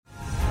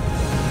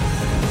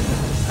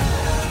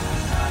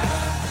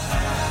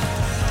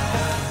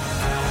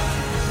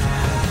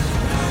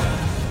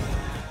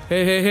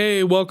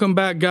Hey, welcome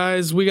back,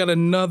 guys. We got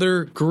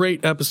another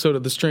great episode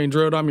of The Strange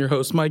Road. I'm your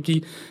host,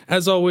 Mikey.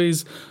 As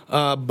always,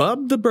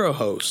 Bub, the bro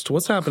host.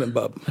 What's happening,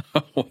 Bub?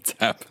 What's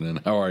happening?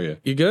 How are you?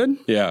 You good?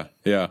 Yeah.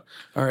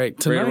 All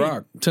right, Ready to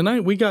rock.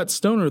 tonight we got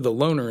Stoner the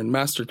Loner in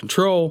Master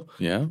Control.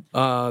 Yeah.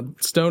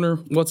 Stoner,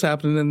 what's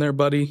happening in there,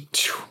 buddy?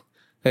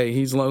 Hey,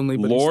 he's lonely,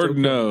 but Lord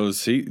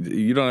knows.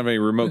 You don't have any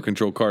remote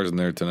control cars in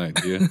there tonight,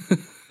 do you?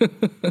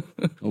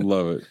 I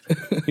love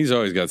it. He's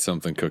always got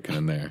something cooking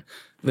in there.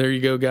 There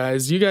you go,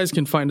 guys. You guys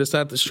can find us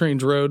at The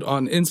Strange Road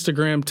on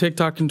Instagram,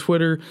 TikTok, and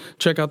Twitter.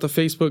 Check out the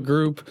Facebook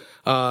group.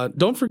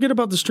 Don't forget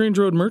about the Strange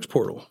Road merch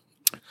portal.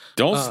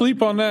 Don't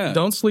sleep on that.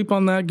 Don't sleep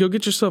on that. Go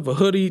get yourself a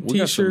hoodie,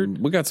 T-shirt.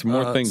 We got some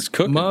more things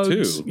cooking,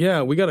 mugs. too.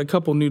 Yeah, we got a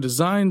couple new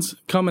designs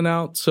coming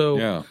out.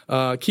 So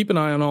keep an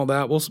eye on all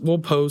that. We'll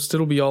post.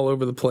 It'll be all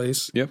over the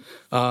place. Yep.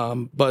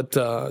 But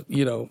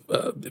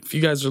if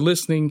you guys are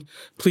listening,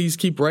 please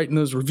keep writing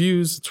those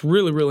reviews. It's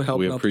really, really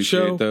helping out the show.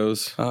 We appreciate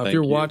those. If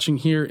you're watching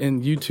here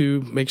in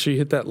YouTube, make sure you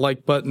hit that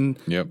like button.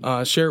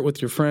 Yep. Share it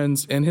with your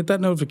friends and hit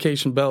that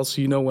notification bell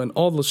so you know when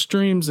all the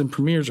streams and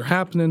premieres are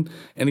happening.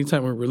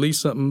 Anytime we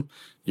release something,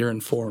 you're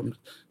informed.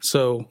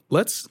 So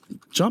let's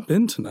jump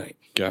in tonight.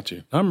 Got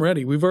you. I'm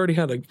ready. We've already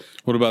had a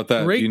What about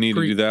that? Do you need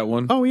to do that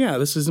one? Oh, yeah.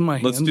 This is in my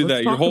hand. Let's do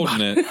that. You're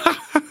holding it.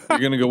 You're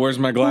going to go, where's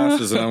my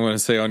glasses? And I'm going to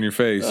say on your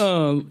face.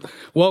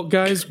 Well,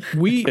 guys,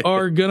 we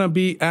are going to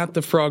be at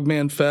the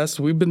Frogman Fest.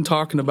 We've been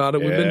talking about it.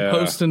 We've been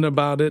posting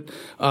about it.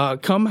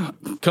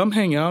 Come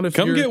hang out.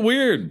 Come get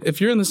weird. If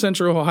you're in the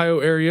Central Ohio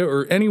area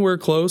or anywhere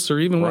close or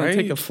even want to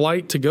take a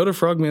flight to go to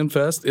Frogman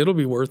Fest, it'll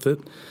be worth it.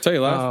 Tell you,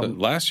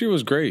 last year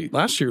was great.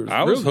 Last year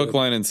I was hook,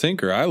 line, and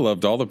sinker. I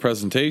loved all the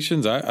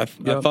presentations. I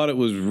thought it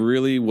was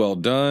really well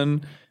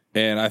done.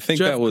 And I think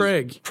Jeff that was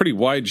Craig pretty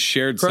wide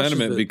shared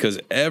sentiment because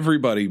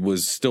everybody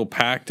was still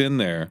packed in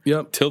there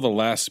till the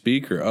last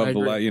speaker of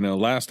the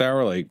last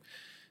hour. Like,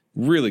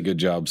 really good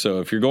job. So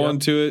if you're going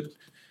to it,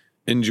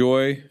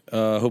 enjoy.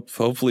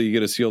 Hopefully you get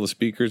to see all the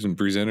speakers and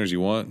presenters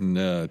you want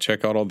and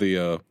check out all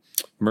the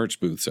merch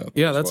booths out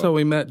there. Yeah, that's how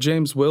we met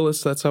James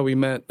Willis. That's how we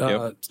met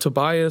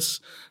Tobias.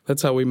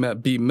 That's how we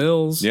met B.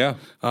 Mills. Yeah.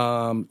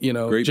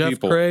 Great Jeff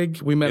people.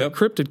 Craig. We met at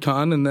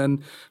CryptidCon, and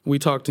then we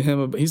talked to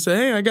him. He said,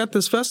 hey, I got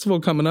this festival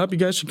coming up. You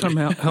guys should come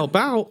help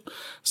out.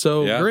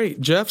 So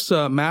great. Jeff's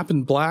Map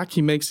in Black.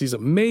 He makes these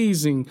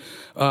amazing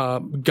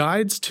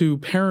guides to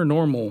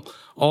paranormal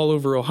all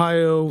over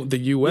Ohio, the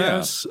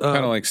U.S.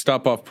 Kind of like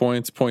stop-off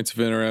points of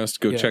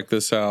interest. Go check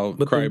this out.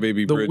 But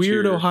Crybaby the Bridge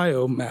Weird here.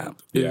 Ohio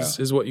map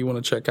is what you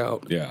want to check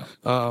out. Yeah.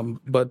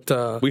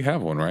 But we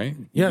have one, right?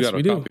 Yes,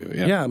 we do.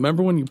 Yeah.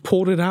 Remember when you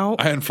pulled it out?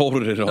 I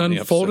unfolded it on the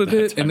episode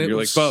and it You're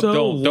was like, so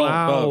don't,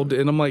 loud.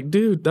 And I'm like,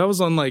 dude, that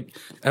was on like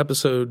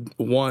episode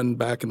 1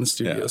 back in the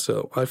studio.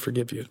 So I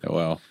forgive you.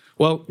 Oh,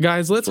 well,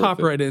 guys, let's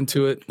hop right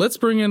into it. Let's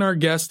bring in our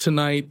guest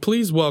tonight.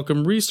 Please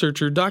welcome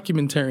researcher,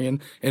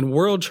 documentarian, and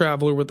world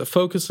traveler with a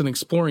focus on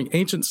exploring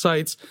ancient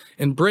sites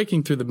and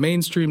breaking through the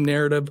mainstream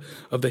narrative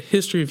of the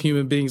history of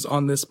human beings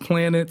on this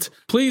planet.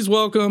 Please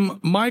welcome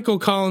Michael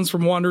Collins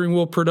from Wandering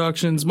Wolf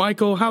Productions.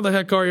 Michael, how the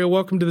heck are you?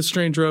 Welcome to The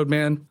Strange Road,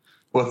 man.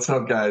 What's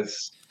up,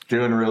 guys?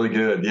 Doing really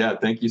good. Yeah,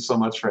 thank you so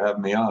much for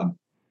having me on.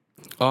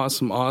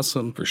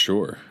 Awesome. for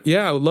sure.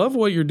 Yeah, I love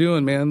what you're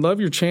doing, man.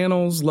 Love your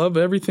channels. Love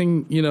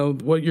everything,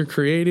 what you're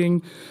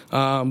creating.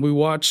 We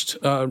watched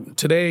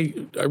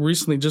today. I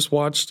recently just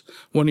watched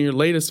one of your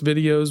latest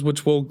videos,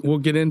 which we'll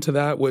get into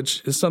that,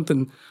 which is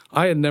something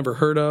I had never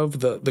heard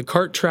of. The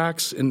cart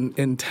tracks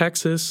in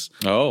Texas.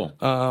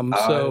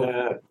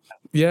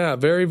 Yeah,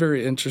 very,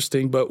 very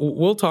interesting. But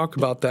we'll talk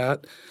about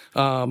that.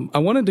 I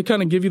wanted to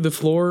kind of give you the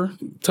floor.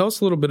 Tell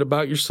us a little bit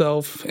about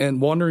yourself and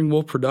Wandering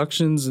Wolf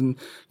Productions and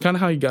kind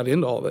of how you got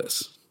into all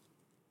this.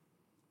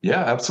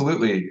 Yeah,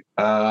 absolutely.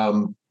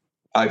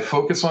 I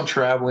focus on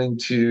traveling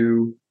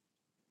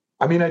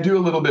I do a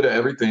little bit of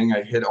everything.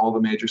 I hit all the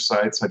major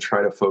sites. I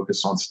try to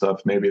focus on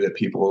stuff maybe that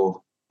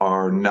people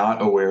are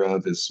not aware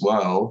of as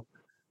well.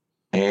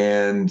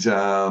 And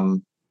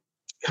kind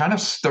of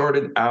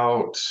started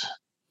out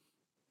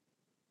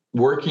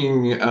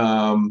working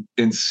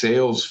in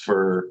sales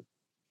for,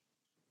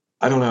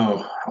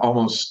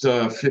 almost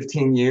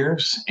 15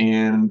 years,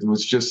 and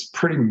was just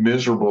pretty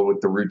miserable with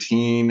the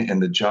routine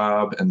and the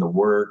job and the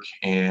work.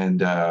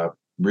 And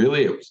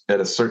really,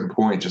 at a certain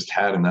point, just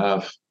had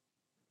enough.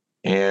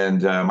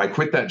 And I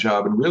quit that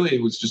job, and really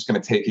it was just going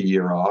to take a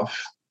year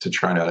off to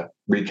try to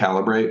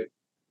recalibrate.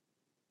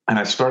 And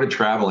I started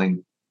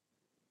traveling.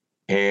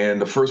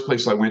 And the first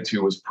place I went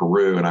to was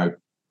Peru. And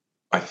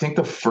I think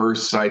the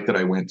first site that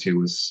I went to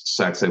was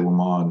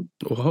Sacsayhuaman.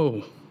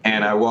 Whoa.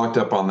 And I walked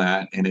up on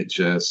that, and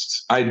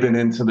I'd been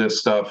into this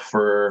stuff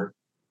for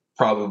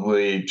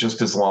probably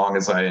just as long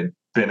as I had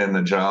been in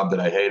the job that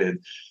I hated.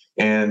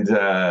 And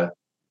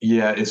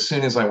as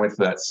soon as I went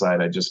to that site,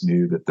 I just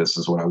knew that this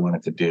is what I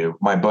wanted to do.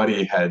 My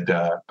buddy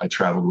I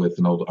traveled with,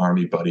 an old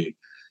Army buddy,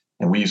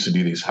 and we used to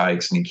do these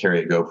hikes, and he'd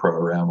carry a GoPro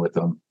around with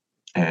him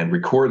and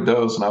record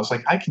those. And I was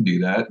like, I can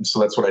do that. And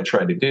so that's what I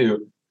tried to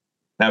do.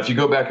 Now, if you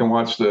go back and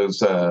watch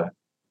those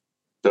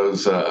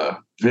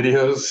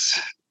videos,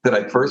 that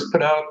I first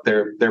put out,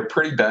 they're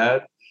pretty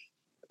bad.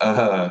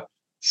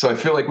 So I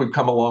feel like we've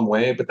come a long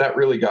way, but that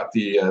really got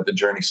the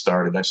journey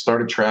started. I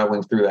started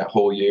traveling through that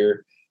whole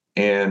year,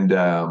 and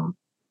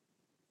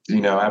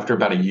after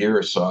about a year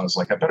or so, I was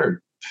like, I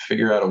better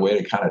figure out a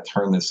way to kind of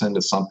turn this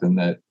into something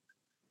that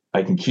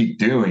I can keep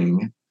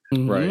doing,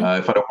 right?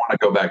 If I don't want to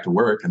go back to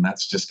work. And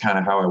that's just kind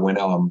of how I went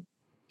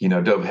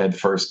dove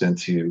headfirst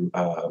into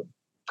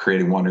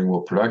creating Wandering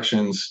Wolf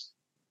Productions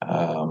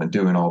and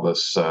doing all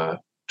this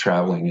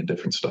traveling and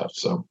different stuff.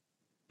 So,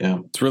 yeah,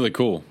 it's really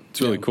cool.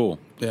 It's really cool.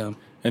 Yeah.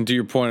 And to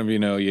your point of,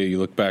 you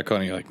look back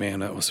on it, you're like,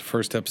 man, that was the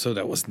first episode.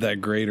 That wasn't that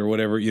great or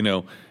whatever.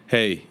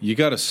 Hey, you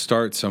got to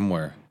start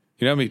somewhere.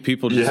 You know how many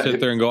people just sit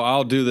there and go,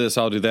 I'll do this,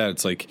 I'll do that.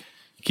 It's like,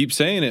 you keep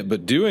saying it,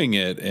 but doing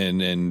it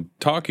and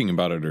talking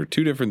about it are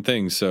two different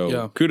things.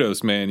 So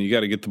kudos, man. You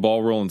got to get the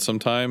ball rolling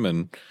sometime.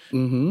 And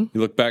you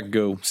look back and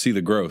go see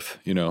the growth,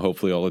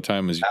 hopefully all the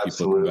time as you keep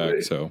looking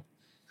back. So.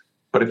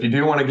 But if you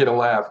do want to get a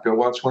laugh, go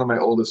watch one of my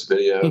oldest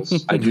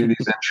videos. I do these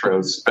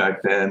intros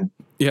back then.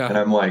 Yeah. And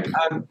I'm like,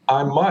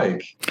 I'm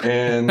Mike.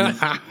 And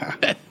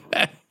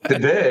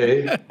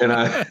today, and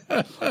I...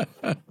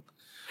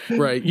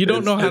 Right. You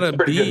don't know how to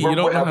be. You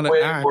don't know how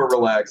to act. More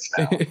relaxed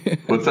now.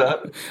 What's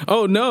that?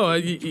 Oh, no.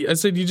 I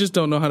said you just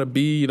don't know how to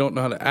be. You don't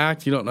know how to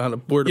act. You don't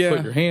know where to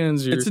put your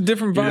hands. It's a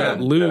different vibe. You're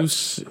not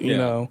loose, you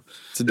know.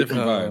 It's a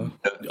different vibe.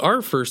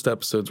 Our first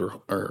episodes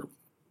are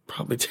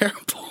probably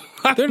terrible.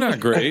 They're not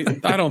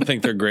great. I don't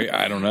think they're great.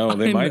 I don't know.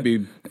 They might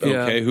be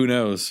okay. Yeah. Who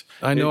knows?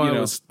 I know I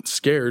was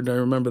scared. I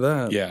remember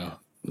that. Yeah.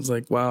 It was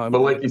like, wow. But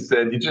like you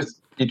said,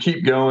 you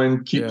keep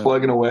going, keep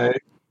plugging away,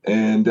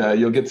 and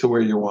you'll get to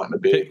where you're wanting to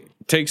be.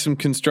 Take some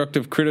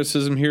constructive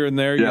criticism here and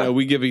there. Yeah.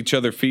 We give each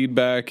other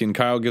feedback, and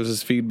Kyle gives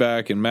us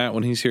feedback, and Matt,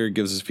 when he's here,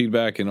 gives us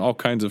feedback, and all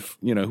kinds of,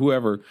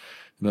 whoever. And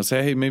they'll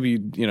say, hey, maybe,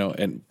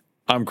 and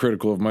I'm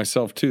critical of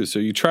myself too. So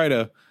you try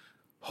to,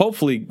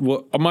 hopefully,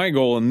 my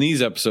goal in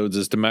these episodes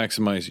is to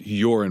maximize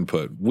your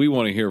input. We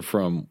want to hear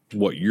from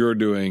what you're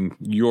doing,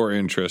 your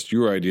interest,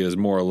 your ideas,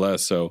 more or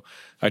less. So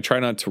I try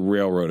not to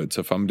railroad it.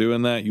 So if I'm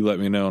doing that, you let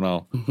me know and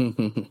I'll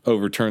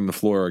overturn the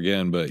floor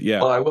again. But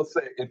yeah. Well, I will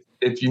say,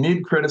 if you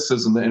need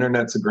criticism, the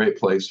internet's a great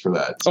place for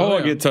that. So,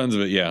 I get tons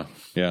of it. Yeah.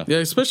 Yeah. Yeah.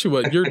 Especially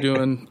what you're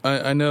doing.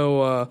 I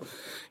know,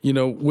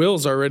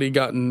 Will's already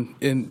gotten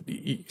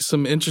in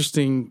some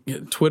interesting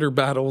Twitter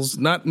battles,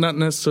 not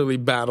necessarily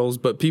battles,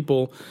 but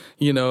people,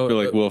 I feel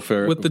like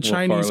with the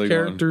Chinese Farley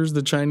characters,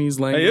 the Chinese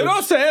language. Hey, you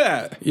don't say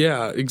that.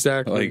 Yeah,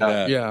 exactly. Like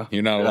that. Yeah.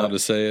 You're not allowed to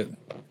say it.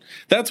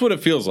 That's what it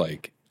feels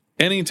like.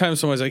 Anytime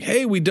somebody's like,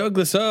 hey, we dug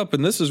this up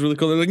and this is really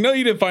cool. They're like, no,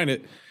 you didn't find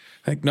it.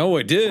 Like, no,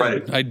 I did.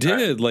 Right. I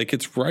did. Right. Like,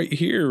 it's right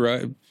here.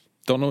 I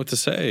don't know what to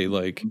say.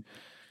 Like,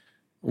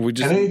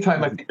 and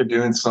anytime I think you're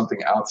doing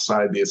something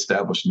outside the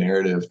established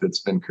narrative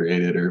that's been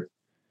created or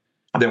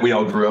that we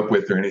all grew up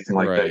with or anything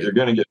like that, you're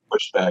going to get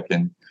pushed back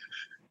and,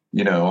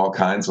 all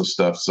kinds of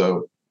stuff.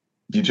 So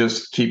you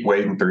just keep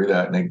wading through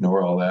that and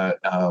ignore all that.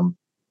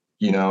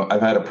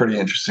 I've had a pretty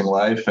interesting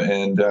life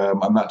and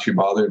I'm not too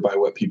bothered by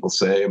what people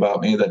say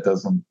about me. That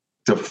doesn't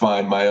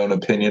define my own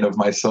opinion of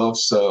myself.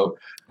 So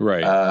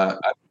I'm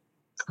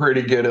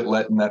pretty good at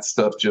letting that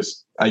stuff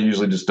I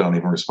usually just don't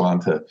even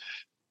respond to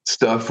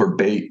stuff or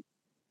bait.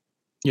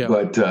 Yeah.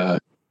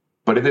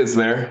 But it is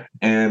there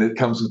and it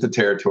comes with the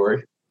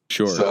territory.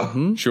 Sure.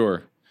 So.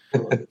 Sure.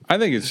 I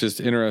think it's just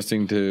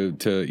interesting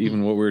to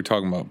even what we were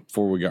talking about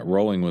before we got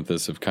rolling with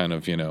this of kind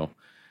of,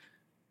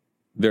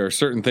 there are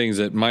certain things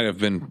that might have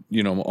been,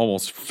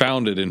 almost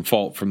founded in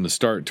fault from the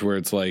start to where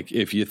it's like,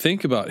 if you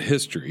think about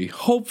history,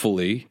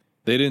 hopefully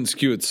they didn't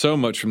skew it so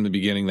much from the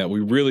beginning that we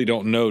really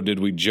don't know, did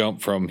we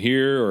jump from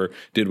here or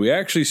did we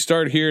actually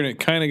start here and it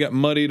kind of got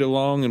muddied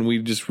along and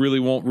we just really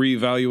won't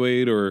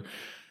reevaluate or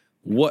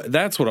what?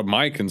 That's what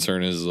my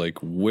concern is, like,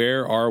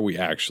 where are we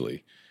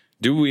actually?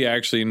 Do we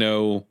actually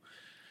know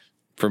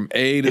from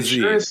A to Z?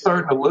 It sure is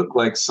starting to look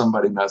like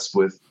somebody messed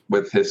with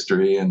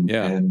history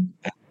and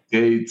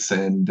dates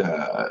and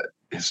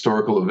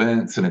historical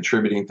events and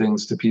attributing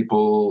things to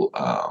people,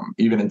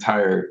 even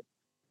entire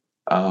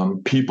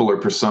people or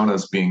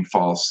personas being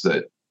false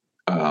that,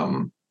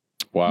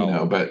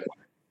 but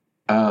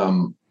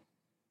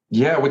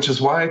which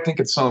is why I think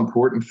it's so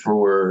important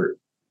for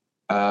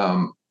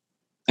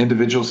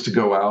individuals to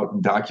go out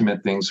and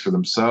document things for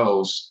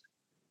themselves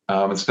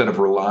instead of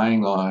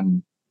relying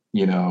on,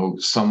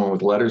 someone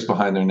with letters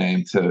behind their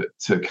name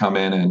to come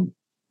in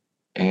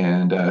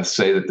and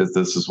say that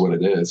this is what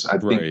it is. I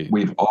think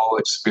we've all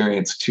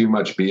experienced too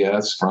much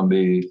BS from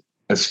the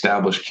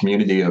established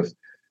community of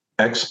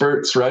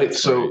experts, right?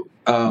 So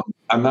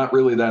I'm not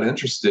really that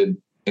interested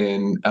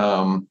in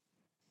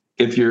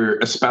if you're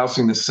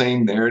espousing the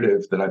same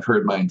narrative that I've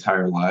heard my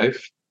entire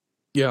life.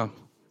 Yeah.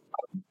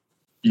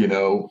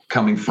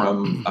 Coming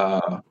from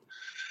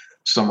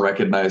some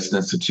recognized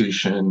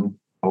institution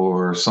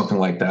or something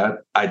like that,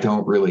 I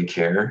don't really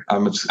care.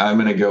 I'm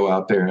going to go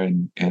out there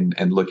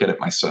and look at it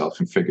myself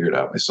and figure it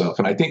out myself.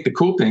 And I think the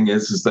cool thing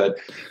is that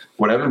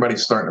what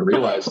everybody's starting to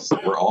realize is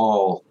that we're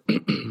all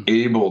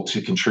able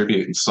to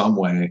contribute in some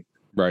way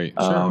Right.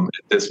 At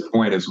this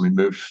point, as we're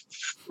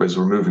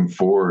moving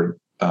forward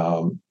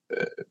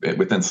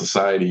within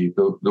society,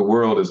 the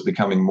world is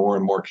becoming more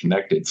and more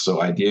connected.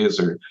 So ideas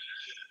are,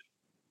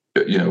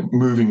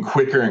 moving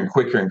quicker and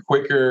quicker and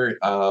quicker.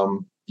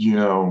 I'm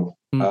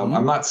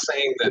not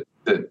saying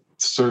that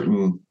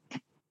certain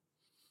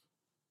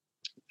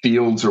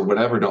fields or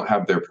whatever don't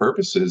have their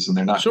purposes and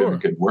they're not doing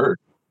good work,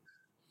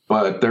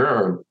 but there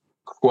are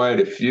quite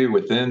a few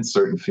within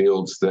certain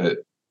fields that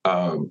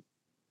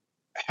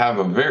have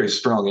a very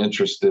strong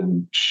interest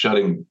in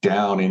shutting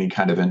down any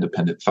kind of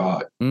independent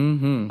thought.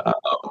 And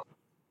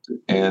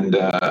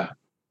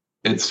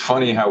it's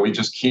funny how we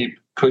just keep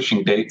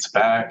pushing dates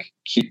back,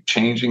 keep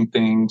changing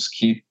things,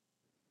 keep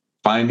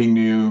finding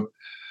new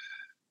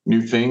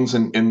things,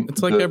 and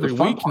it's like every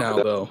week now,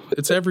 though.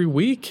 It's every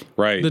week,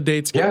 right? The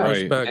dates get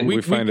pushed back. And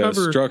we find a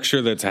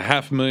structure that's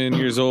 500,000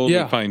 years old.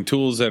 We find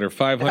tools that are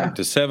 500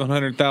 to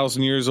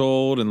 700,000 years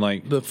old, and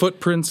like the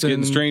footprints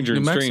in stranger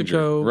New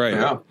Mexico,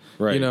 right?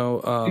 Right.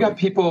 You got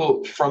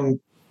people from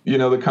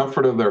the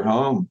comfort of their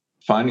home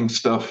finding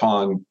stuff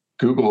on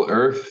Google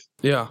Earth.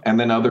 Yeah. And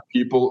then other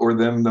people or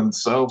them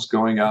themselves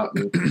going out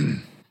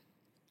and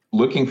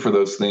looking for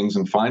those things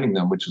and finding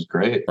them, which is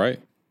great. Right.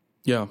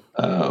 Yeah.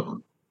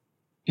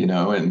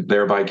 And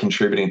thereby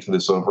contributing to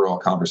this overall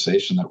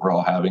conversation that we're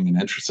all having and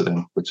interested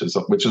in, which is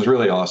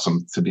really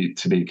awesome to be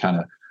kind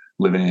of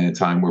living in a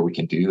time where we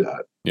can do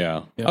that.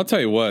 Yeah. I'll tell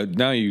you what,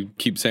 now you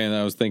keep saying that,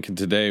 I was thinking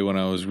today when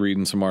I was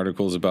reading some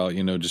articles about,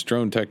 just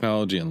drone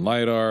technology and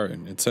LiDAR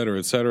and et cetera,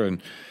 et cetera.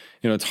 And,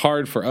 it's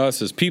hard for us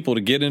as people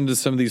to get into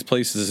some of these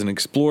places and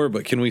explore,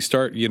 but can we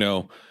start,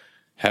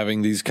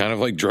 having these kind of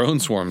like drone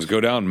swarms go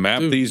down,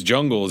 map these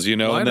jungles, and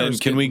then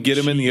can we get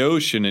them in the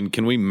ocean, and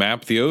can we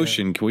map the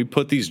ocean? Yeah. Can we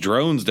put these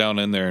drones down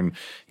in there and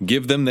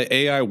give them the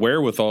AI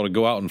wherewithal to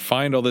go out and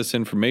find all this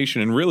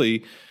information? And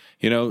really,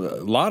 a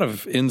lot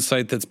of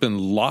insight that's been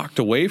locked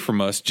away from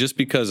us just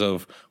because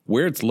of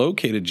where it's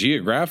located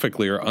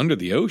geographically or under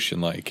the ocean.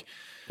 Like,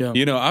 I'm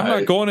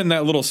not going in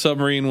that little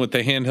submarine with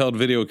the handheld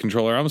video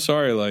controller. I'm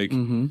sorry. Like,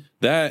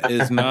 that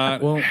is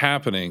not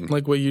happening.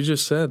 Like what you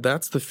just said,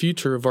 that's the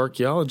future of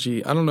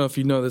archaeology. I don't know if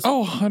you know this,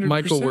 100%.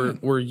 Michael,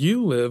 where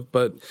you live,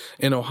 but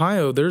in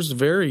Ohio, there's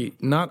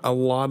not a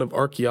lot of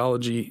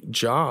archaeology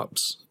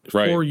jobs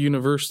for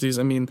universities.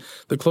 I mean,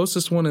 the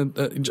closest one,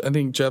 I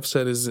think Jeff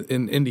said, is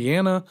in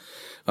Indiana.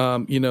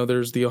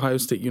 There's the Ohio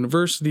State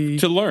University.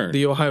 To learn.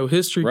 The Ohio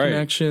History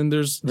Connection.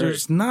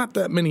 There's not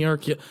that many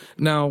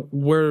Now,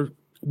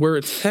 where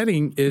it's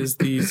heading is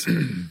these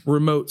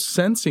remote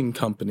sensing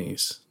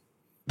companies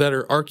that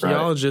are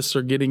archaeologists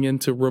are getting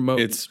into remote.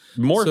 It's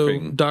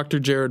morphing. So Dr.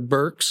 Jared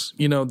Burks,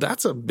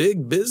 that's a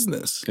big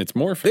business. It's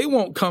morphing. They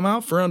won't come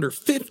out for under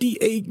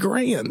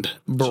 $58,000,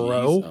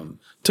 bro,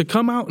 to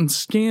come out and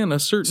scan a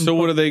certain. So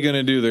what are they going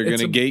to do? They're going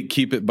to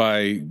gatekeep it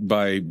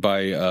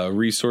by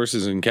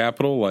resources and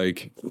capital.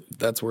 Like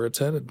that's where it's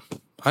headed.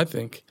 I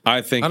think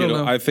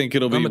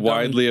it'll be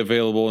widely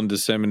available and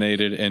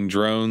disseminated, and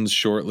drones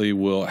shortly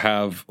will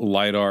have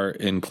LiDAR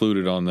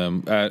included on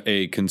them at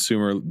a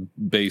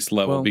consumer-based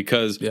level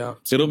because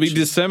it'll be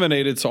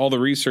disseminated to all the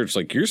research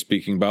like you're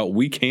speaking about.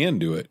 We can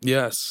do it.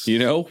 Yes.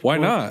 Why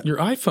not? Your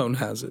iPhone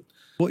has it.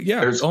 Well,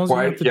 yeah. All you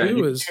have to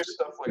do is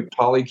stuff like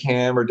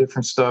Polycam or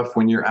different stuff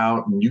when you're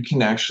out, and you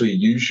can actually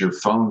use your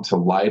phone to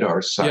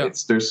LiDAR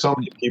sites. Yeah. There's so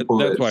many people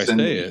that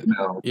send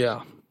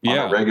on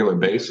a regular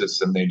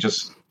basis, and they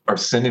just are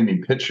sending me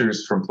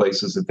pictures from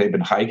places that they've been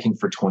hiking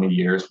for 20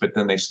 years, but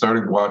then they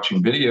started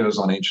watching videos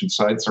on ancient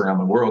sites around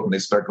the world, and they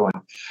start going,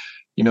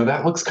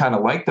 that looks kind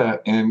of like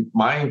that. And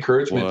my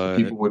encouragement to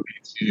people would be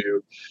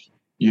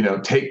to,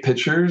 take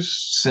pictures,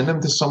 send them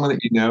to someone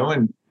that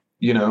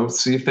and,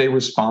 see if they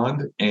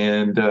respond,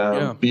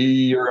 and be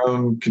your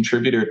own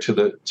contributor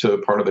to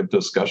part of the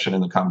discussion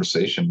and the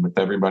conversation with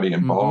everybody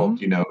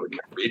involved, it can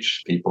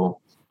reach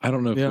people. I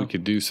don't know if we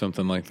could do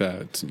something like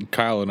that.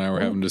 Kyle and I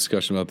were having a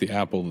discussion about the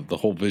Apple, the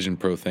whole Vision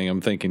Pro thing.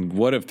 I'm thinking,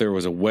 what if there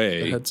was a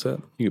way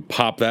you could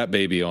pop that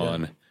baby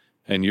on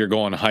and you're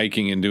going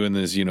hiking and doing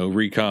this,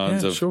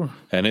 recons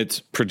and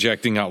it's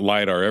projecting out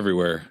LiDAR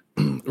everywhere.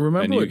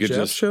 Remember what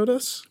Jeff showed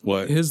us?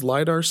 What? His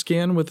LiDAR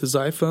scan with his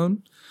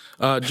iPhone?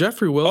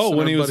 Jeffrey Wilson. Oh,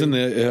 when he was in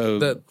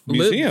the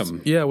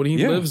museum. When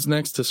he lives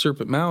next to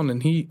Serpent Mountain,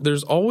 and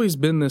there's always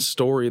been this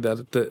story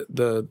that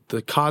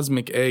the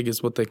cosmic egg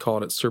is what they call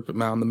it at Serpent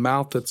Mountain, the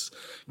mouth that's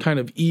kind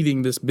of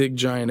eating this big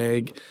giant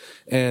egg.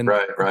 And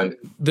right.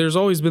 There's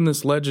always been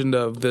this legend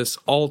of this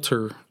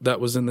altar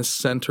that was in the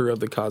center of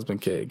the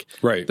cosmic egg.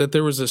 Right. That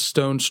there was a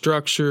stone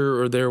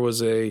structure or there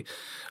was a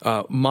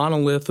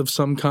monolith of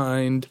some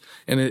kind,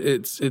 and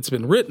it's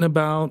been written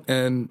about,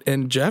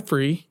 and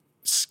Jeffrey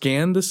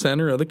scanned the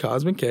center of the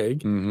cosmic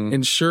egg,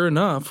 and sure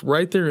enough,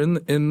 right there in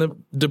the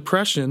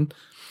depression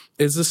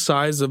is the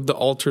size of the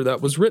altar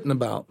that was written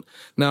about.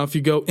 Now, if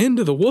you go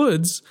into the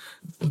woods,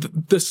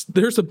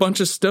 there's a bunch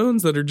of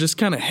stones that are just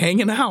kind of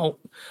hanging out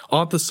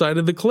off the side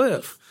of the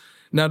cliff.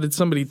 Now, did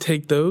somebody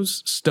take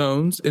those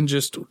stones and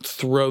just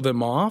throw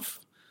them off?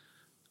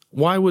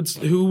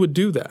 Who would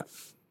do that?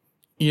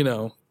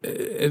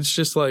 It's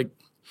just like,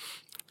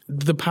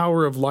 the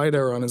power of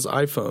LiDAR on his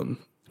iPhone.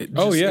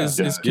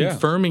 Is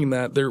confirming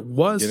that there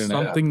was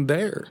something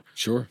there.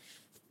 Sure.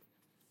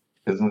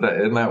 Isn't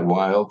that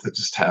wild to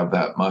just have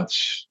that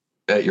much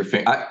at your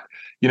finger?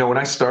 When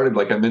I started,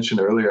 like I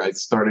mentioned earlier, I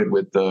started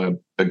with the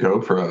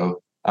GoPro.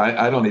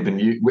 I don't even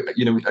use,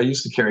 I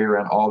used to carry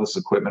around all this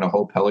equipment, a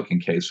whole Pelican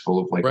case full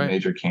of like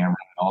major camera,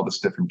 and all this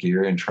different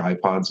gear and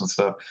tripods and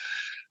stuff,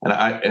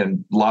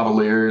 and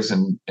lavaliers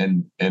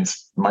and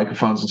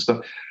microphones and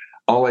stuff.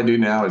 All I do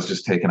now is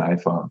just take an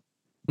iPhone.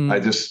 I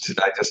just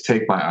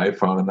take my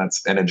iPhone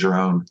and a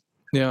drone.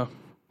 Yeah.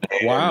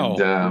 And,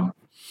 wow.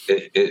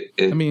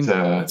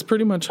 That's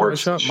pretty much how I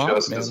shot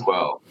Mothman as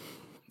well.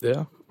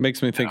 Yeah.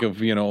 Makes me think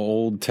of,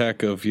 old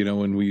tech of,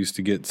 when we used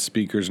to get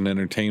speakers and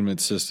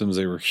entertainment systems,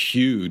 they were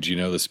huge.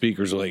 The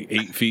speakers were like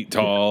 8 feet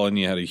tall and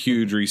you had a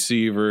huge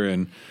receiver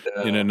and,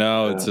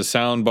 now it's a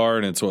sound bar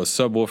and it's a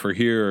subwoofer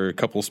here or a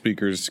couple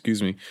speakers,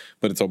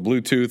 but it's all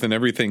Bluetooth and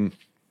everything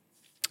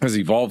has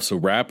evolved so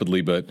rapidly.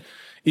 But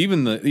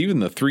even the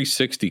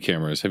 360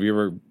 cameras, have you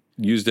ever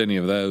used any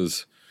of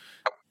those?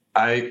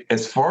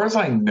 As far as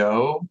I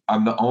know,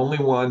 I'm the only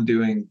one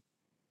doing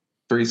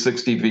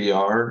 360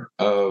 VR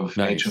of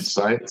ancient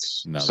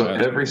sites. So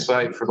every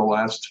site for the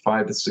last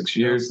 5 to 6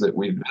 years that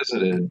we've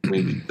visited,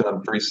 we've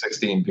done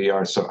 360 in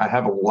VR. So I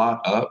have a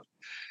lot up,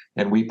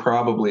 and we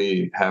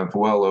probably have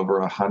well over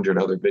 100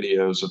 other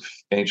videos of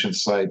ancient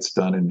sites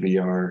done in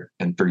VR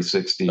and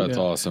 360. That's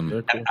awesome.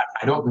 Cool.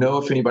 I don't know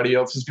if anybody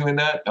else is doing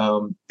that.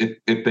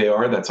 If they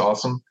are, that's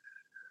awesome.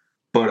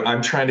 But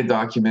I'm trying to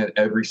document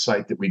every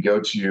site that we go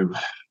to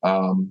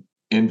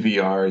in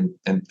VR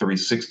and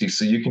 360.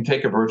 So you can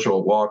take a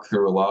virtual walk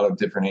through a lot of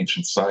different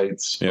ancient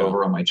sites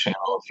over on my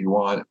channel if you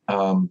want.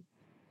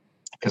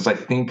 Because I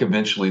think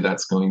eventually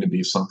that's going to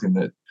be something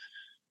that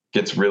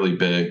gets really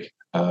big.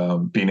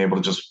 Being able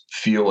to just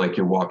feel like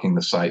you're walking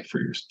the site for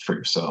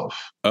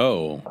yourself.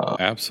 Oh,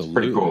 absolutely.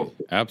 Pretty cool.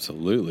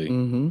 Absolutely.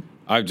 Mm-hmm.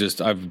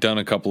 I've done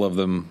a couple of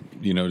them,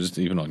 just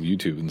even on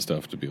YouTube and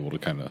stuff to be able to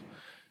kind of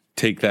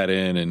take that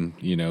in and,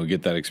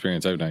 get that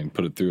experience. I've not even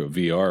put it through a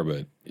VR,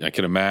 but I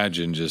can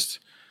imagine it's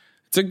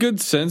a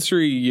good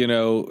sensory,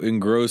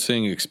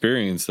 engrossing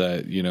experience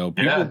that,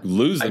 people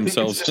lose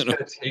themselves. It's just going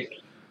to take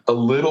a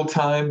little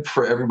time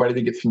for everybody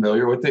to get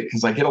familiar with it.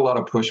 Cause I get a lot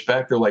of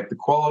pushback. They're like, the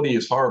quality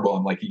is horrible.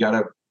 I'm like, you got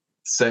to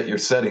set your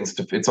settings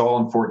it's all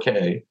in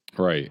 4K.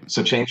 Right.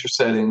 So change your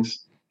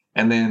settings.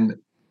 And then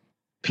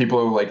people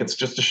are like, it's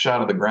just a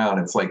shot of the ground.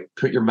 It's like,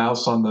 put your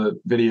mouse on the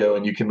video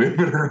and you can move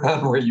it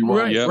around where you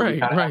want.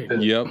 Right.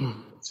 Yep.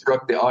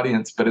 Instruct the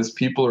audience. But as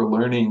people are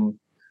learning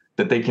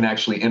that they can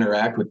actually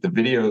interact with the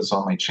videos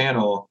on my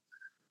channel,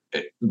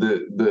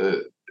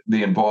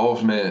 the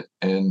involvement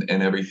and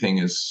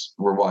everything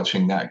we're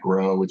watching that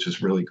grow, which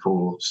is really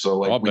cool. So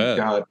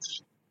like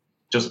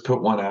just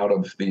put one out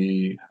of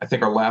I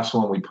think our last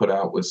one we put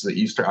out was the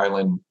Easter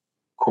Island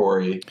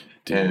quarry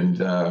and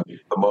the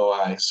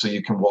Moai. So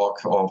you can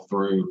walk all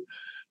through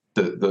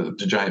the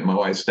giant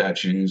Moai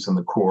statues and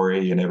the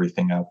quarry and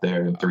everything out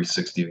there in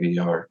 360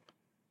 VR.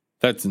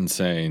 That's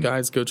insane.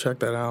 Guys, go check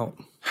that out.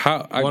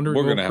 We're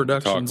going to have to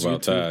talk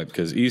about that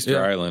because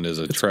Easter Island is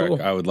a trek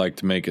cool. I would like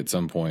to make at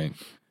some point.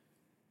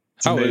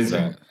 How is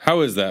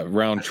that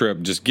round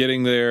trip? Just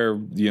getting there,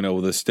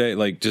 the stay,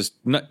 like just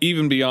not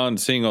even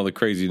beyond seeing all the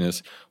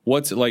craziness.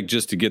 What's it like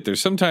just to get there?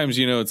 Sometimes,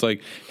 it's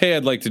like, hey,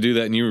 I'd like to do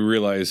that. And you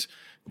realize,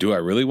 do I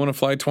really want to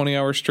fly 20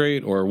 hours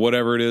straight or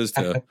whatever it is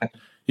to,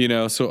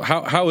 so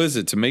how is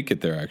it to make it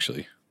there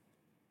actually?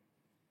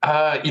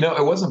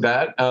 It wasn't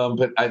bad,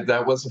 but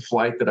that was a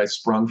flight that I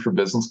sprung for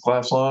business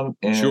class on.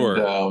 And,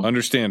 sure.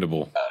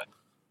 Understandable.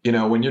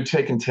 When you're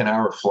taking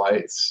 10-hour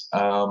flights,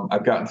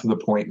 I've gotten to the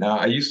point now.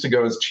 I used to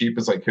go as cheap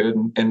as I could.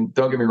 And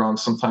don't get me wrong,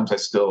 sometimes I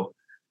still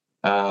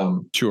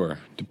sure.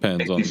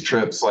 Depends on these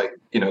trips, like,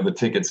 the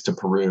tickets to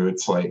Peru,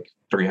 it's like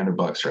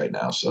 $300 right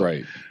now. So,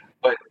 right.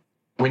 But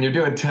when you're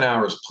doing 10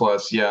 hours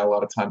plus, a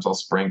lot of times I'll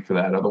spring for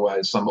that.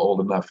 Otherwise, I'm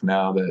old enough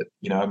now that,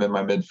 I'm in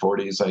my mid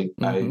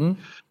 40s.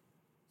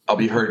 I'll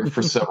be hurting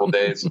for several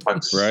days if I'm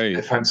right.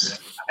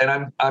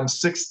 I'm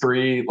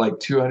 6'3", like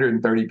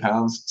 230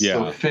 pounds. Yeah,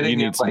 so fitting you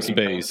need in some like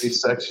space. A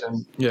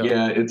section.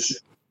 Yeah,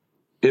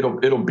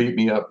 it'll beat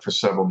me up for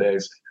several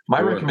days. My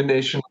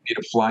recommendation would be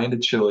to fly into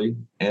Chile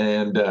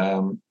and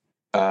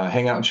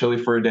hang out in Chile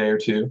for a day or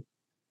two,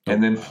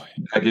 and then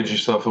that gives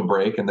yourself a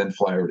break, and then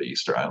fly over to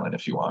Easter Island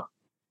if you want.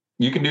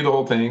 You can do the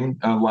whole thing,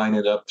 line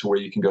it up to where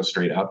you can go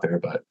straight out there.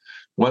 But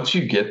once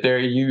you get there,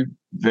 you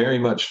very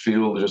much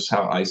feel just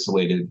how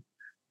isolated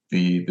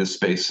the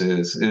space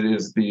is. It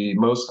is the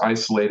most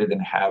isolated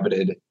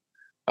inhabited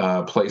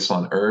place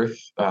on Earth,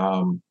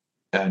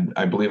 and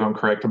I believe I'm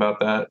correct about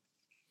that.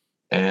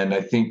 And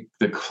I think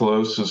the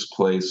closest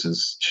place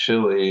is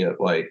Chile at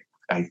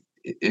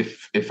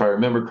if I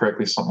remember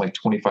correctly, something like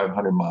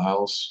 2,500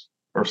 miles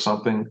or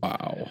something.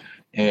 Wow!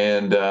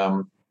 And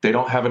they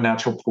don't have a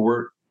natural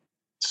port,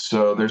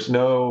 so there's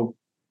no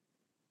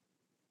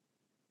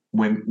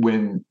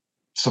when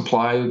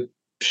supply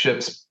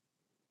ships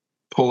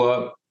pull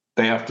up.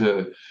 They have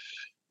to,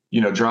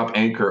 drop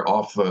anchor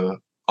off the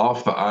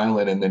off the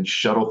island and then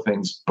shuttle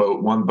things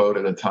one boat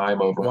at a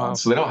time over on.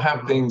 So they don't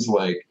have things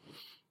like,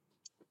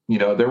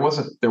 there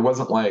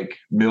wasn't like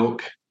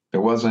milk.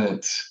 There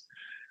wasn't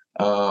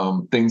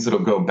things that'll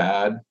go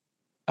bad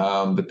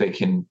that they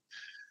can,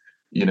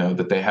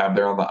 that they have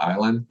there on the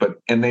island.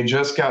 And they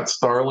just got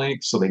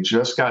Starlink, so they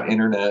just got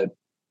internet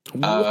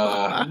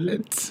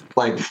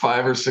like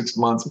 5 or 6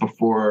 months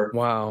before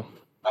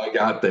I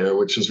got there,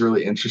 which is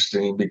really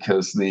interesting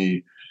because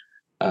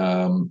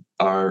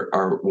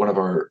our one of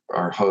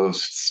our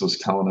hosts was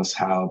telling us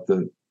how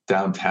the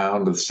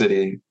downtown, the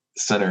city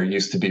center,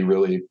 used to be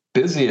really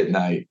busy at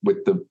night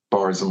with the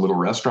bars and little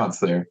restaurants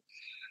there.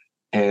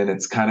 And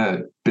it's kind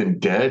of been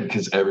dead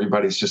because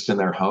everybody's just in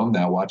their home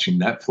now watching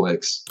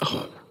Netflix.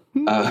 So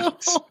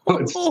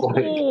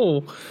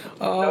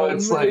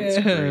it's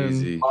like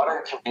crazy.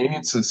 Modern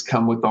conveniences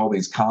come with all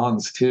these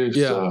cons too.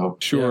 Yeah, so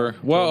sure.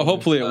 Well,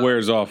 hopefully it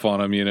wears off on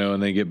them,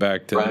 and they get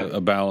back to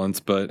a balance.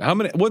 But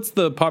what's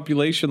the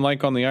population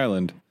like on the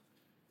island?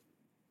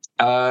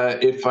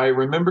 If I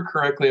remember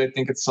correctly, I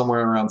think it's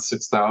somewhere around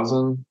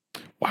 6,000.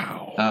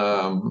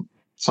 Wow.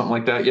 Something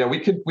like that. Yeah,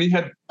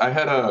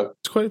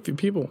 it's quite a few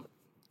people.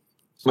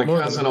 My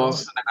cousin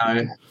Austin and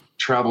I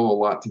travel a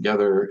lot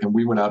together, and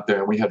we went out there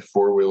and we had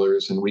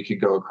 4-wheelers and we could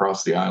go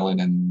across the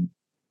island in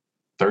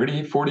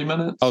 30, 40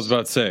 minutes. I was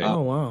about to say,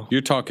 oh, wow.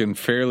 You're talking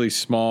fairly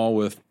small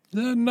with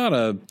not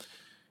a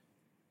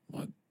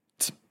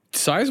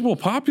sizable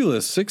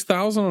populace,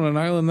 6,000 on an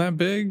island that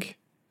big.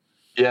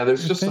 Yeah,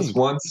 there's just this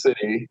one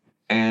city,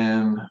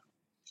 and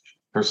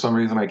for some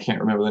reason I can't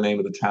remember the name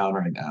of the town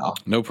right now.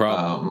 No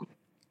problem.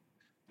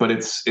 But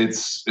it's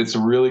a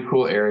really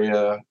cool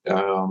area.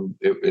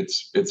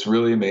 It's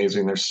really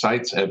amazing. There's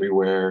sites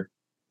everywhere.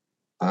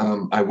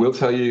 I will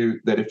tell you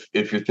that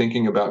if you're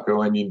thinking about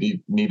going, you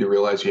need to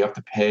realize you have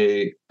to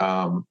pay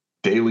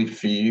daily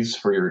fees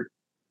for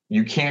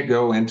you can't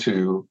go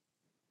into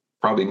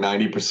probably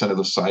 90% of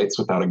the sites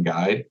without a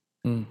guide.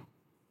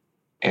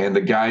 And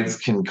the guides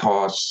can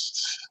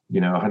cost,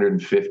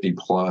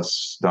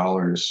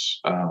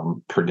 $150+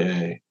 per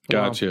day.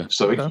 Gotcha.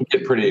 So it can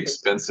get pretty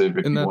expensive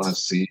if you want to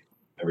see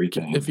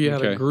everything. If you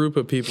had a group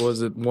of people,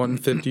 is it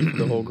 $150 for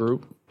the whole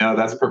group? No,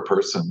 that's per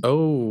person.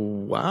 Oh,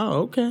 wow.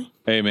 Okay.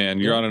 Hey, man,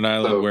 you're on an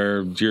island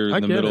where you're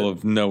in the middle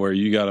of nowhere.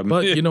 You got to,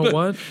 but you know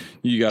what?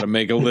 You got to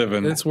make a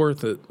living. It's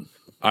worth it.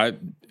 I'd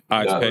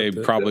pay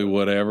probably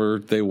whatever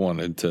they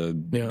wanted to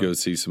go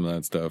see some of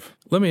that stuff.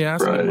 Let me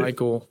ask you,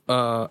 Michael.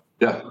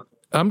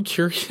 I'm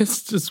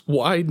curious just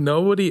why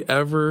nobody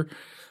ever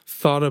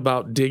thought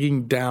about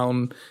digging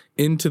down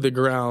into the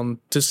ground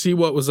to see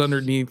what was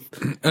underneath.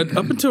 And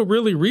up until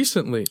really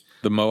recently,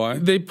 the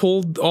Moai, they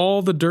pulled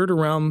all the dirt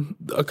around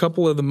a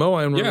couple of the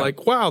Moai and were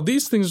like, wow,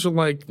 these things are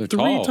like they're 3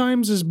 tall.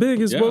 times as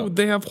big as what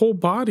they have whole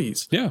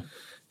bodies. Yeah.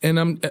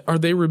 And are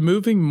they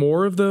removing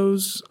more of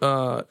those?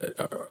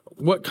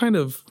 What kind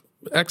of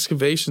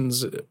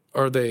excavations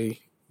are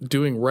they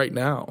doing right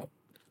now?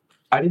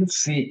 I didn't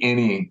see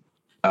any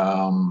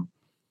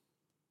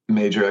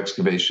major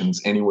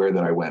excavations anywhere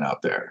that I went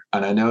out there.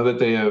 And I know that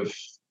they have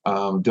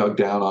dug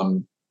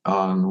down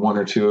on 1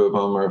 or 2 of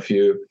them or a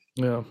few.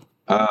 Yeah.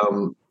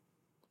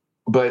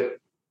 But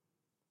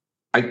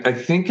I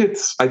think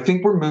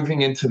we're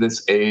moving into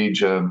this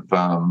age of,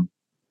 for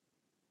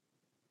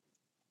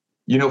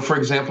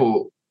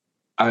example,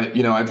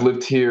 I've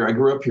lived here. I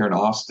grew up here in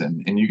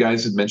Austin, and you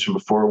guys had mentioned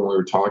before when we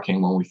were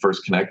talking, when we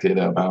first connected,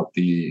 about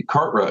the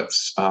cart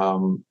ruts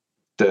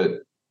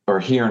that are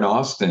here in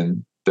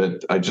Austin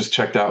that I just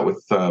checked out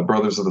with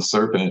Brothers of the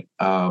Serpent,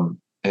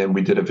 and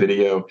we did a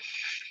video.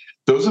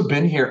 Those have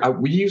been here.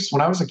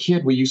 When I was a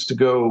kid, we used to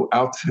go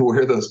out to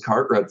where those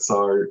cart ruts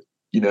are,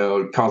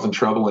 causing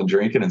trouble and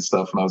drinking and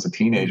stuff when I was a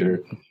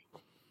teenager,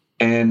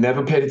 and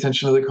never paid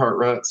attention to the cart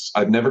ruts.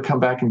 I've never come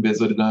back and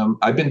visited them.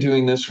 I've been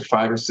doing this for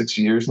 5 or 6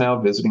 years now,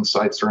 visiting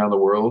sites around the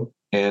world.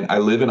 And I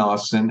live in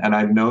Austin, and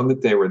I've known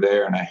that they were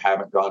there, and I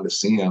haven't gone to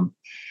see them.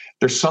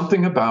 There's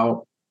something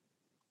about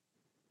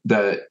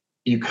that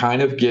you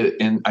kind of get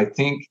in. I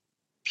think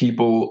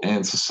people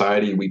and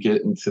society, we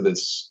get into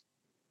this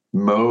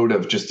mode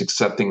of just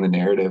accepting the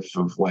narrative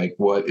of like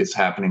what is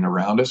happening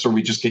around us, or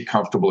we just get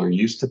comfortable or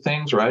used to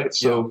things, right?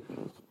 So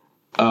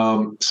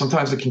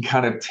sometimes it can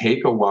kind of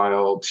take a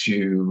while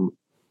to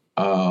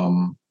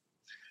kind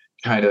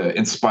of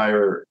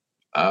inspire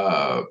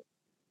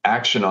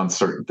action on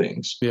certain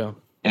things. Yeah.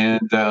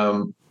 And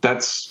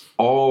that's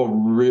all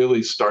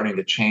really starting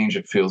to change,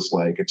 it feels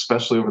like,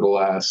 especially over the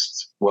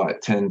last,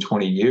 10,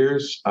 20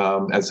 years,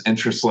 as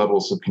interest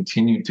levels have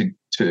continued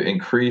to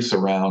increase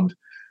around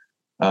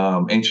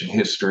ancient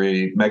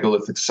history,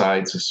 megalithic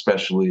sites,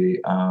 especially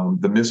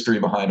the mystery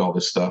behind all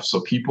this stuff. So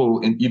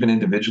people, even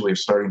individually, are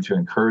starting to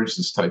encourage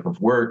this type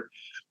of work.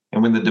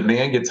 And when the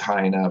demand gets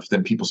high enough,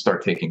 then people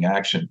start taking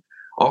action.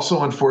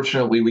 Also,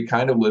 unfortunately, we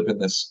kind of live in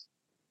this,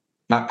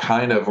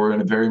 we're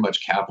in a very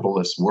much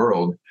capitalist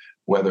world,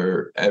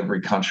 whether every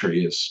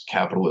country is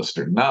capitalist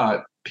or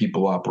not.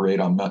 people operate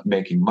on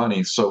making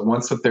money. So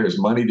once that there's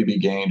money to be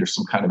gained or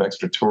some kind of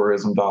extra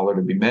tourism dollar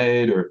to be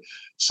made or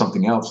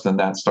something else, then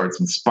that starts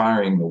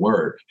inspiring the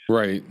work.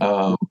 Right.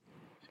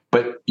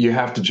 But you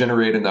have to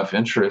generate enough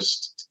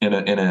interest in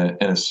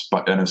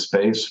a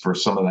space for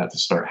some of that to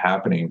start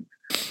happening.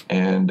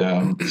 And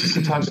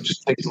sometimes it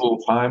just takes a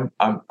little time.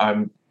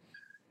 I'm,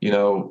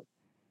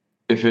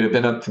 if it had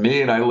been up to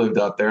me and I lived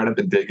out there, I'd have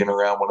been digging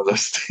around one of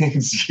those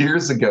things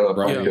years ago if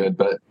I could.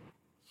 But,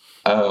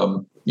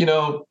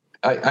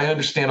 I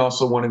understand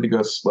also wanting to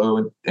go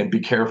slow and be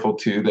careful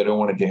too. They don't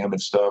want to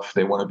damage stuff.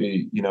 They want to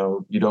be, you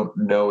don't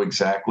know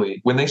exactly.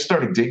 When they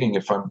started digging,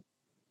 if I'm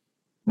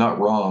not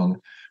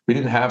wrong, we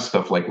didn't have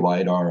stuff like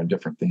LiDAR and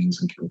different things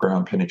and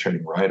ground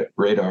penetrating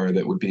radar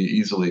that would be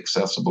easily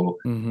accessible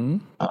to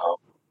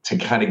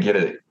kind of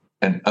get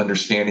an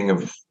understanding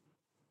of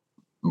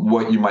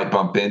what you might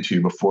bump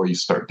into before you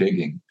start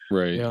digging.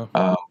 Right. Yeah.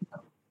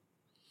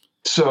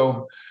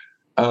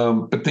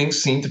 But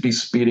things seem to be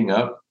speeding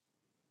up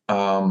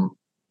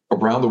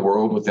around the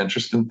world with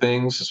interest in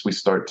things as we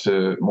start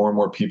to more and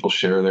more people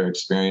share their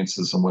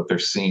experiences and what they're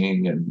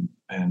seeing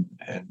and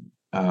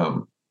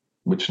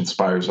which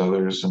inspires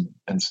others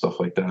and stuff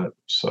like that.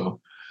 So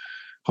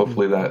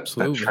hopefully that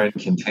trend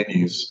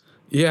continues.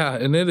 Yeah,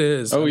 and it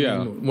is. Oh, I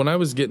mean, when I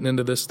was getting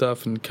into this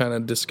stuff and kind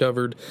of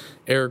discovered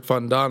Eric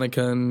von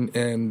Daniken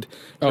and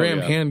Graham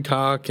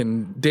Hancock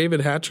and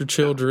David Hatcher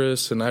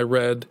Childress, and I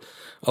read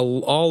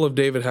all of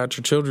David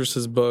Hatcher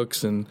Childress's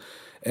books, and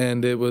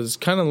it was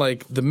kind of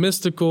like the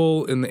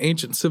mystical and the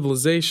ancient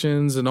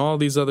civilizations and all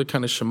these other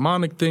kind of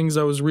shamanic things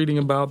I was reading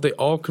about. They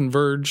all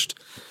converged.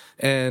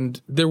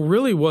 And there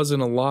really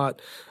wasn't a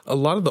lot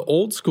of the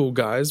old school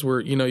guys where,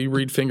 you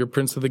read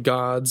Fingerprints of the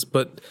Gods,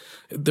 but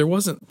there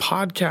wasn't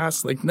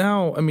podcasts like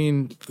now. I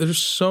mean, there's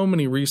so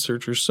many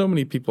researchers, so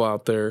many people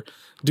out there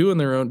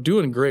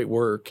doing great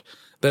work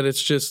that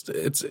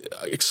it's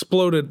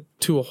exploded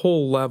to a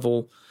whole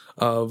level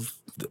of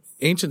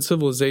ancient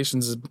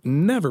civilizations has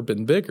never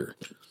been bigger.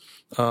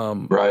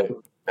 Right.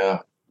 Yeah.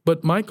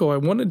 But Michael, I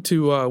wanted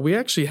to, we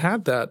actually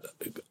had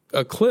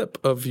a clip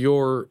of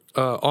your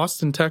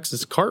Austin,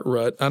 Texas cart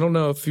rut. I don't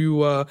know if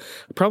you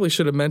probably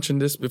should have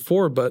mentioned this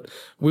before, but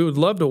we would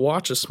love to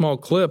watch a small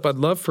clip. I'd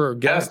love for our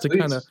guests to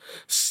kind of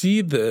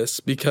see this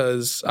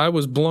because I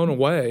was blown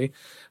away.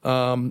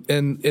 And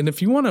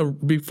if you want to,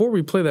 before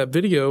we play that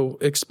video,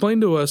 explain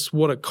to us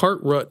what a cart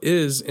rut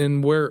is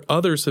and where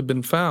others have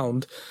been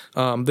found.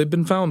 They've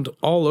been found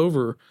all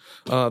over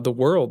the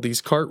world, these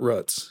cart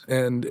ruts,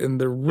 and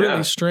they're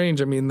really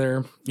strange. I mean,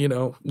 they're,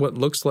 what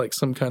looks like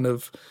some kind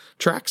of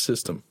track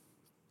system.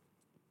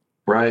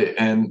 Right.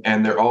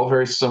 And they're all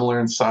very similar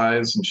in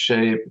size and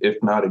shape, if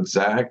not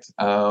exact.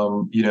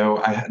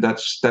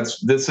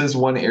 This is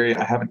one area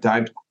I haven't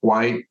dived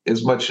quite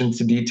as much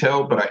into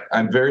detail, but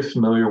I'm very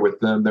familiar with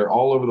them. They're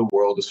all over the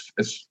world.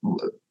 As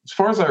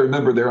far as I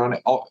remember, they're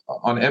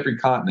on every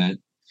continent.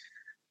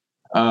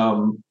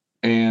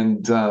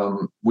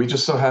 We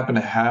just so happen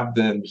to have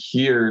them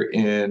here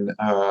in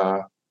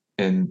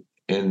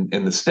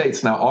the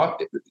States. Now,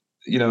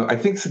 I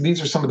think these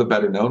are some of the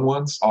better known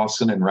ones,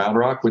 Austin and Round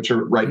Rock, which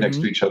are right next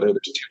to each other. There's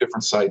two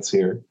different sites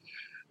here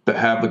that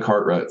have the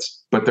cart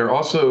ruts, but they're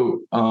also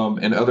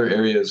in other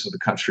areas of the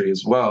country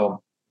as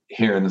well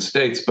here in the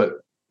States. But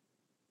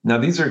now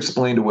these are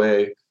explained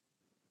away,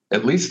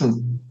 at least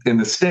in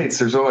the States,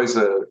 there's always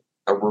a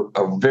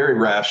very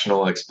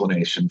rational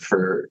explanation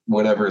for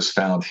whatever is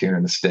found here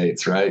in the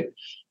States. Right.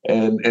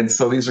 And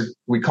so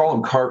we call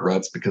them cart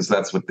ruts because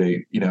that's what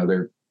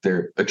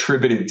they're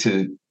attributed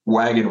to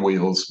wagon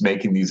wheels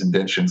making these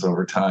indentions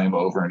over time,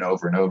 over and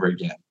over and over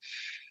again,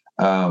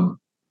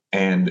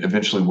 and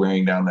eventually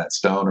wearing down that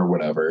stone or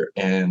whatever.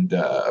 And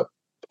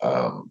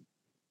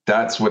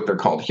that's what they're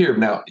called here.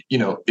 Now,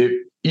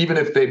 even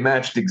if they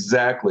matched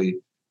exactly,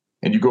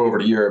 and you go over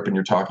to Europe and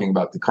you're talking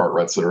about the cart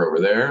ruts that are over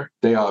there,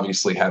 they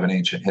obviously have an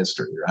ancient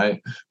history, right?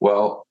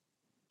 Well,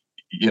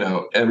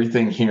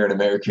 everything here in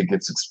America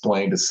gets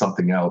explained as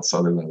something else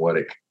other than what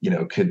it,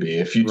 could be.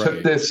 If you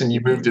took this and you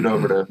moved it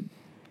over to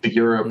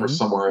Europe or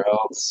somewhere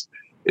else,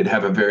 it'd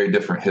have a very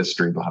different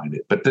history behind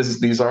it. But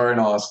these are in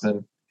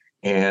Austin,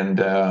 and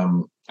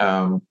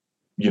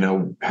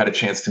had a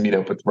chance to meet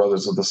up with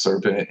Brothers of the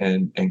Serpent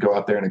and go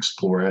out there and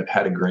explore it.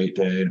 Had a great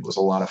day. It was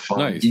a lot of fun.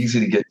 Nice. Easy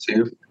to get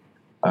to,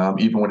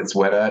 even when it's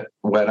wet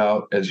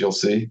out, as you'll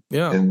see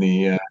in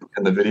the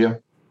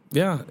video.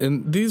 Yeah,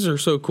 and these are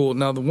so cool.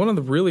 Now, one of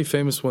the really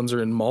famous ones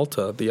are in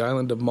Malta, the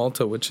island of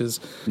Malta, which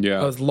is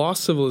a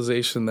lost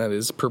civilization that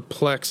is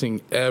perplexing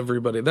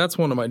everybody. That's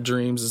one of my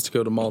dreams, is to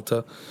go to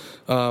Malta.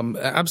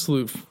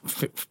 Absolute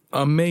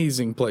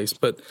amazing place.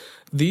 But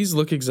these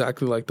look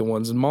exactly like the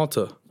ones in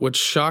Malta, which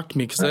shocked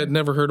me because I had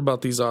never heard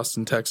about these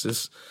Austin,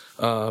 Texas.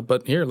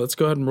 But here, let's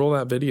go ahead and roll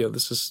that video.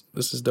 This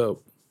is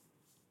dope.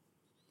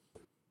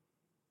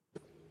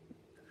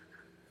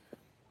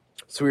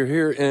 So we're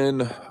here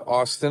in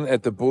Austin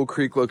at the Bull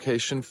Creek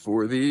location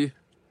for the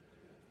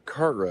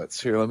cart ruts.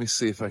 Here, let me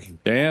see if I can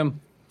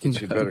get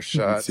you a better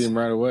shot. See them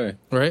right away.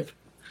 Right.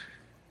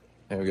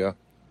 There we go.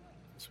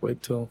 Just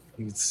wait till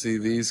you can see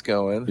these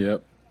going.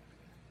 Yep.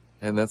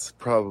 And that's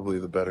probably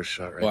the better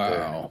shot right there.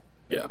 Wow.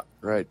 Yeah.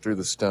 Right through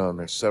the stone.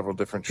 There's several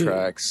different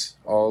tracks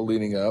all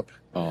leading up.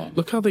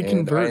 Look how they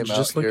converge,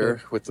 just like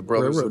here with the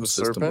Brothers of the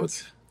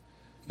Serpent.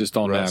 Just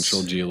all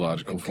natural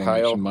geological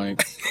formation,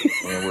 Mike.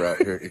 And we're out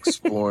here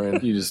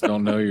exploring. You just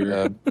don't know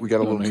your. We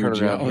got a little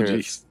turnaround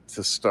here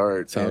to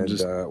start, and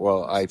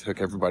I took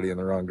everybody in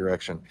the wrong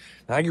direction.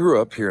 Now, I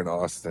grew up here in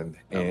Austin,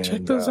 and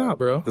check those out,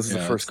 bro. This is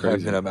the first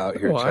time that I'm out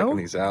here checking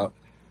these out.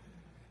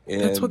 And,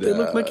 that's what they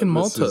look like in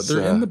Malta.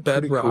 They're in the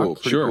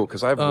bedrock. Pretty cool,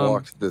 because I've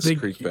walked this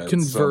creek bed. They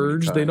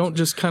converge. They don't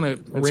just kind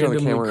of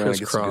randomly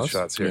crisscross.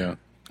 Shots here. Yeah,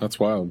 that's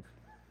wild.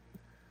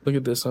 Look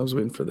at this. I was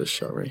waiting for this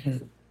shot right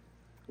here.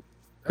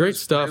 Great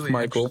stuff, really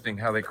Michael. Interesting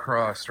how they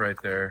crossed right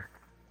there.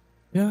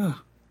 Yeah.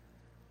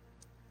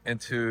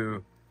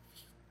 Into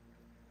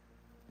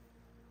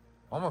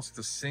almost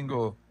a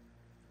single.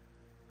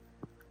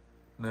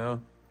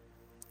 No.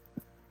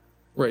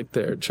 Right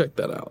there. Check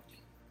that out.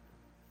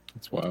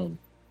 That's wild.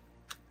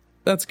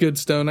 That's good,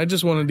 Stone. I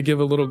just wanted to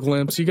give a little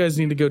glimpse. You guys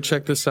need to go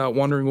check this out,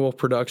 Wandering Wolf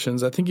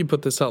Productions. I think you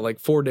put this out like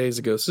 4 days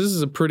ago. So this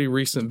is a pretty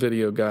recent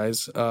video,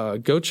 guys.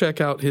 Go check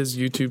out his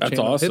YouTube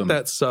channel. Awesome. Hit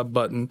that sub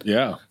button.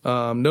 Yeah.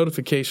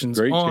 Notifications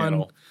Great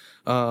on.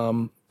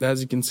 Channel.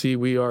 As you can see,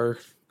 we are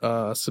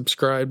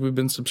subscribed. We've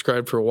been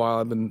subscribed for a while.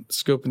 I've been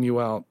scoping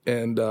you out.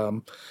 And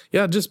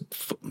just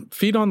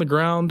feet on the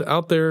ground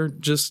out there.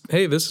 Just,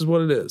 hey, this is what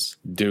it is.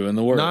 Doing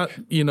the work.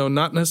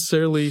 Not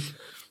necessarily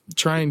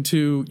trying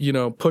to,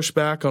 push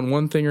back on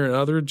one thing or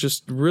another,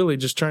 just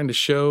trying to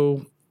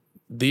show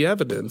the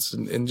evidence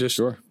and just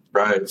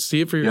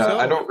see it for yourself. Yeah,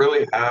 I don't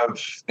really have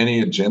any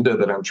agenda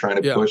that I'm trying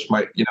to push.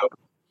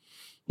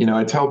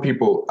 I tell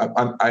people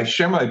I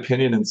share my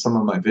opinion in some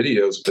of my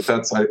videos, but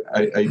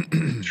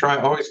I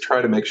always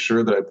try to make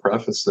sure that I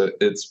preface that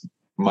it's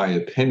my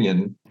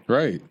opinion.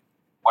 Right.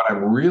 What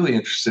I'm really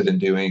interested in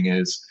doing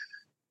is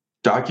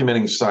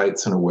documenting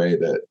sites in a way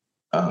that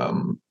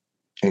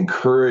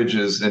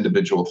encourages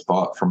individual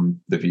thought from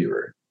the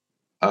viewer.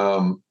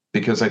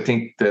 Because I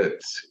think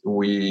that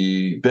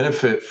we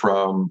benefit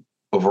from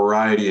a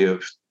variety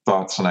of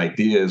thoughts and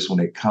ideas when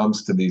it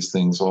comes to these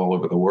things all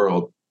over the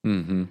world.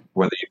 Mm-hmm.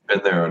 Whether you've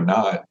been there or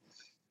not,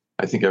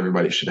 I think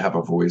everybody should have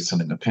a voice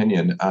and an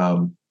opinion.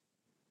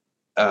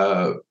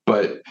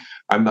 But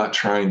I'm not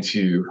trying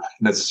to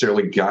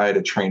necessarily guide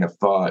a train of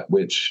thought,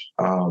 which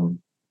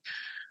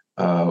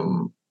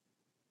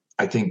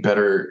I think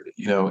better,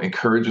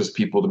 encourages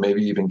people to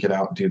maybe even get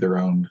out and do their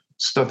own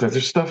stuff.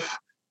 There's stuff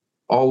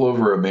all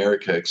over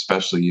America,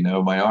 especially,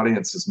 my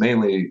audience is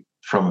mainly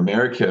from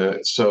America.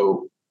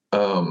 So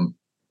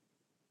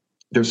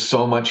there's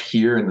so much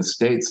here in the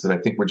States that I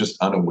think we're just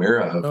unaware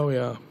of. Oh,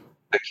 yeah.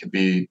 That can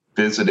be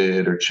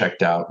visited or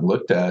checked out and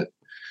looked at.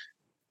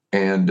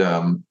 And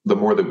the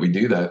more that we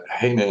do that,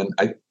 hey, man,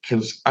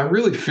 because I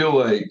really feel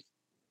like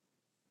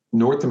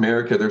North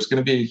America, there's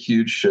going to be a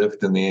huge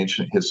shift in the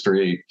ancient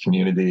history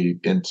community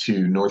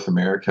into North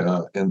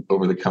America and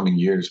over the coming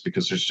years,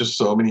 because there's just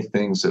so many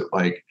things that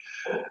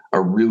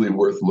are really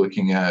worth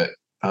looking at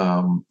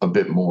a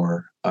bit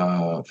more.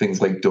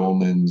 Things like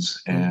dolmens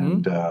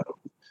and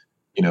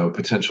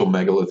potential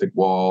megalithic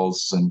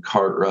walls and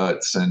cart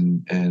ruts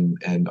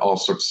and all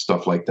sorts of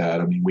stuff like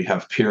that. I mean, we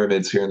have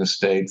pyramids here in the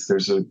States.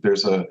 There's an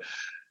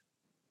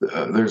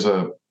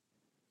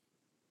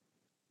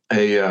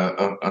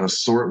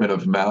assortment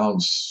of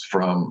mounds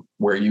from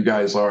where you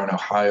guys are in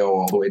Ohio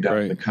all the way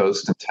down to the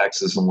coast in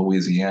Texas and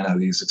Louisiana,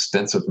 these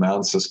extensive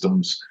mound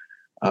systems.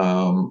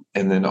 And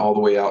then all the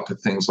way out to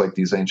things like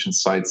these ancient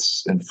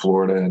sites in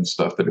Florida and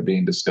stuff that are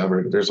being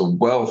discovered. There's a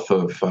wealth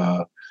of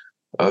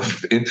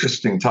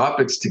interesting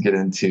topics to get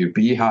into.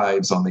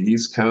 Beehives on the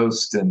East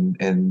Coast and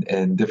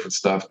different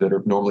stuff that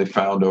are normally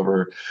found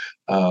over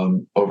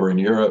in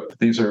Europe.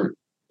 These are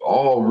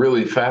all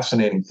really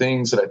fascinating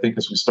things that I think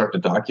as we start to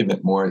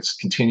document more, it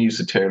continues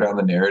to tear down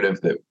the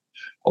narrative that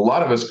a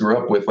lot of us grew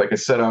up with. Like I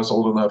said, I was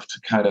old enough to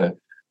kind of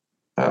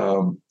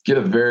get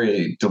a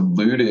very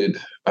diluted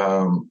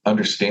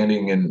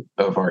understanding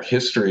of our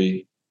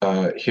history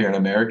here in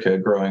America,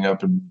 growing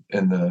up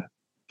in the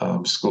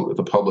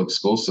the public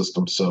school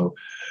system. So,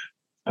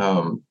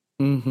 I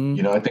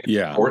think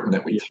it's important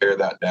that we tear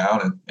that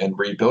down and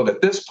rebuild.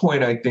 At this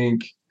point, I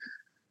think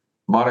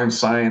modern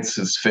science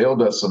has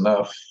failed us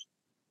enough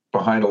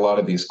behind a lot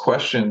of these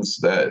questions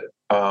that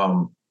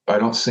I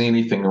don't see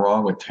anything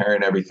wrong with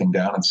tearing everything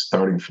down and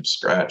starting from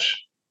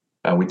scratch.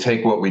 We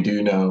take what we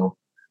do know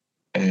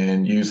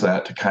and use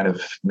that to kind of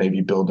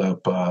maybe build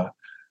up a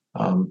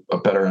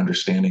better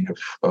understanding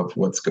of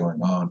what's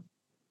going on.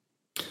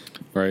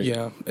 Right.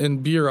 Yeah.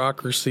 And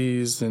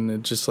bureaucracies and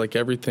it just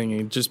everything,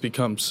 it just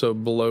becomes so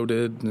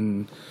bloated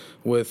and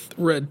with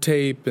red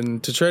tape,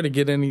 and to try to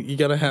get you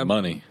got to have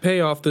money,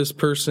 pay off this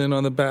person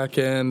on the back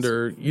end,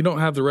 or you don't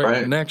have the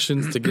right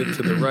connections to get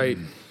to the right,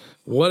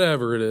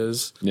 whatever it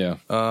is. Yeah.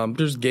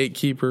 There's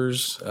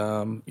gatekeepers.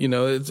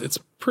 It's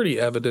pretty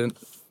evident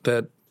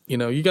that,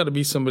 you got to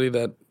be somebody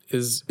that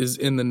is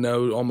in the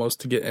know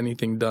almost to get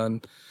anything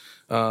done.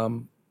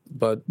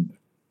 But,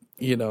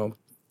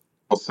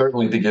 well,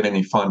 certainly to get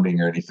any funding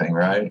or anything,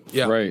 right?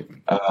 Yeah. Right.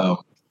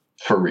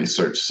 For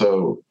research.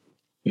 So,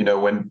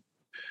 when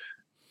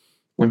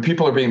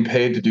people are being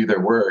paid to do their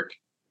work,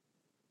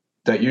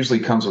 that usually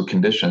comes with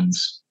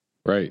conditions.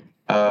 Right.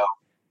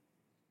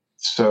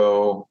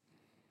 So,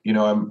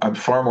 I'm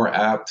far more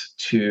apt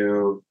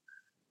to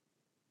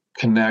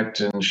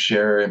connect and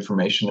share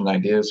information and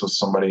ideas with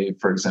somebody,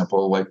 for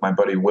example, like my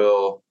buddy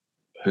Will,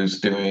 who's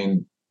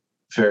doing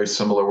very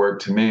similar work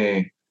to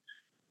me,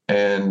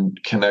 and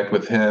connect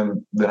with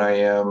him than I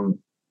am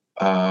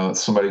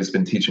somebody who's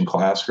been teaching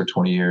class for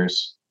 20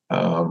 years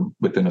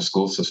within a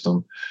school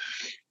system.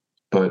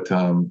 But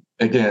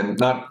again,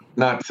 not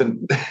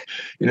to,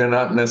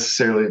 not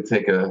necessarily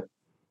take a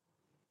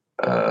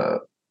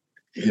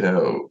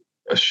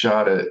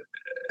shot at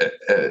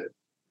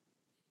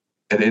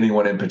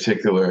anyone in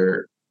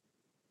particular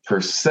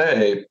per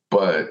se,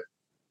 but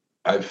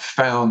I've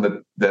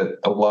found that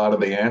a lot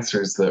of the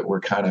answers that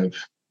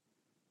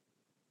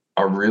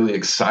are really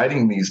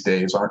exciting these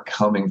days aren't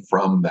coming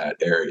from that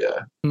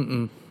area.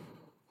 Right?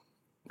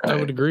 I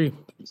would agree.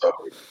 So,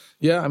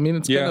 yeah, I mean,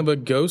 it's kind of a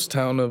ghost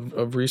town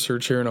of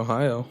research here in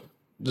Ohio.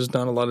 There's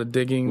not a lot of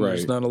digging. Right.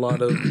 There's not a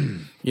lot of,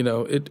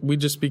 we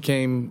just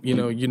became,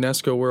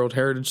 UNESCO World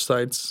Heritage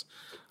Sites.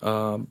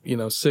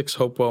 6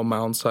 Hopewell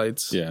Mound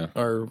sites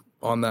are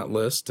on that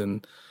list,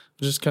 and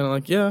just kind of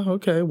like, yeah,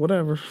 okay,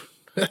 whatever.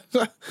 It's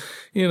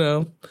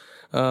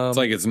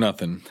like it's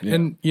nothing. Yeah.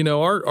 And,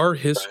 our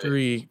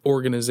history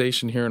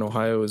organization here in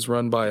Ohio is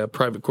run by a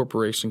private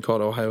corporation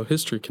called Ohio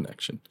History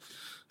Connection.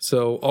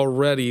 So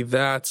already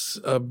that's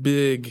a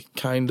big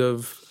kind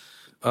of,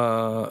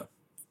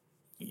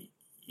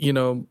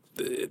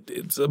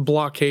 it's a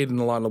blockade in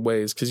a lot of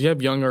ways, because you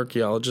have young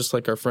archaeologists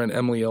like our friend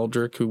Emily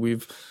Eldrick, who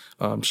we've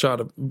shot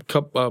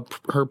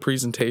her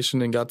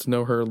presentation and got to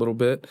know her a little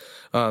bit.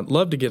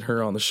 Love to get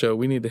her on the show.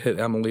 We need to hit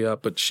Emily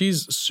up, but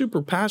she's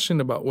super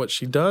passionate about what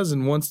she does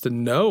and wants to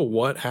know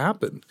what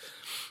happened.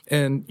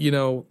 And,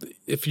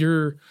 if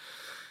you're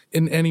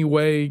in any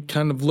way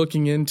kind of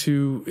looking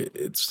into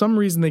it, some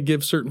reason they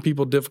give certain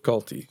people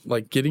difficulty,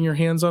 like getting your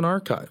hands on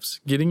archives,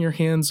 getting your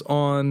hands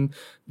on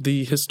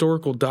the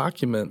historical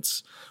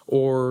documents,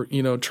 or,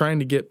 trying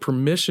to get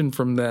permission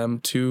from them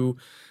to,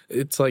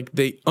 it's like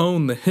they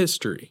own the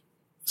history.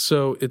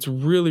 So it's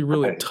really,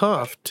 really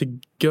tough to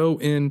go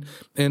in,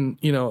 and,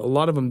 a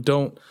lot of them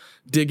don't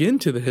dig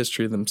into the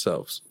history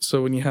themselves.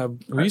 So when you have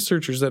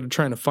researchers that are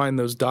trying to find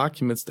those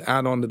documents to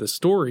add on to the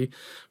story,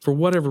 for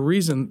whatever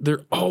reason,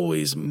 they're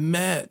always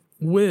met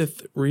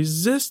with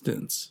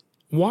resistance.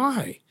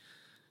 Why?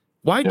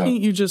 Why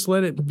can't you just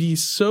let it be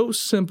so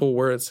simple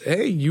where it's,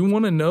 hey, you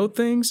want to know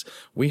things?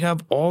 We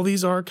have all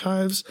these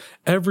archives.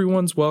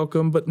 Everyone's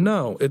welcome. But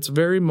no, it's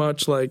very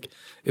much like,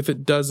 if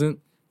it doesn't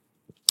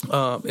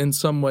in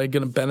some way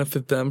going to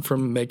benefit them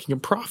from making a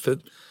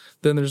profit,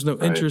 then there's no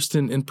interest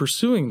in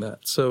pursuing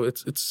that. So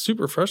it's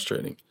super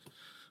frustrating.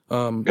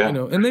 And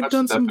they've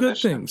done some good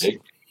things.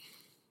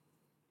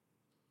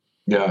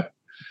 Yeah.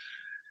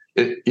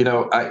 But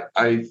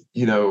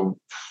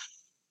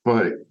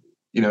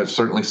it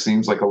certainly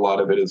seems like a lot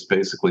of it is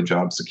basically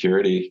job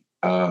security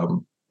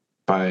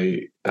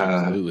by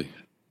absolutely,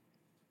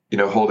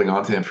 holding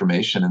on to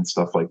information and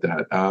stuff like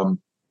that.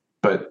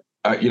 But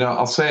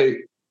I'll say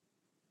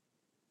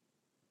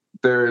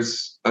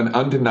there's an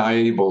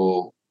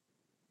undeniable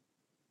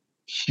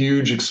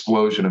huge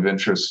explosion of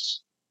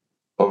interest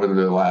over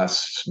the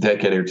last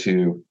decade or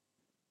two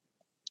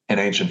in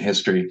ancient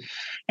history.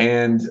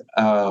 And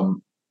I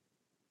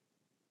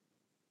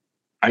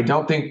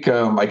don't think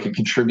I could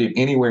contribute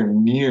anywhere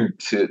near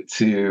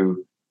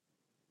to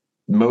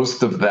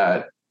most of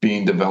that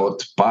being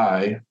developed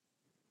by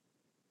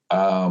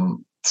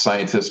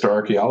scientists or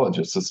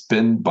archaeologists. It's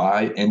been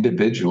by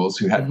individuals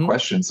who had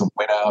questions and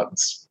went out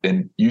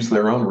and used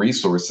their own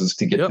resources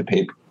to get to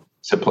paper,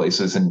 to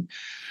places, and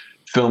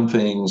film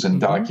things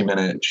and document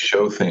it,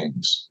 show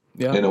things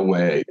in a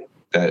way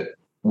that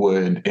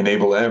would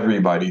enable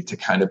everybody to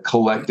kind of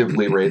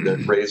collectively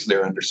raise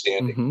their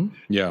understanding.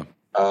 Yeah.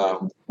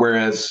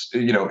 Whereas,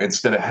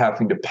 instead of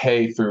having to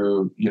pay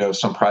through,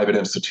 some private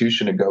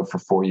institution to go for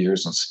 4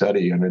 years and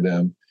study under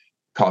them,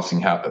 costing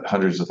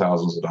hundreds of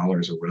thousands of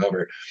dollars or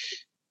whatever,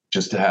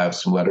 just to have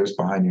some letters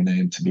behind your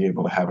name to be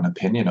able to have an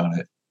opinion on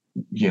it.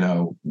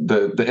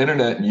 The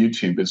internet and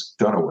YouTube has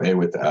done away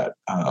with that.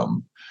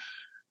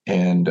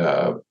 And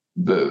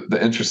the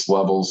interest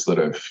levels that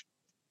have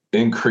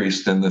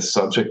increased in this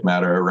subject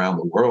matter around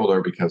the world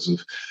are because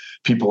of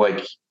people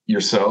like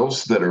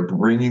yourselves that are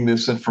bringing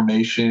this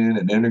information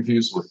and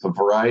interviews with a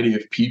variety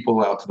of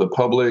people out to the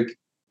public,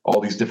 all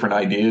these different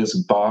ideas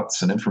and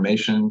thoughts and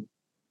information.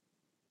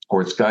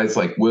 Or it's guys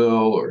like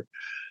Will, or,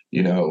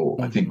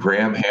 I think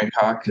Graham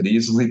Hancock could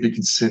easily be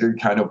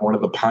considered kind of one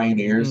of the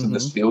pioneers in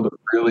this field of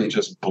really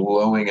just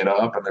blowing it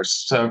up. And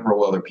there's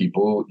several other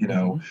people,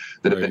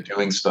 that have been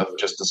doing stuff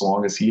just as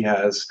long as he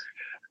has,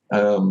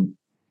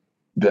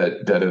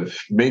 that have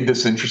made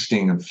this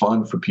interesting and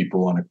fun for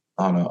people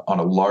on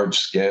a large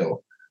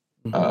scale.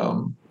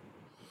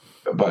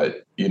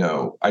 But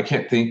I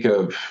can't think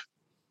of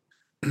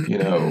you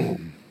know,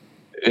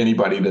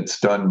 anybody that's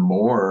done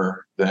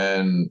more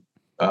than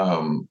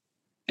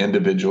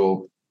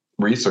individual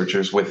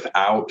researchers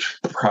without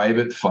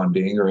private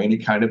funding or any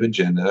kind of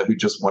agenda, who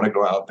just want to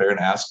go out there and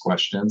ask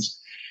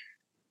questions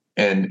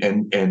and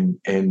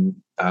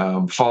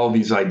follow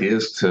these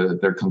ideas to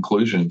their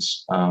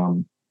conclusions.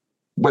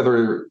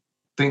 Whether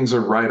things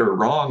are right or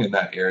wrong in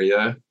that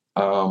area,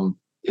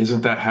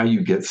 isn't that how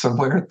you get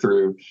somewhere?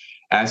 Through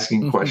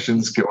asking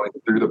questions, going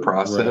through the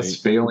process,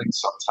 failing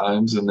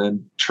sometimes, and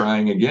then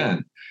trying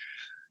again.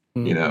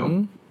 You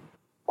know,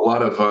 a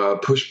lot of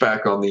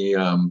pushback on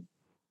the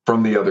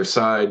from the other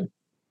side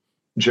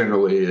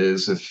generally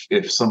is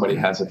if somebody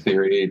has a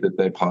theory that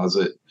they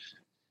posit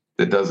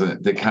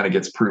that kind of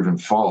gets proven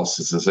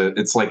false,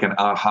 it's like an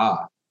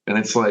aha, and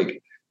it's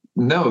like,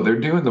 no, they're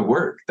doing the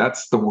work.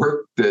 That's the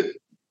work that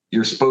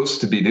you're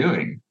supposed to be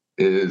doing,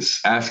 is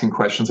asking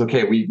questions.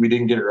 Okay, we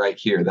didn't get it right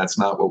here. That's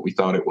not what we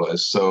thought it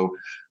was. So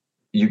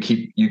you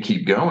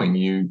keep going.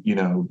 You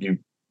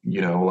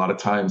know, a lot of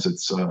times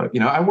it's,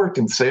 I worked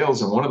in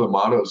sales, and one of the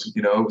mottos,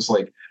 it was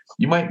like,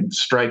 you might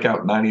strike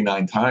out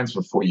 99 times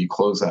before you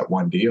close that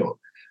one deal,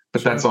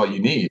 but that's all you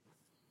need.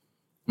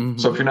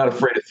 So if you're not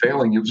afraid of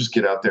failing, you'll just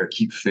get out there,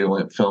 keep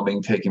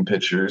filming, taking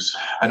pictures.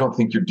 I don't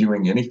think you're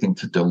doing anything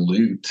to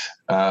dilute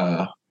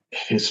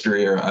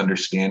history or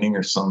understanding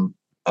or some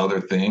other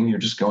thing. You're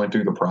just going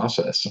through the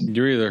process.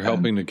 You're either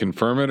helping to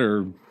confirm it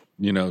or,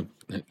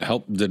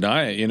 help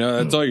deny it.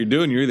 That's all you're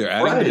doing. You're either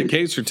adding to the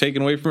case or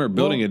taking away from it or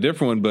building a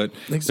different one. But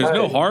there's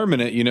no harm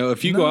in it.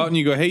 If you go out and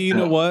you go, hey, you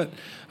know what?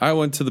 I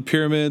went to the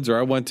pyramids, or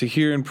I went to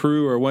here in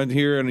Peru, or I went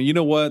here, and you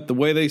know what? The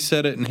way they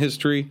said it in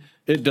history,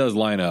 it does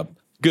line up.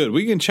 Good.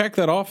 We can check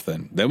that off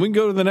then. Then we can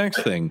go to the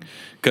next thing,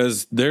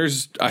 because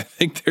I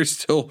think there's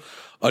still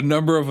a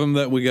number of them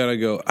that we got to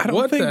go, I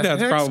don't think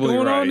that's probably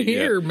going right. On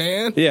here,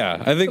 man? Yeah,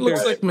 I think it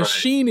looks like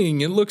machining.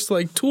 It looks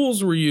like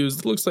tools were used.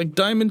 It looks like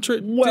diamond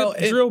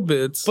drill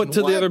bits. But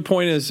to the other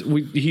point is,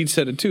 he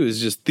said it too, is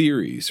just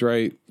theories,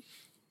 right?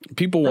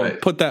 People want to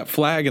put that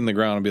flag in the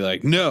ground and be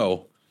like,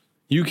 no,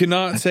 you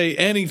cannot say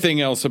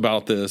anything else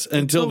about this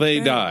until they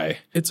die.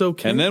 It's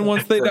okay. And then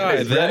once they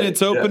die, then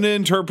it's open to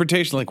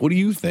interpretation. Like, what do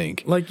you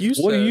think? Like you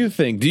said. What do you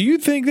think? Do you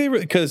think they...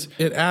 Because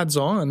it adds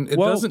on. It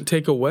doesn't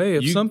take away.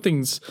 If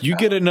something's... You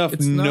get enough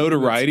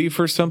notoriety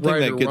for something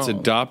that gets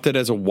adopted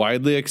as a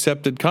widely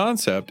accepted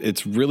concept,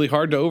 it's really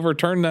hard to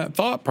overturn that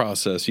thought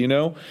process,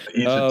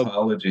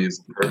 Egyptology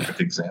is a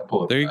perfect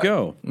example of there that. You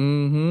go.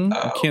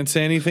 I can't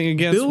say anything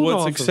against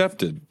what's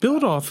accepted.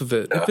 Build off of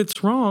it. If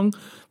it's wrong...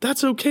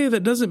 That's okay.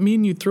 That doesn't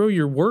mean you throw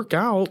your work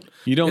out.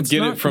 You don't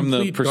get it from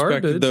the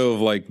perspective, though,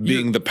 of like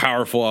being the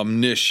powerful,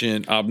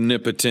 omniscient,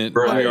 omnipotent.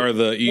 Right. We are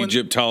the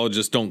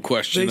Egyptologists. Don't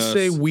question us.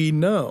 They say we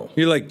know.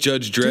 You're like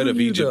Judge Dredd of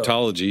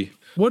Egyptology.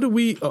 What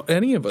do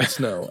any of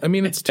us know? I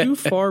mean, it's too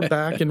far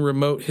back in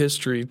remote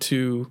history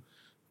to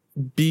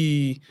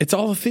be. It's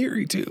all a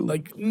theory, too.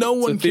 Like no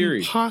one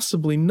can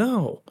possibly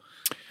know.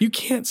 You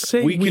can't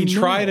say we can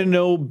try to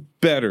know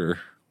better.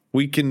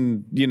 We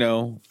can,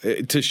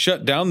 to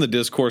shut down the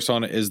discourse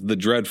on it is the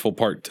dreadful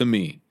part to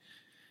me.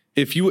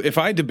 If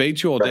I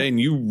debate you all day and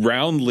you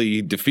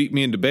roundly defeat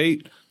me in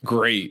debate,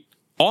 great.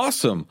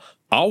 Awesome.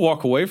 I'll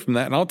walk away from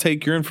that and I'll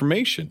take your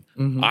information.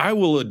 I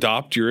will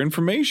adopt your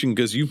information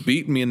because you've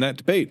beaten me in that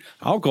debate.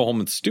 I'll go home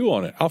and stew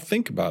on it. I'll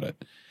think about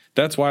it.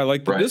 That's why I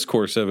like the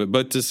discourse of it.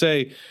 But to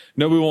say,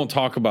 no, we won't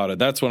talk about it,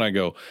 that's when I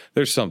go,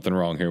 there's something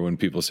wrong here when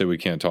people say we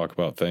can't talk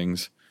about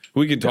things.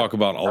 We can talk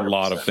about a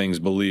lot of things,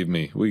 believe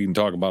me. We can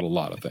talk about a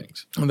lot of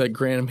things. That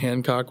Graham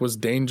Hancock was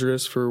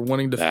dangerous for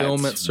wanting to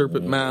film at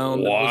Serpent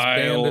Mound.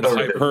 Wild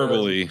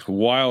hyperbole.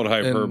 Wild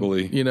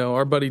hyperbole. And,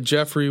 our buddy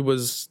Jeffrey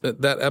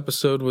that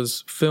episode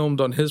was filmed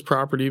on his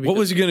property. What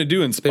was he going to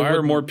do?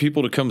 Inspire more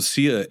people to come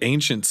see an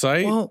ancient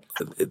site? Well,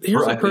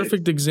 here's a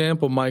perfect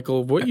example,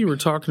 Michael. What you were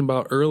talking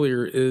about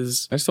earlier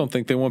is... I just don't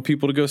think they want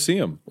people to go see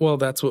him. Well,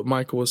 that's what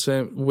Michael was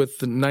saying. With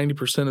the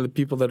 90% of the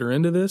people that are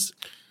into this...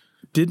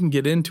 didn't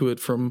get into it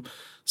from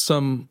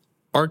some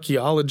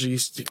archaeology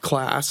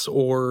class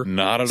or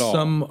not at all.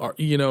 Some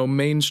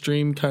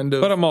mainstream kind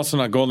of. But I'm also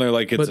not going there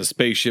like it's a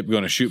spaceship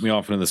going to shoot me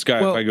off into the sky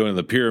if I go into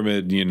the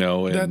pyramid,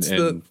 that's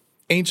the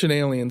ancient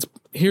aliens.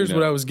 Here's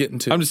what I was getting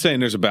to. I'm just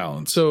saying there's a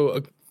balance. So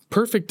a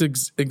perfect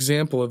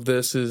example of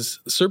this is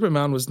Serpent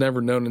Mound was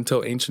never known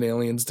until Ancient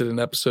Aliens did an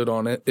episode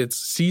on it. It's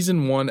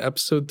season 1,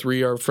 episode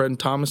 3. Our friend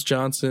Thomas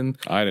Johnson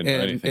I didn't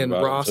know anything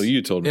about Ross, it, so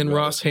you told me and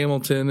Ross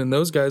Hamilton and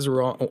those guys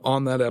were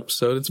on that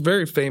episode. It's a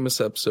very famous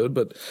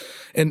episode,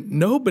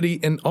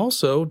 and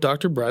also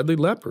Dr. Bradley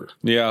Lepper.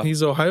 Yeah.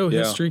 He's Ohio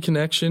History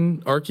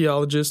Connection,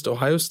 archaeologist,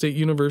 Ohio State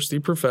University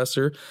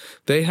professor.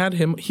 They had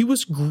him. He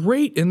was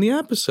great in the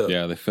episode.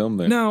 Yeah, they filmed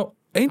there. Now,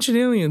 Ancient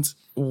Aliens,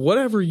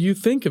 whatever you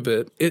think of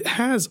it, it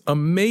has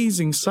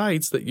amazing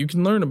sites that you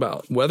can learn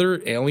about.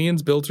 Whether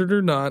aliens built it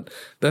or not,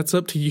 that's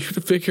up to you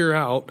to figure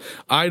out.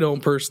 I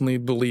don't personally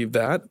believe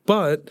that,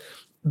 but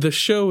the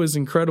show is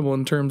incredible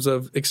in terms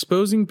of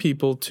exposing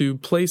people to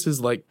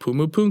places like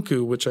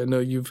Pumapunku, which I know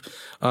you've,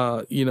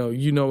 you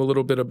know a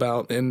little bit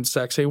about, and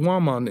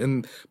Sacsayhuaman,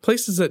 and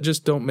places that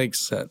just don't make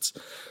sense.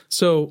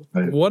 So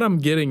what I'm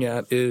getting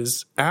at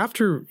is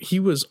after he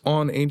was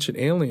on Ancient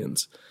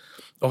Aliens,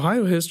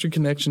 Ohio History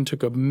Connection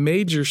took a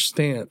major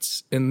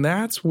stance, and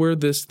that's where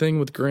this thing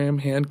with Graham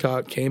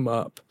Hancock came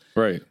up.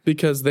 Right.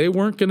 Because they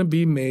weren't going to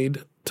be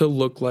made to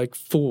look like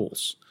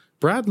fools.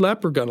 Brad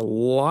Lepper got a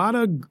lot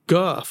of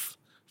guff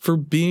for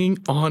being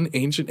on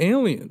Ancient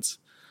Aliens.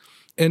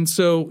 And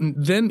so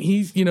then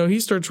he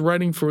starts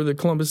writing for the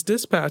Columbus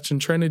Dispatch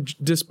and trying to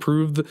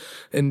disprove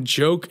and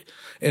joke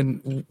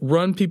and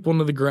run people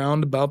into the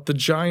ground about the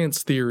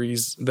giants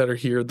theories that are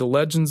here, the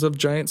legends of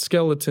giant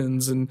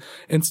skeletons, and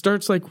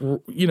starts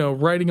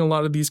writing a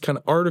lot of these kind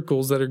of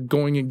articles that are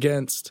going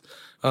against,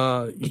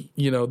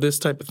 this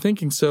type of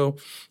thinking. So,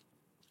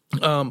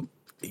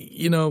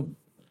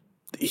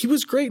 he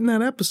was great in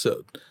that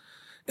episode.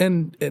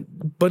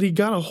 But he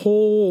got a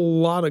whole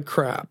lot of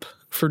crap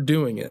for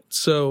doing it.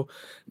 So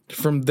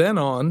from then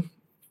on,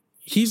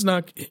 he's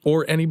not,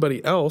 or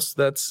anybody else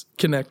that's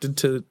connected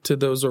to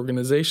those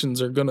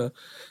organizations are gonna,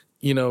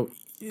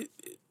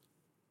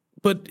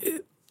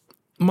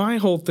 my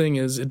whole thing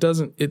is it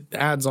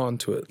adds on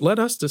to it. Let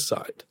us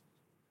decide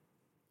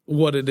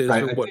what it is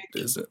or what it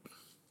isn't.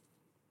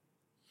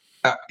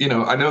 I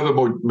know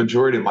the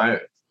majority of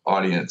my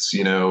audience,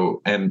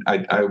 and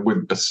I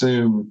would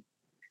assume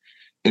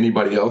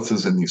anybody else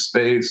is in the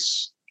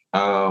space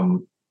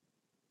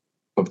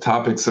of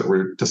topics that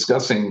we're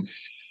discussing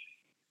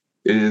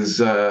is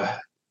I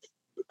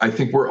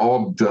think we're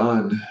all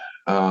done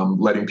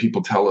letting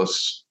people tell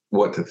us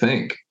what to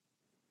think.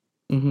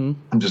 Mm-hmm.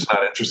 I'm just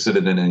not interested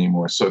in it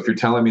anymore. So if you're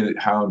telling me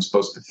how I'm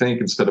supposed to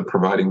think instead of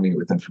providing me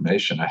with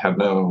information, I have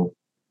no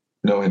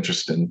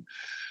interest in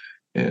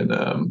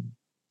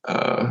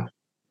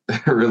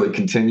really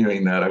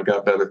continuing that. I've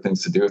got better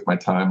things to do with my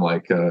time,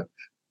 like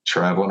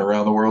traveling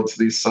around the world to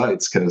these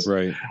sites, because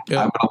I'm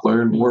going to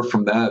learn more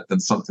from that than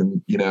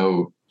something,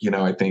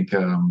 I think,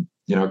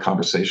 a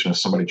conversation of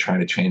somebody trying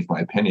to change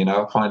my opinion.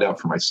 I'll find out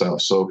for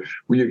myself. So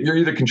you're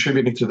either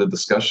contributing to the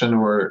discussion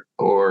or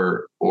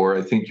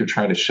I think you're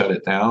trying to shut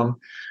it down.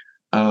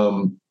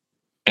 I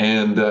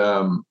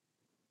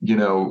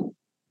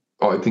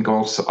think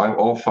also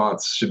all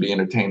thoughts should be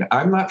entertained.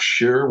 I'm not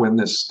sure when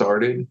this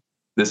started,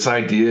 this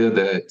idea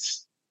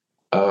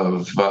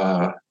of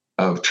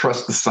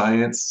trust the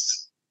science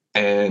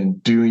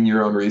and doing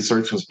your own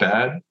research was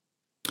bad.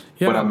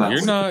 Yeah, but I'm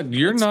not.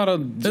 You're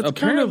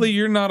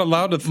not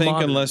allowed to think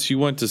unless you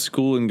went to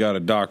school and got a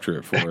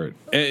doctorate for it.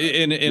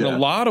 In a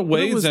lot of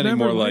ways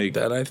anymore, like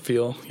that, I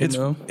feel.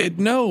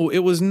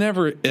 It was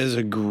never as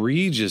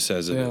egregious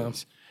as it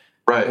is.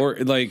 Right. Or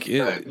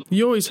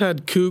you always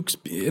had kooks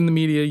in the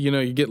media,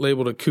 you get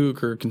labeled a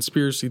kook or a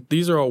conspiracy.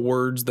 These are all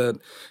words that,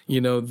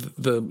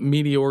 the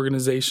media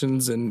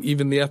organizations and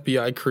even the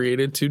FBI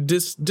created to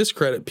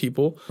discredit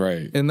people.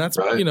 Right. And that's,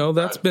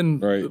 that's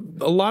been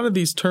a lot of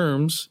these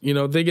terms,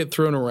 they get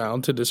thrown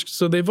around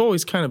so they've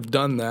always kind of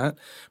done that.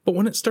 But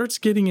when it starts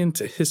getting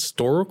into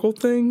historical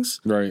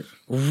things,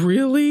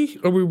 really?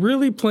 Are we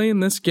really playing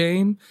this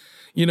game?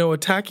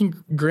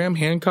 Attacking Graham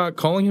Hancock,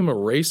 calling him a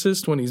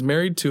racist when he's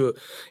married to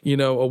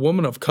a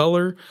woman of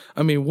color.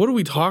 I mean, what are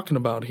we talking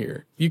about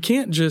here? You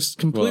can't just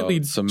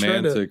completely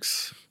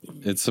semantics.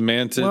 It's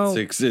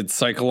semantics. It's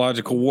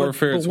psychological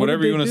warfare. It's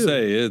whatever you want to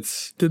say.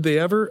 Did they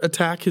ever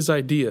attack his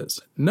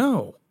ideas?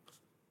 No,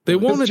 they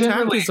won't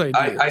attack his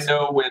ideas. I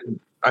know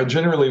when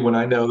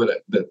I know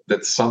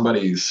that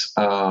somebody's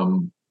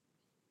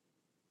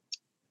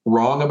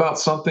wrong about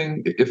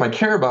something, if I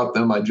care about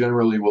them, I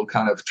generally will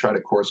kind of try to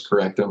course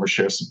correct them or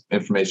share some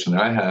information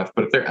that I have.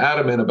 But if they're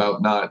adamant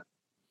about not,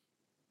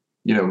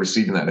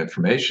 receiving that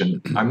information,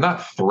 I'm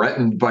not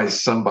threatened by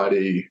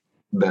somebody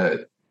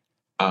that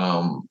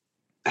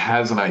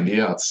has an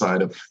idea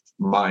outside of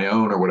my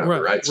own or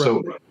whatever, right?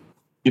 So,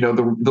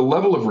 the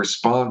level of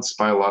response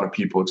by a lot of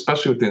people,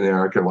 especially within the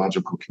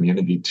archaeological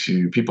community,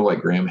 to people like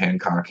Graham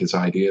Hancock, his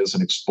ideas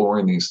and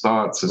exploring these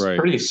thoughts is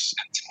pretty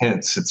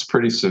intense. It's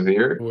pretty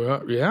severe.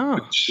 Well, yeah.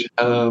 Which,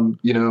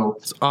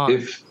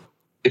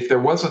 if there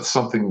wasn't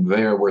something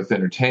there worth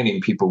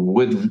entertaining, people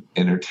wouldn't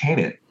entertain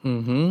it.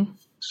 Mm-hmm.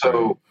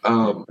 So,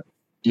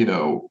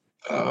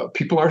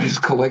 people aren't as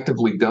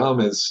collectively dumb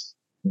as,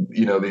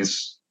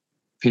 these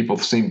people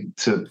seem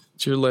to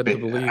you're led to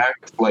believe.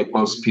 Act like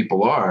most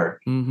people are.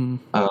 Mm-hmm.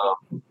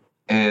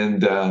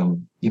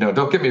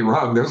 Don't get me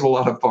wrong. There's a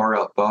lot of far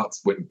out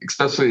thoughts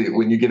especially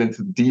when you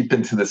get deep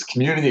into this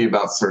community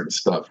about certain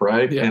stuff.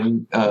 Right. Yeah.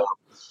 And,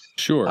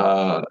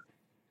 sure.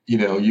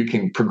 You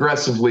can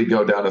progressively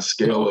go down a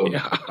scale of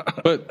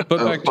but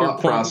back to your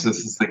point,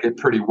 processes that get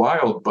pretty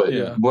wild, but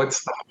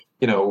what's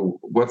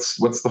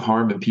the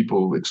harm in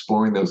people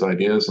exploring those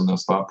ideas and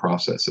those thought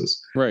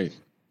processes? Right.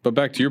 But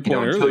back to your point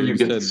earlier, until you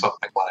get to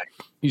something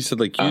you said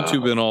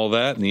YouTube and all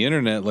that and the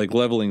internet, like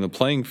leveling the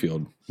playing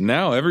field.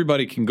 Now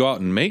everybody can go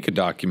out and make a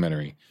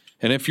documentary.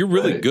 And if you're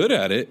really good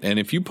at it, and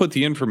if you put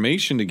the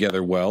information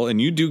together well and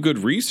you do good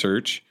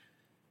research,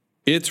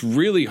 it's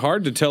really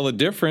hard to tell a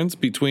difference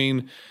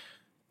between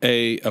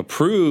a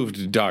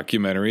approved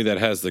documentary that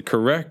has the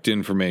correct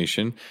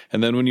information,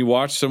 and then when you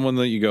watch someone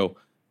that you go,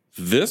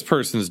 this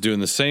person's doing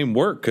the same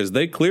work because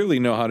they clearly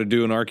know how to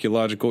do an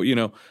archaeological,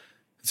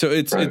 So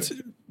it's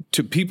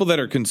to people that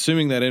are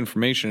consuming that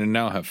information and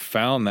now have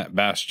found that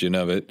bastion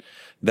of it.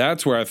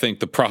 That's where I think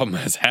the problem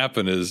has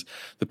happened is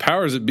the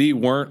powers that be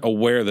weren't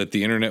aware that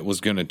the internet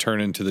was going to turn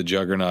into the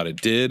juggernaut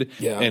it did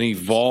and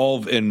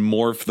evolve and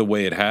morph the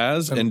way it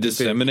has and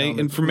disseminate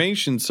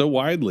information so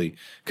widely.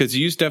 Because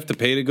you used to have to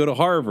pay to go to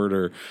Harvard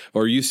or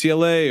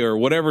UCLA or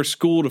whatever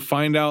school to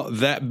find out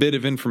that bit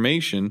of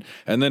information.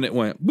 And then it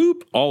went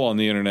boop, all on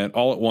the internet,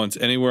 all at once,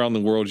 anywhere on the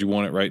world you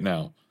want it right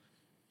now.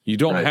 You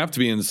don't have to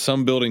be in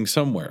some building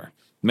somewhere.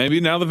 Maybe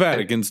now the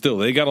Vatican still.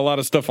 They got a lot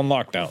of stuff on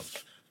lockdown.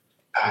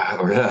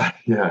 Oh,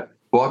 yeah.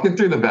 Walking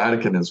through the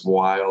Vatican is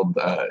wild.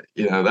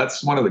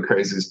 That's one of the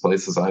craziest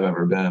places I've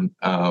ever been.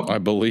 I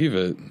believe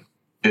it.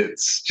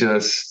 It's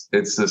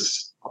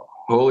this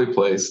holy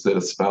place that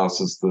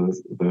espouses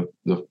the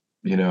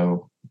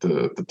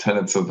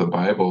tenets of the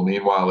Bible.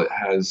 Meanwhile, it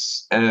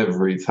has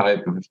every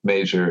type of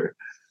major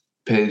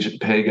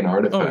pagan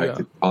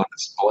artifact on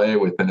display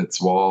within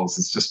its walls.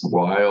 It's just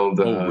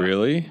wild. Oh,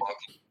 really?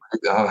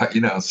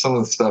 Some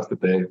of the stuff that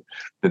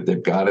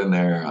they've got in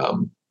there. I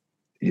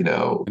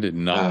did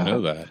not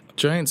know that.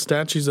 Giant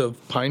statues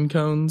of pine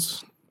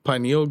cones,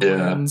 pineal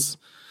glands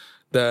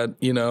that,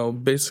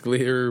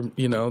 basically are,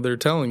 they're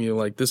telling you,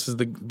 like, this is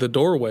the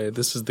doorway,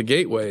 this is the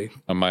gateway.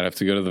 I might have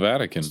to go to the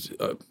Vatican.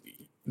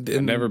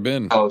 I've never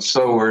been. Oh,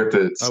 so worth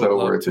it. So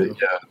worth it.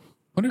 Yeah.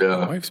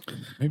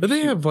 But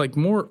they have like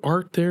more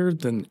art there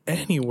than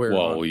anywhere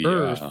on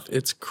Earth.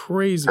 It's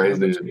crazy. How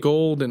much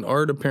gold and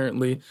art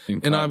apparently,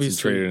 and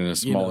obviously in a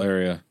small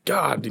area.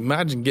 God,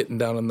 imagine getting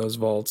down in those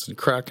vaults and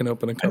cracking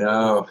open a couple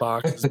of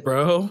boxes,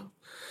 bro.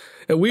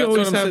 And we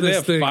always have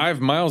this thing.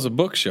 5 miles of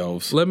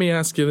bookshelves. Let me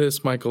ask you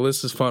this, Michael.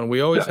 This is fun. We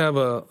always have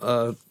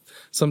a.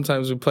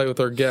 Sometimes we play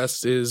with our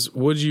guests. Is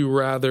would you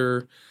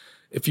rather,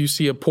 if you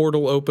see a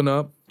portal open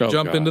up,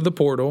 jump into the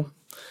portal?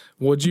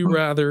 Would you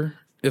rather?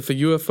 If a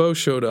UFO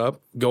showed up,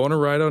 go on a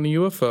ride on a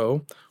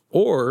UFO,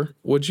 or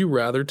would you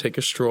rather take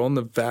a stroll in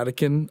the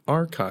Vatican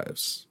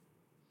archives?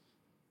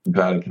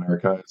 Vatican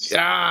archives.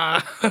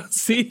 Yeah.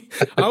 See,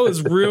 I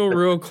was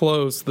real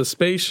close. The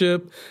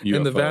spaceship UFO.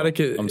 And the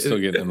Vatican. I'm still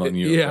getting on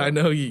UFO. Yeah, I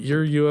know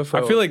you're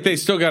UFO. I feel like they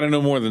still got to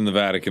know more than the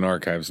Vatican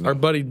archives now. Our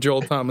buddy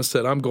Joel Thomas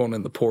said, I'm going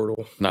in the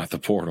portal. Not the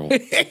portal.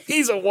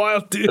 He's a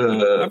wild dude.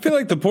 I feel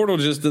like the portal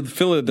just the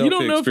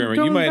Philadelphia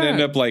experiment. You might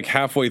end up like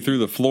halfway through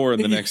the floor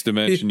in the next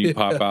dimension you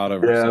pop out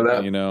of or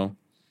something,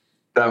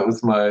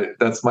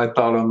 That's my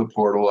thought on the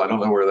portal. I don't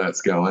know where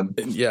that's going.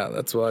 Yeah,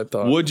 that's what I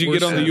thought. Would you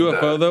get on the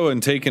UFO though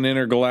and take an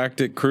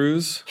intergalactic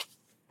cruise?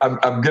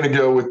 I'm going to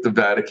go with the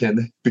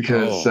Vatican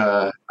because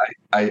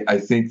I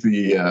think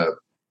the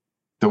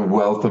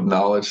wealth of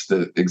knowledge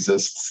that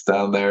exists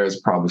down there is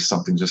probably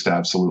something just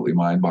absolutely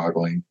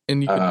mind-boggling.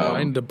 And you can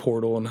find a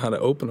portal and how to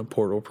open a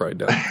portal probably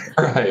down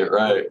there.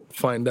 Right.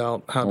 Find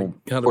out how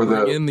to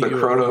bring in the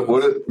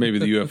UFO. Maybe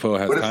the UFO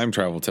has time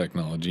travel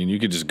technology, and you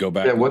could just go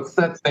back. Yeah, what's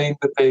that thing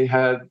that they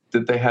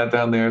had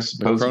down there?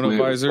 Supposedly,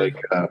 the chronovisor.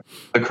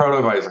 The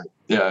chronovisor.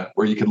 Yeah,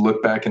 where you could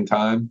look back in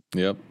time.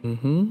 Yep.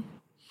 Mm-hmm.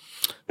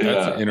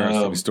 That's an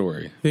interesting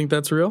story. You think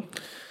that's real?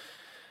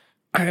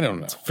 I don't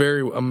know. It's a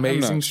very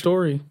amazing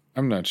story.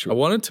 I'm not sure. I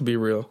want it to be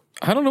real.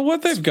 I don't know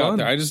what they've got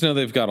there. I just know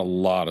they've got a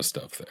lot of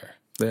stuff there.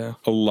 Yeah.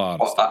 A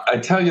lot of stuff. I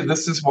tell you,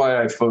 this is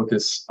why I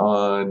focus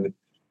on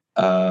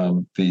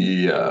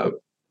the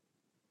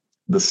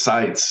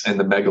sites and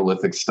the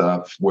megalithic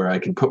stuff where I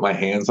can put my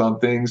hands on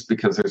things,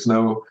 because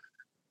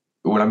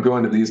when I'm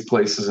going to these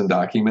places and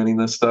documenting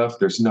this stuff,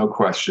 there's no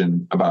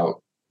question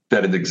about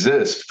that it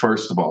exists,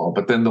 first of all,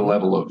 but then the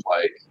level of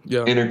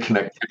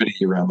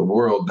interconnectivity around the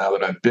world. Now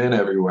that I've been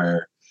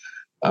everywhere,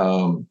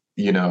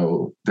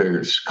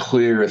 there's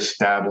clear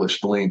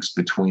established links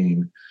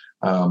between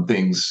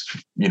things,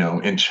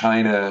 in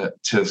China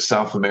to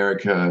South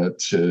America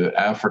to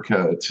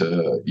Africa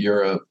to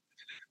Europe,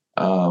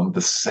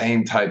 the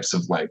same types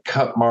of like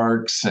cut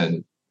marks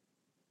and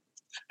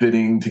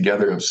fitting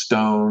together of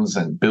stones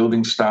and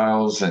building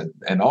styles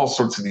and all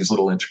sorts of these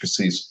little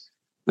intricacies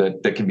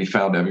that can be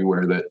found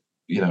everywhere that,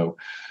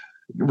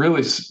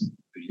 really,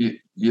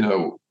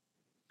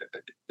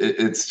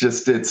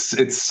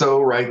 it's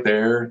so right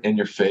there in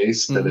your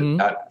face that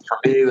for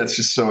me, that's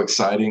just so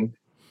exciting.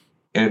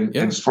 And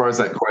as far as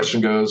that question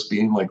goes,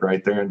 being like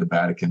right there in the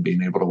Vatican,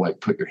 being able to like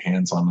put your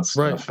hands on the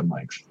stuff and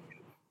like,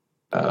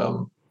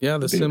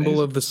 the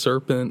symbol of the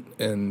serpent.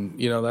 And,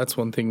 that's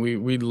one thing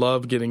we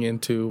love getting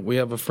into. We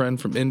have a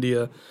friend from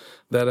India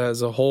that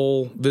has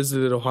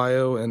visited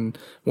Ohio and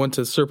went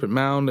to Serpent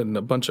Mound and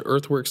a bunch of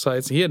earthwork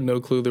sites. He had no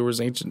clue there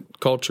was ancient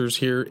cultures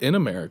here in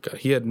America.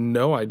 He had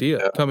no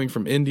idea coming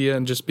from India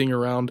and just being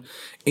around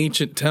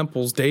ancient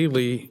temples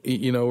daily,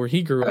 where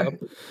he grew up,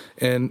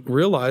 and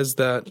realized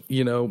that,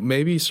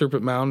 maybe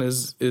Serpent Mound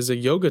is a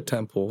yoga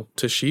temple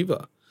to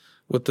Shiva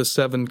with the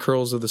 7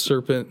 curls of the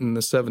serpent and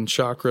the 7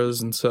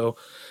 chakras. And so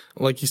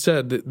like you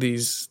said,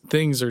 these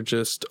things are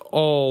just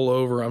all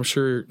over. I'm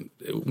sure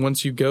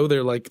once you go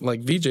there, like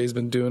VJ's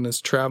been doing, is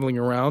traveling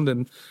around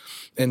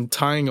and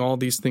tying all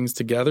these things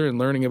together and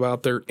learning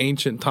about their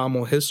ancient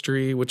Tamil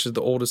history, which is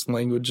the oldest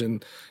language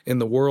in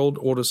the world,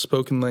 oldest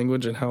spoken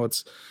language, and how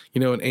it's,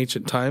 in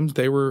ancient times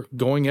they were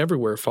going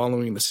everywhere,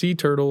 following the sea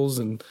turtles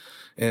and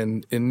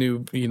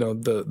knew,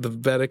 the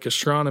Vedic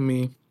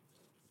astronomy.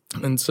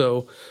 And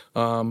so,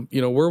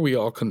 were we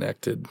all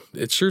connected?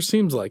 It sure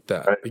seems like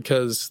that, right,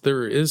 because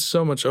there is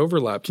so much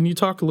overlap. Can you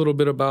talk a little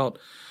bit about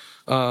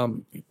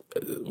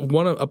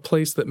a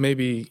place that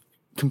maybe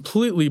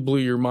completely blew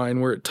your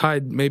mind, where it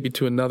tied maybe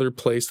to another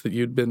place that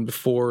you'd been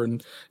before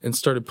and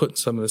started putting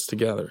some of this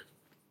together?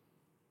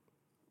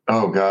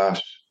 Oh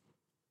gosh,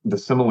 the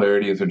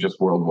similarities are just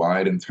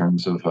worldwide in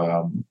terms of,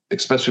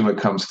 especially when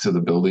it comes to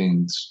the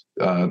buildings,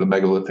 the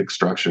megalithic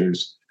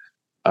structures.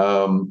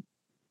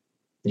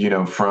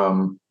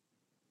 From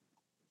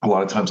a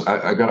lot of times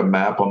I got a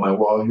map on my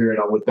wall here, and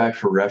I'll look back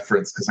for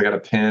reference because I got a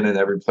pen in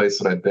every place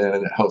that I've been,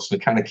 and it helps me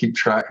kind of keep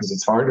track because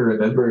it's hard to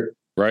remember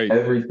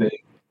everything.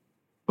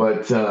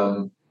 But,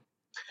 some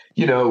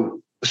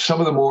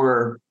of the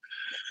more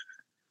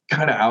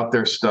kind of out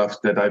there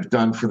stuff that I've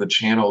done for the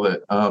channel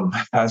that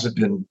hasn't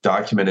been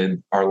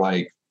documented are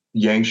like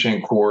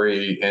Yangshan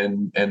Quarry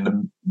and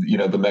the,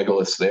 the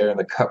megaliths there and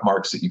the cut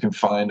marks that you can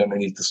find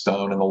underneath the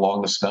stone and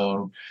along the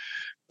stone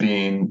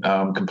being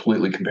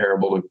completely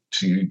comparable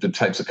to the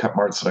types of cut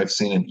marks that I've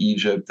seen in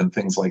Egypt and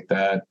things like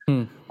that.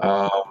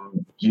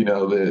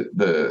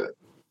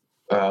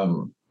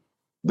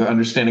 The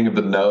understanding of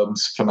the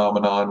nubs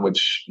phenomenon,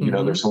 which,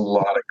 there's a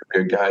lot of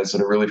great guys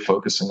that are really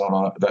focusing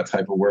on that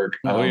type of work.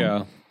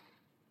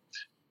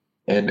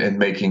 And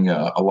making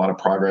a lot of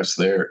progress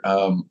there.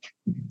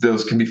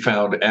 Those can be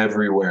found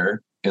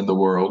everywhere in the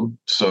world.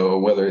 So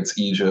whether it's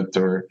Egypt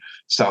or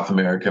South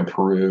America,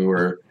 Peru,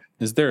 or...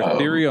 Is there a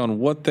theory on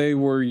what they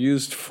were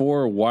used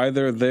for, why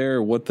they're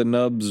there, what the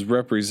nubs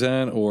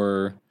represent,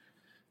 or...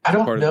 I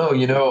don't know.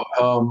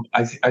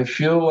 I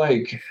feel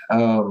like...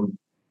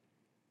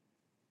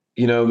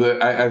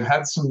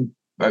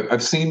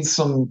 I've seen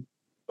some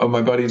of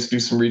my buddies do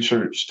some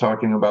research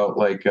talking about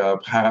like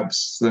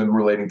perhaps them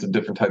relating to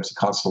different types of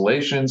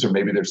constellations, or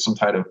maybe there's some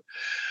type of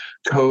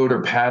code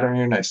or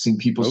pattern. I've seen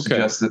people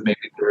suggest that maybe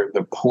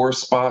the pore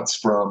spots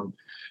from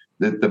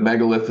the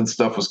megalith and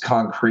stuff was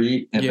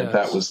concrete, and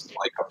that was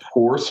like a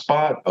pore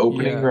spot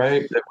opening,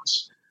 right? That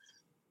was,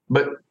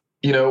 but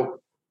I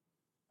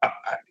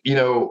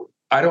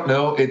don't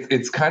know.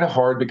 It's kind of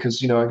hard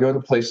because I go to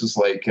places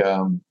like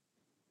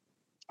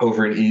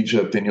over in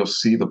Egypt, and you'll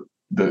see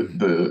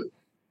the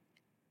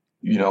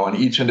on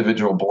each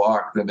individual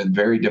block, them in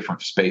very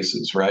different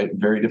spaces, right?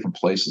 Very different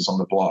places on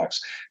the blocks.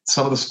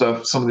 Some of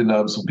the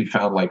nubs will be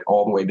found like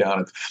all the way down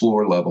at the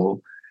floor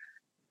level.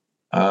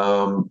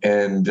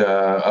 And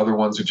other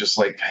ones are just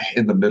like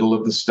in the middle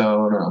of the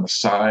stone or on the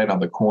side, on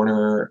the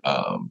corner.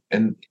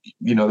 And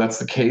that's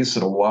the case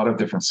at a lot of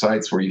different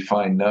sites where you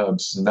find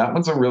nubs. And that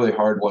one's a really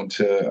hard one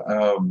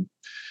to,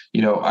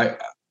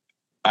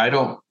 I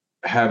don't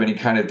have any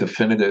kind of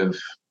definitive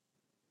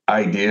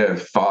idea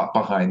of thought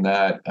behind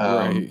that.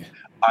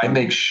 I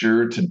make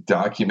sure to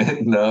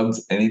document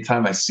nubs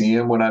anytime I see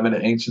them when I'm in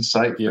an ancient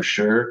site, for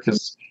sure.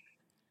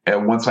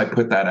 And once I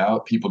put that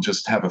out, people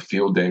just have a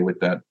field day with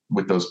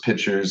those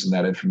pictures and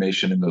that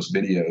information in those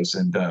videos.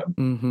 And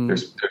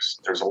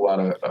there's a lot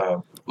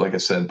of, like I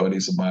said,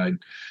 buddies of mine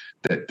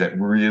that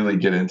really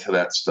get into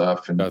that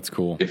stuff. And that's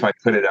cool. If I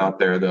put it out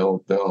there,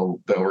 they'll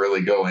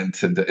really go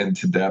into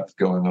depth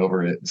going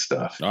over it and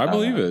stuff. I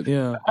believe it.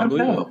 Yeah. I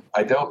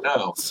don't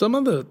know. Some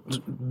of the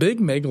big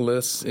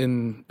megaliths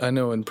in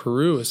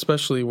Peru,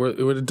 especially, where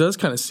it does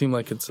kind of seem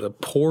like it's a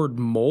poured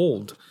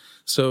mold.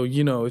 So,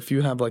 if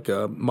you have like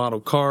a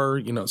model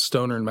car,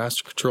 Stoner and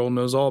Master Control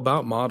knows all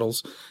about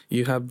models.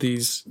 You have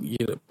these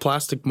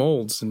plastic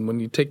molds, and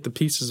when you take the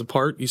pieces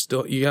apart,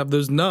 you have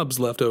those nubs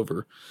left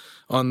over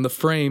on the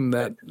frame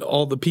that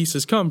all the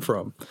pieces come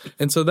from.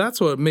 And so that's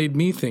what it made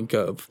me think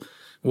of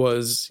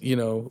was,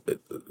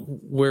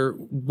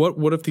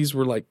 what if these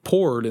were like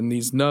poured and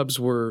these nubs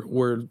were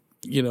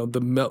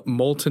the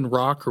molten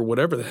rock or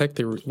whatever the heck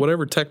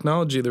whatever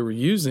technology they were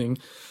using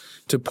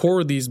to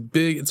pour these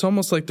big, it's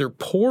almost like they're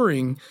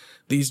pouring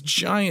these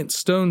giant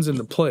stones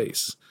into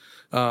place.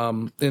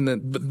 And then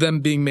them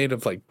being made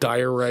of like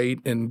diorite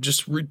and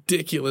just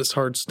ridiculous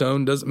hard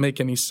stone doesn't make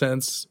any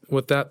sense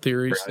with that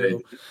theory. Right.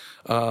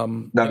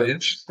 So, now the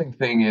interesting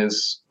thing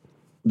is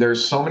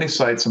there's so many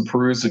sites, and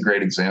Peru is a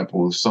great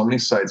example of so many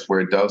sites where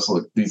it does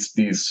look these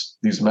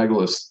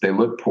megaliths, they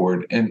look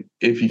poured. And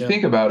if you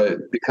think about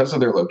it, because of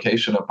their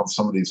location up on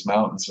some of these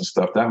mountains and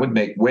stuff, that would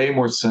make way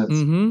more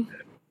sense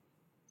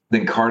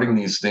than carting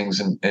these things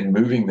and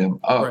moving them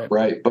up,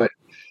 right?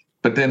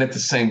 But then at the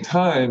same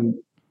time,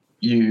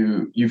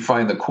 you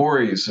find the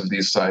quarries of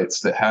these sites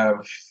that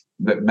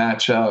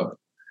match up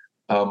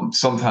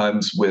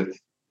sometimes with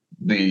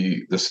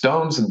the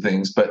stones and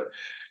things. But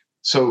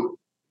so,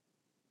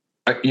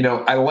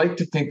 I like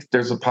to think that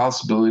there's a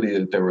possibility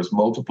that there was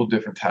multiple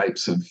different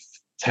types of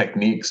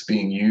techniques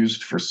being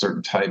used for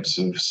certain types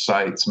of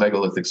sites,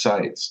 megalithic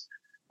sites.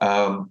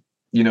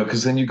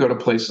 Because then you go to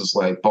places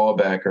like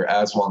Baalbek or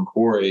Aswan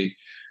Quarry,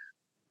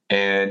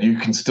 and you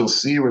can still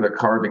see where they're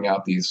carving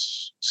out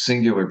these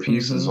singular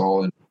pieces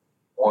all in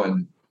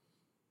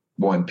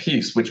one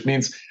piece, which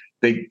means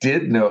they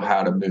did know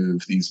how to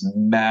move these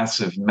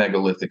massive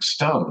megalithic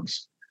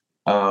stones.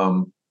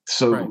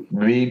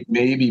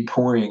 Maybe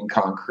pouring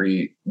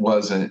concrete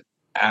wasn't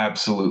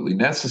absolutely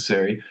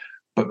necessary,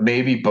 but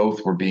maybe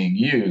both were being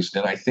used.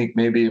 And I think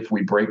maybe if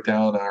we break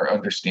down our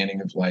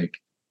understanding of like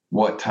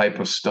what type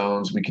of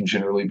stones we can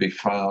generally be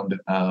found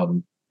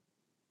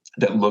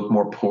that look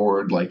more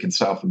poured, like in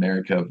South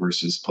America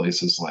versus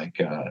places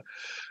like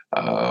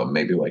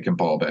maybe like in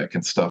Baalbek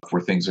and stuff,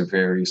 where things are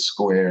very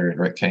square and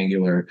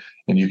rectangular,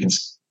 and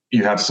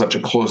you have such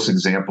a close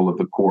example of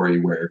the quarry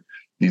where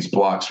these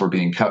blocks were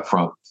being cut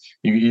from.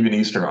 Even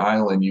Easter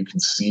Island, you can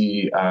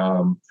see.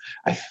 I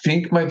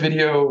think my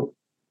video,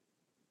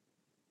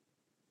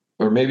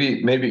 or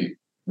maybe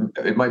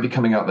it might be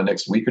coming out in the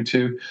next week or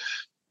two.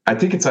 I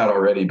think it's out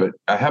already, but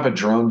I have a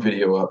drone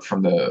video up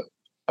from the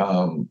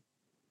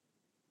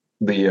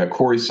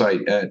quarry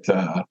site at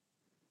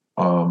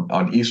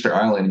on Easter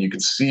Island, and you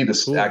can see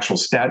this actual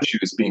statue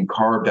is being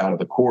carved out of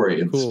the quarry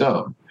in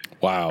stone.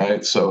 Wow!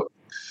 Right, so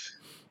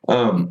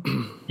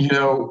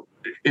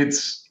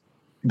it's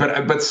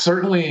but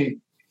certainly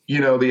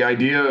the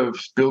idea of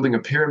building a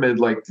pyramid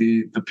like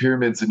the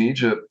pyramids in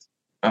Egypt,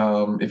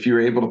 if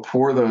you're able to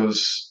pour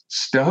those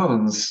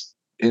stones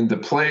into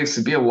place,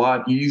 it'd be a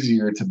lot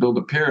easier to build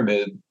a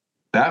pyramid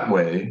that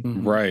way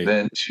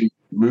than to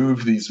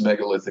move these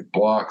megalithic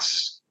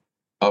blocks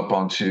up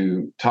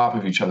onto top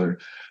of each other.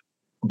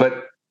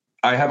 But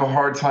I have a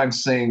hard time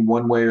saying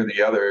one way or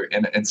the other,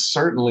 and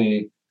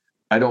certainly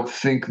I don't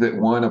think that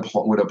one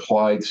would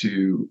apply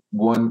to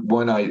one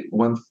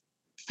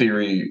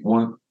theory,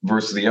 one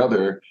versus the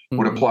other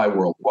would apply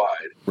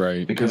worldwide,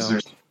 right? Because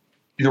there's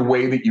either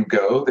way that you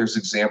go, there's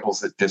examples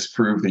that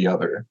disprove the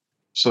other.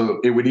 So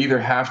it would either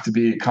have to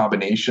be a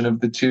combination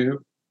of the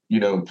two,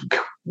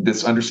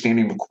 this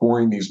understanding of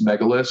quarrying these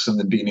megaliths and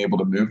then being able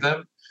to move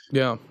them.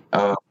 Yeah.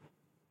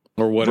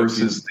 Or what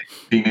versus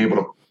being able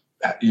to,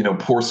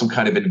 pour some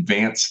kind of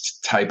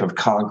advanced type of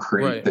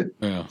concrete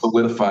that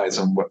solidifies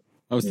them.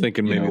 I was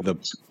thinking maybe the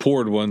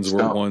poured ones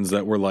were ones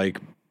that were like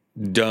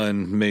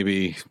done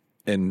maybe,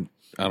 and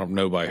I don't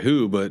know by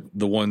who, but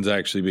the ones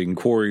actually being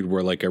quarried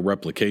were like a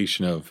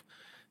replication of,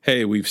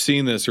 hey, we've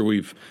seen this, or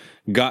we've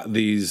got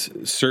these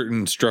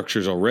certain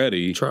structures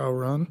already trial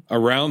run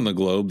around the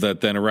globe,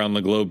 that then around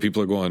the globe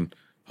people are going,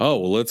 oh,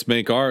 well, let's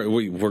make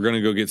we're going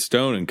to go get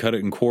stone and cut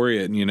it and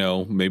quarry it.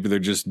 And, maybe they're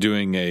just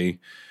doing a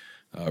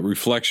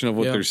reflection of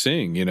what they're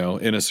seeing, in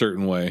a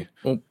certain way.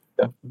 Well,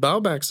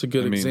 Baalbek's a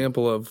good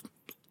example of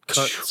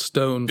cut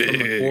stone from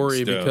the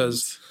quarry,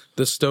 because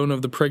the stone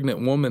of the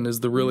pregnant woman is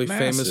the really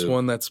famous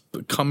one that's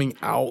coming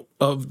out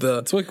of the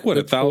It's like, what,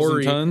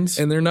 1,000 tons?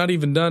 And they're not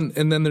even done.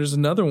 And then there's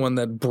another one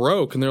that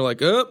broke, and they're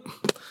like,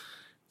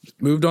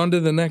 moved on to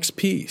the next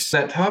piece.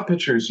 That top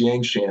picture is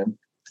Yangshan.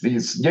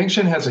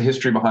 Yangshan has a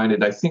history behind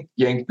it. I think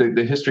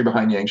the history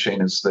behind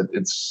Yangshan is that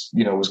it's,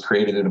 was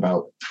created in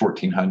about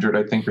 1400,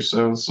 I think, or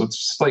so. So it's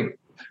just like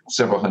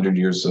several hundred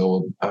years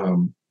old.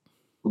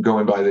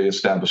 Going by the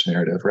established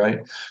narrative, right?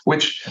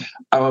 Which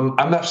I'm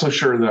not so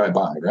sure that I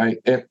buy, right?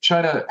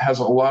 China has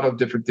a lot of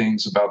different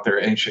things about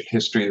their ancient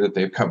history that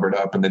they've covered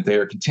up and that they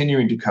are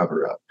continuing to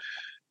cover up.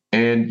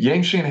 And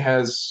Yangshan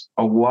has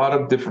a lot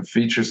of different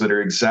features that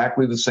are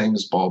exactly the same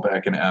as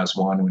Baalbek and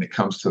Aswan when it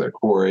comes to their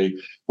quarry,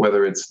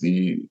 whether it's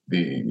the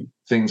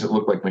things that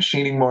look like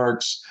machining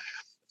marks,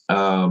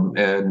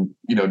 and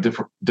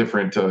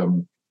different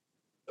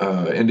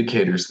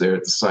indicators there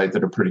at the site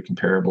that are pretty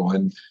comparable.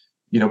 And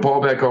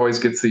Baalbek always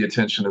gets the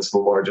attention as the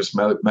largest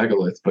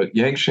megalith, but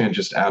Yangshan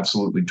just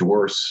absolutely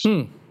dwarfs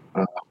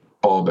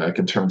Baalbek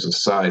in terms of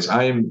size.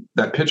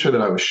 That picture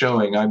that I was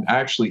showing, I'm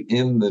actually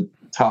in the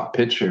top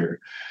picture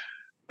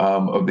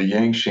of the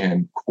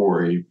Yangshan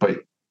quarry,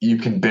 but you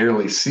can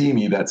barely see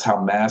me. That's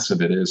how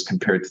massive it is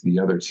compared to the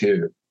other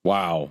two.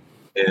 Wow.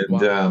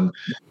 And,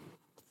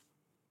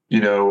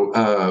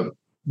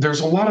 there's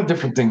a lot of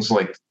different things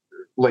like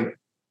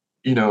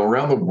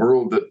around the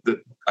world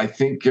that I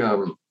think,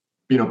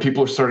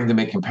 people are starting to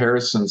make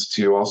comparisons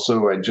to.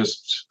 Also, I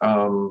just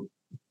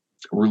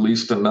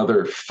released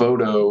another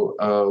photo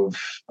of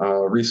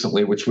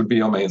recently, which would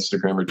be on my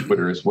Instagram or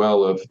Twitter as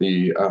well, of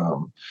the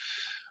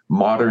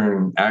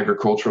modern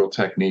agricultural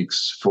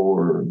techniques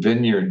for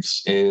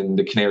vineyards in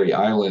the Canary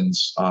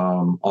Islands,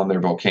 on their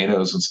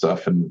volcanoes and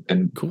stuff, and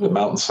the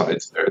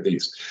mountainsides there.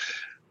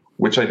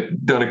 Which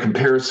I've done a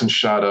comparison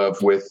shot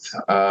of with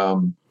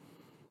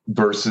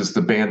versus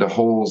the Band of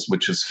Holes,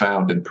 which is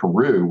found in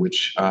Peru,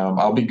 which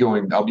I'll be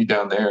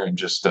down there in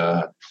just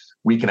a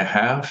week and a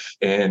half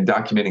and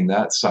documenting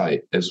that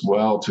site as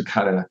well to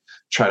kind of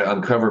try to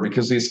uncover,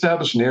 because the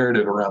established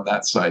narrative around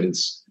that site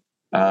is,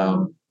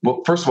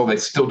 first of all, they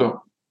still don't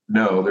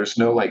know. There's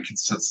no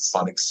consensus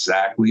on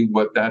exactly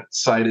what that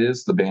site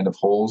is, the Band of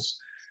Holes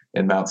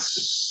in Mount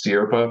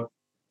Sierpa.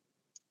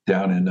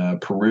 down in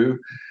Peru.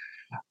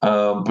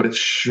 But it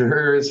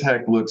sure as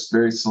heck looks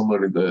very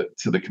similar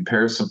to the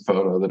comparison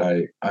photo that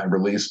I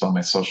released on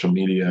my social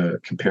media,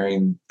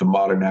 comparing the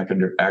modern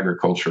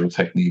agricultural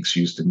techniques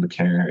used in the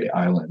Canary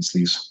Islands.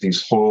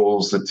 These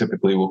holes that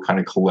typically will kind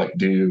of collect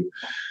dew,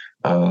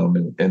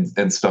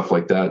 and stuff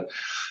like that.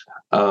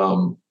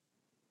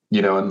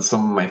 And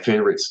some of my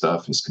favorite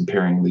stuff is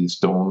comparing these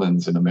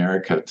dolmens in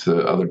America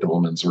to other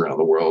dolmens around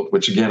the world,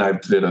 which again I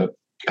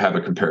have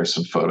a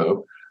comparison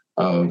photo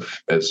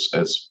of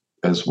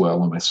as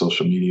well on my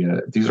social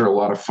media. These are a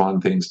lot of fun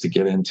things to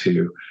get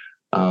into,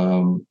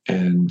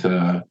 and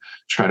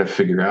try to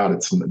figure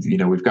out.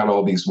 We've got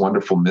all these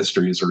wonderful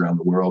mysteries around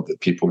the world that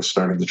people are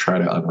starting to try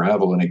to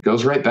unravel. And it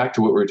goes right back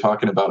to what we were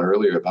talking about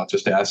earlier about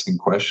just asking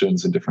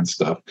questions and different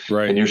stuff.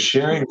 Right. And you're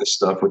sharing this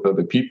stuff with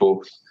other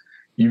people.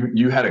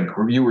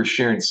 You were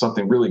sharing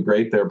something really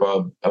great there,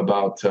 Bob,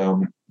 about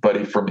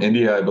buddy from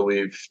India, I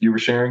believe you were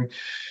sharing.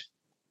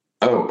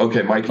 Oh,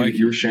 okay, Mike,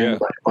 you were sharing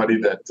about a buddy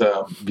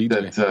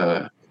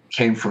that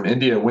came from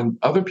India. When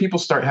other people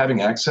start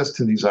having access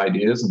to these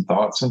ideas and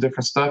thoughts and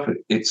different stuff,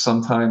 it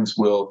sometimes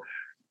will,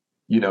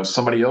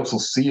 somebody else will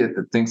see it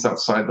that thinks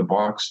outside the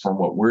box from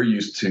what we're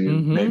used to,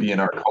 maybe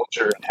in our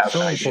culture, and have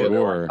an idea.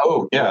 Sure.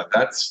 Oh, yeah,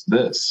 that's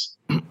this.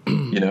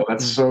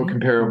 That's so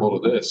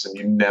comparable to this, and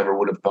you never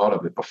would have thought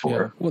of it before.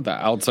 Yeah. Well, the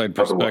outside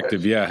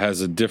perspective,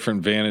 has a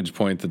different vantage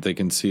point that they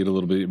can see it a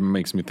little bit. It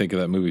makes me think of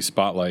that movie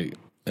Spotlight.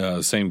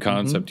 Same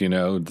concept,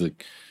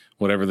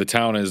 whatever the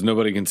town is,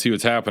 nobody can see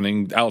what's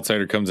happening.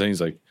 Outsider comes in,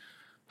 he's like,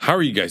 "How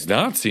are you guys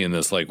not seeing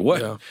this? Like,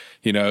 what?" Yeah.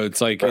 It's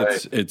like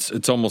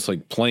it's almost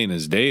like plain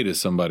as day to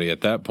somebody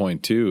at that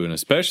point too, and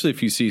especially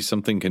if you see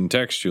something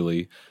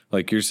contextually,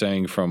 like you're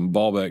saying from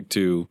Baalbek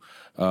to.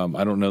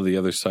 I don't know the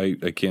other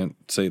site. I can't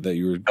say that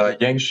you were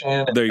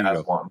Yangshan. There you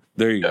go.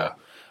 There you go.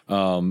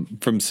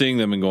 From seeing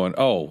them and going,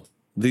 oh,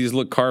 these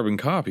look carbon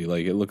copy.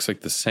 Like it looks like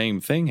the same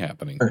thing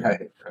happening.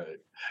 Right.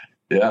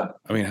 Yeah.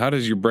 I mean, how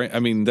does your brain? I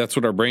mean, that's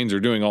what our brains are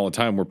doing all the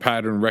time. We're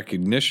pattern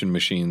recognition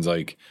machines.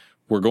 Like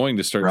we're going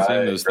to start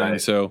seeing those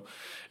things. So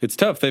it's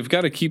tough. They've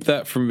got to keep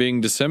that from being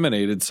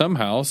disseminated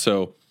somehow.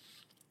 So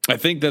I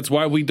think that's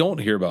why we don't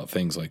hear about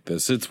things like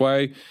this. It's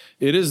why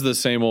it is the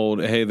same old,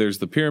 hey, there's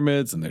the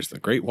pyramids and there's the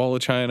Great Wall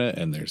of China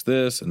and there's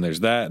this and there's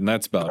that and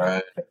that's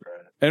about it.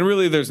 And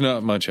really, there's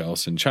not much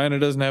else. And China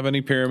doesn't have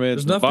any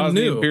pyramids. There's nothing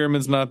Bosnian new.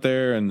 Pyramid's not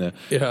there. And the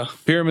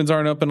pyramids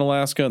aren't up in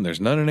Alaska. And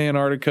there's none in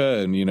Antarctica.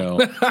 And,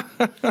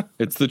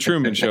 it's the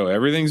Truman Show.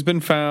 Everything's been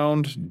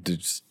found.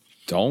 Just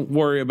don't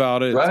worry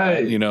about it.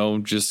 Right.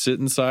 Just sit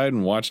inside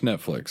and watch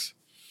Netflix.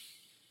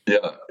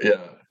 Yeah,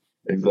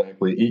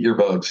 exactly. Eat your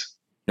bugs.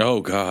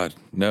 Oh, God,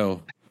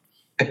 no.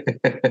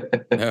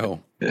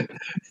 No.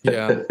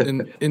 Yeah.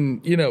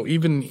 And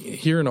even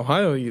here in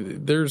Ohio,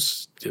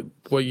 there's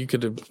what you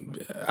could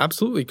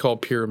absolutely call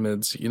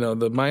pyramids. The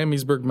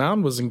Miamisburg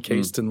Mound was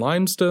encased in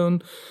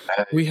limestone.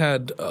 We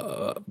had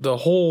the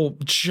whole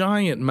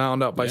giant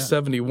mound out by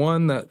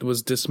 71 that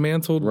was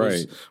dismantled.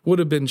 Would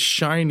have been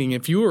shining.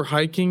 If you were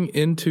hiking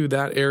into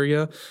that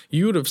area,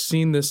 you would have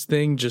seen this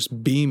thing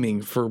just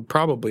beaming for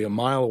probably a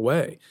mile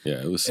away.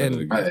 Yeah, it was.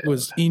 And it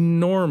was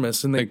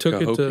enormous. And they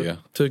took it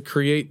to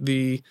create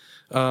the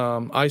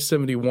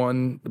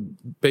I-71,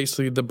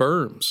 basically the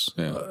berms,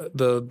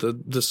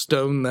 the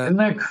stone that. Isn't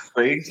that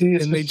crazy?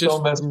 It's and they just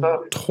so messed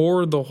up.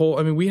 Tore the whole.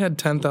 I mean, we had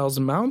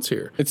 10,000 mounds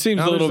here. It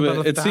seems a little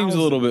bit. It seems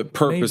a little bit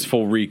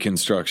purposeful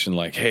reconstruction.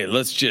 Like, hey,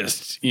 let's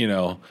just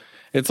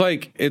It's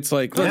like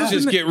let's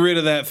just get rid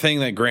of that thing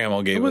that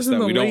Grandma gave us that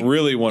we don't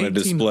really want to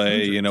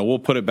display. We'll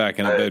put it back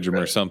in a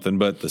bedroom or something.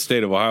 But the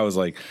state of Ohio is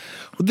like,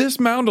 well, this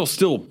mound will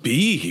still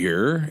be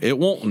here. It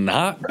won't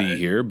not be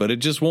here, but it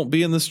just won't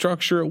be in the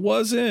structure it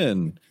was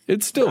in.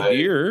 It's still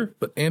here.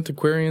 But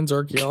antiquarians,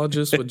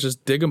 archaeologists would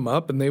just dig them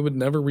up and they would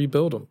never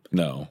rebuild them.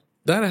 No.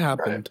 That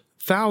happened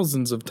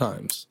thousands of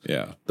times.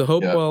 Yeah. The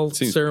Hopewell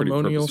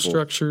ceremonial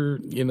structure,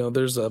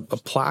 there's a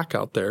plaque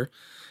out there.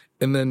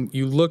 And then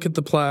you look at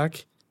the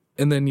plaque.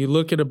 And then you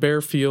look at a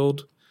bare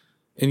field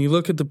and you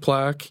look at the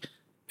plaque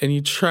and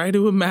you try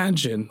to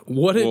imagine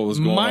what it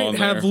might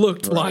have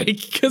looked like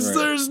because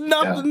there's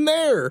nothing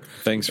there.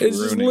 Thanks for It's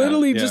just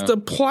literally just a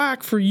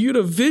plaque for you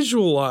to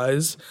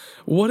visualize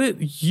what it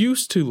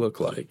used to look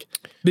like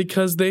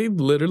because they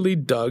literally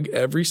dug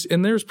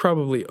and there's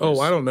probably,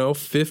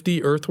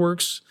 50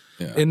 earthworks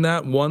in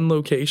that one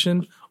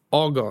location,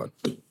 all gone.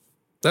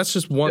 That's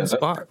just one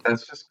spot.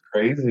 That's just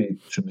crazy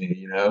to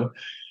me,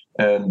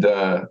 And,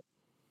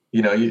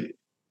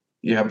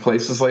 you have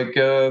places like,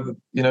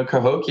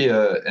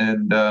 Cahokia,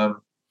 and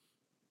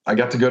I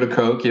got to go to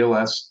Cahokia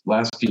last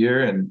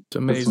year and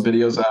put some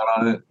videos out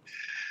on it,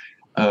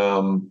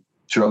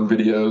 drone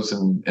videos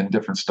and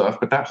different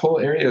stuff. But that whole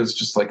area is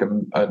just like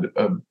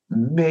a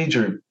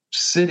major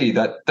city.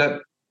 That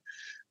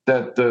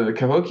the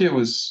Cahokia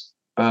was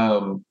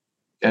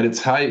at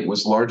its height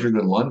was larger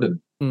than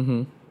London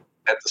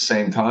at the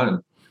same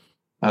time.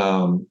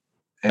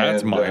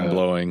 That's mind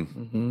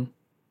blowing.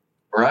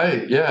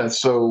 Right. Yeah.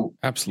 So,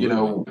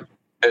 absolutely,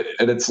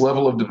 at its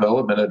level of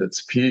development, at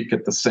its peak,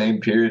 at the same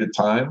period of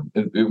time,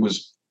 it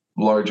was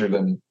larger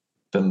than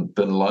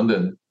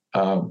London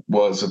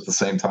was at the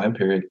same time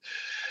period.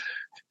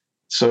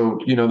 So,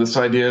 this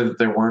idea that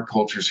there weren't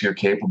cultures here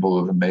capable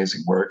of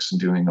amazing works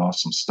and doing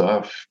awesome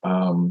stuff,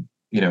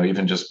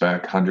 even just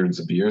back hundreds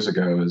of years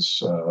ago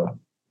is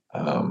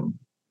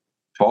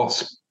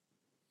false.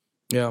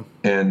 Yeah.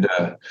 And,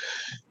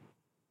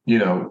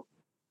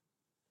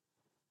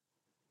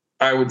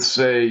 I would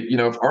say,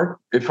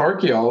 if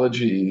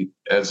archaeology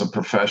as a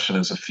profession,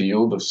 as a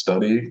field of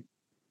study,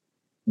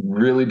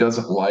 really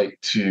doesn't like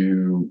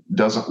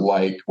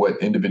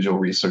what individual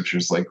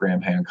researchers like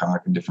Graham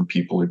Hancock and different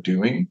people are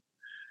doing,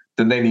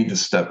 then they need to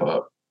step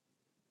up,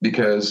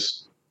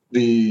 because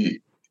they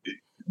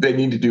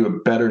need to do a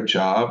better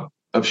job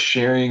of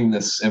sharing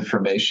this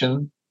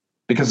information,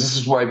 because this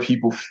is why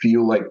people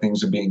feel like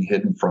things are being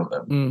hidden from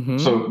them. Mm-hmm.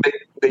 So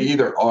they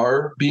either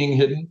are being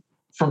hidden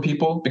from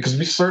people, because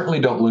we certainly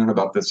don't learn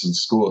about this in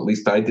school. At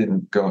least I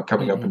didn't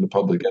coming up in the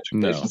public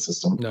education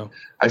system. No,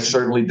 I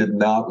certainly did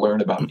not learn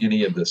about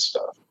any of this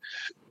stuff.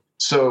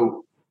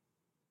 So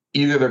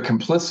either they're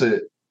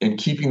complicit in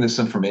keeping this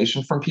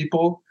information from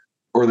people,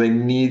 or they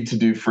need to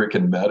do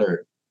freaking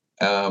better.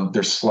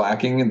 They're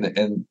slacking,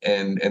 and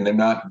they're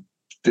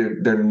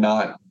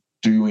not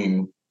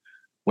doing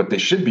what they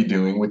should be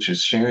doing, which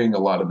is sharing a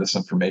lot of this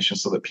information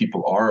so that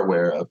people are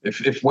aware of.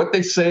 If what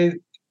they say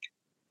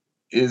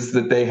is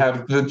that they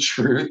have the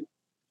truth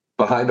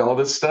behind all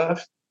this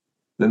stuff,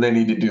 then they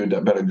need to do a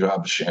better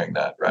job of sharing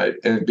that, right?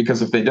 And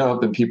because if they don't,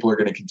 then people are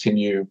going to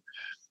continue.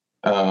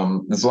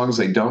 As long as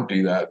they don't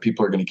do that,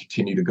 people are going to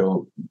continue to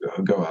go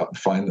out and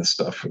find this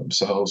stuff for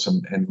themselves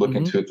and look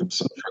into it for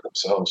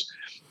themselves.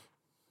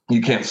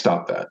 You can't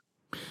stop that.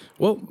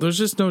 Well, there's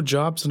just no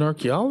jobs in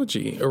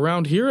archaeology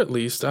around here, at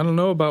least. I don't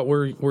know about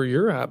where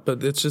you're at,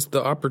 but it's just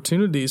the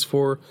opportunities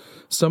for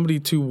somebody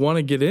to want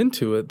to get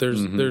into it.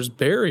 There's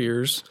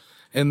barriers.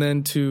 And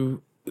then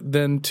to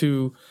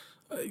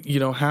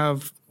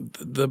have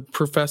the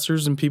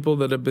professors and people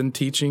that have been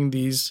teaching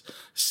these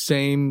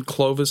same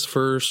Clovis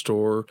first,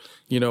 or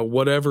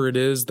whatever it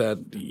is that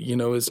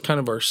is kind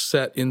of our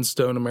set in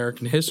stone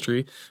American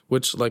history,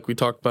 which, like we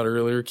talked about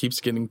earlier,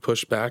 keeps getting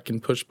pushed back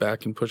and pushed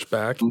back and pushed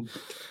back.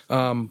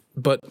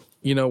 But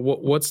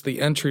what's the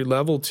entry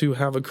level to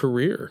have a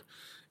career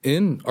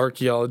in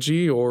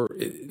archaeology or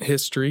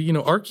history?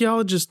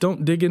 Archaeologists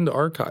don't dig into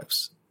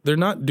archives. They're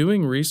not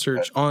doing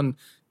research on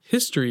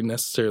history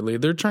necessarily.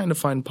 They're trying to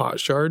find pot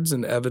shards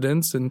and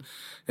evidence and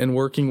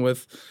working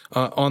with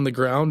on the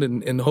ground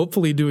and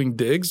hopefully doing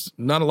digs.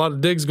 Not a lot of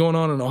digs going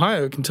on in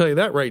Ohio, I can tell you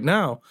that right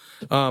now.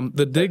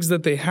 The digs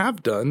that they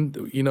have done,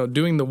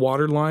 doing the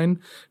water line,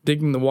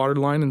 digging the water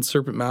line in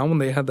Serpent Mound, when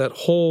they had that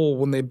hole,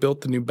 when they built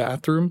the new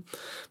bathroom,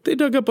 they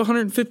dug up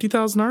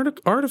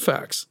 150,000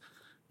 artifacts.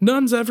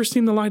 None's ever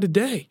seen the light of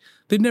day.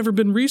 They've never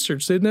been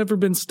researched. They've never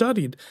been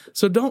studied.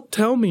 So don't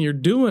tell me you're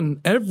doing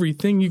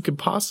everything you could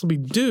possibly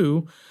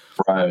do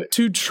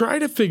to try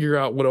to figure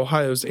out what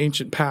Ohio's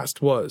ancient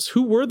past was.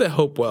 Who were the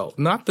Hopewell?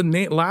 Not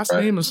the last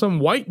name of some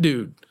white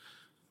dude.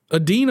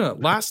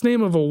 Adena, last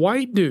name of a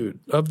white dude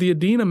of the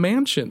Adena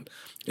Mansion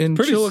in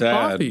Chillicothe.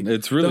 Sad.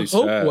 It's really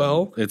sad.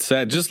 It's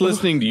sad. Just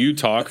listening to you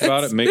talk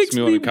about it makes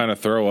me want to kind of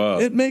throw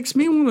up. It makes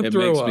me want to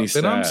throw up,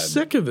 and I'm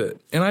sick of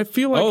it. And I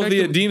feel like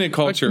the Adena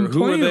culture.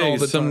 Who are they?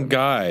 Some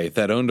guy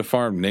that owned a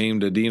farm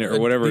named Adena or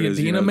whatever it is.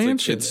 The Adena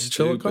Mansion. It's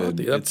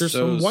stupid. It's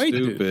so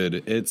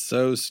stupid. It's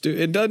so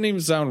stupid. It doesn't even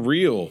sound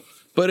real.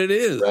 But it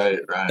is. Right.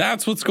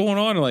 That's what's going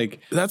on. Like,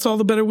 that's all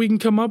the better we can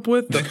come up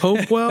with. The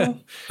Hopewell.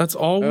 That's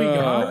all we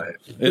got.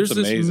 There's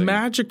this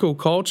magical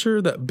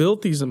culture that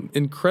built these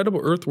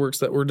incredible earthworks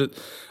that were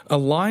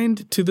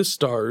aligned to the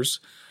stars,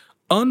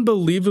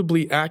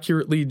 unbelievably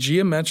accurately,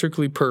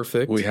 geometrically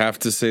perfect. We have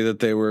to say that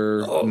they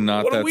were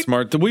not that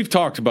smart. We've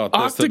talked about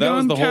this. So that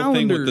was the whole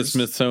thing with the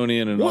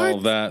Smithsonian and all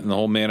of that, and the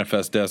whole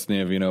manifest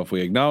destiny of, if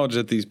we acknowledge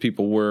that these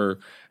people were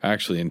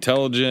actually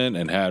intelligent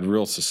and had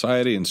real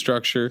society and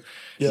structure.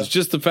 It's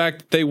just the fact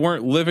that they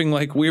weren't living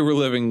like we were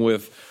living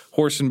with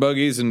horse and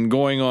buggies and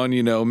going on,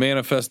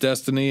 manifest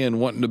destiny and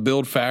wanting to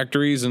build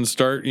factories and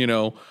start,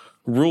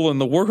 ruling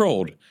the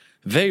world.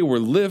 They were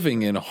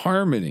living in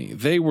harmony.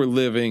 They were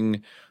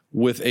living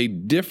with a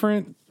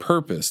different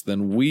purpose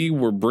than we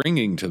were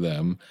bringing to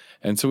them.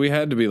 And so we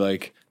had to be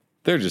like,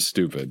 they're just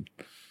stupid.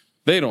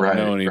 They don't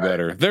know any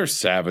better. They're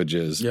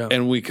savages. Yeah.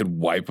 And we could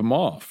wipe them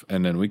off.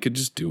 And then we could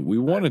just do what we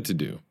wanted to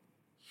do.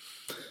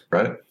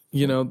 Right.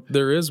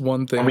 There is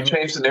one thing. And we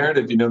changed the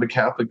narrative. The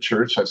Catholic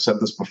Church, I've said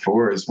this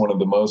before, is one of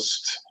the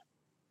most,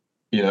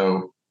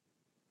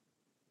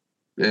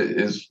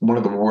 is one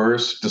of the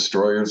worst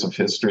destroyers of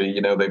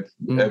history. They've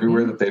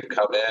everywhere that they've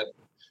come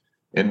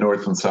in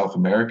North and South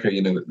America,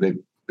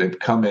 they've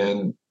come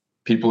in,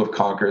 people have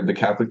conquered, the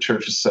Catholic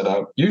Church is set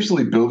up,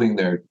 usually building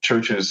their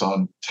churches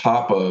on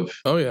top of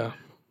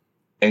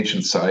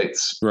ancient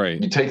sites.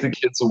 Right. You take the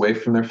kids away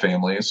from their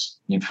families.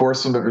 You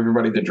force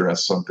everybody to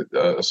dress something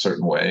a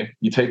certain way.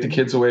 You take the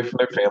kids away from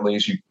their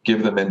families. You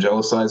give them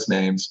angelicized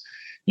names.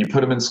 You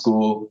put them in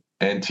school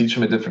and teach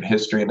them a different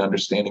history and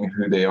understanding of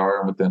who they are,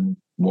 and within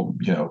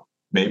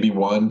maybe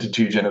 1 to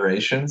 2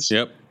 generations.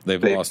 Yep.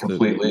 They've lost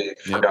completely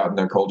forgotten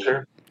their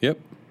culture. Yep.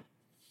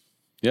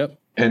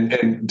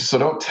 And so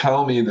don't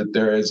tell me that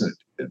there isn't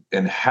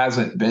and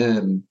hasn't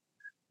been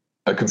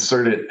a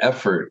concerted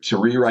effort to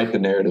rewrite the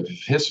narrative of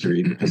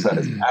history, because that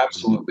is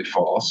absolutely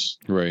false.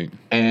 Right.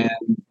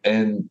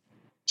 And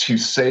to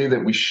say that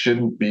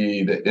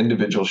that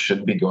individuals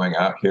shouldn't be going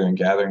out here and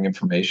gathering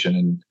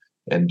information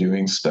and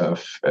doing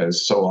stuff,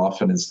 as so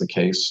often is the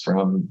case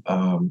from,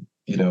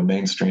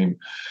 mainstream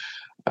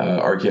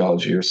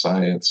archaeology or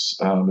science,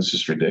 is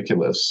just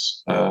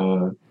ridiculous.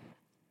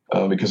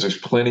 Because there's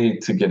plenty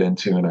to get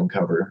into and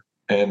uncover.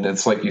 And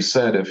it's like you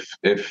said,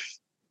 if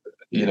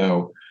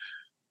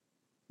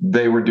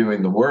they were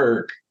doing the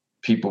work,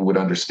 people would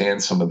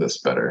understand some of this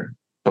better,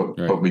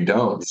 but we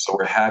don't. So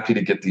we're happy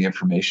to get the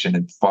information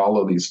and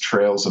follow these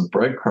trails of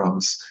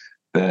breadcrumbs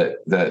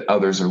that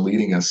others are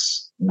leading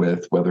us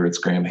with, whether it's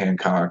Graham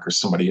Hancock or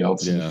somebody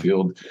else in the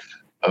field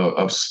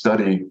of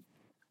study,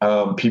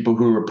 people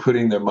who are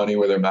putting their money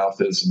where their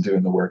mouth is and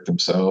doing the work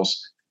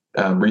themselves.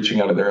 Reaching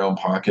out of their own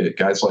pocket,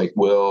 guys like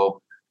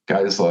Will,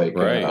 guys like,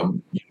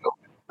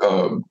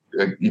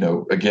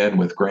 again,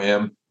 with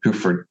Graham, who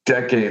for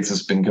decades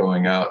has been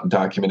going out and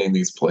documenting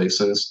these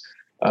places,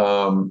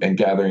 and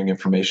gathering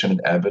information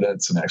and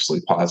evidence and actually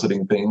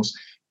positing things.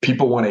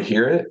 People want to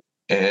hear it.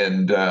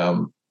 And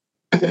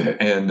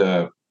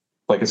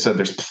like I said,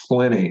 there's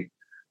plenty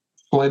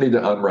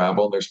to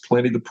unravel. There's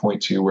plenty to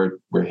point to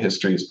where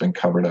history has been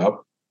covered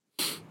up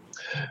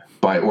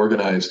by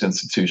organized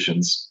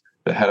institutions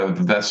that had a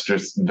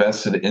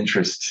vested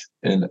interest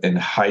in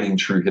hiding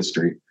true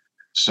history.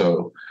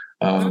 So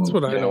that's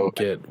what I don't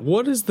get.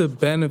 What is the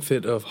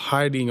benefit of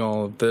hiding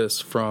all of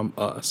this from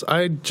us?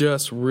 I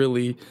just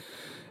really...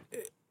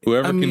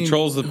 Whoever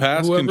controls the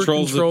past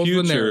controls the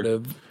future. The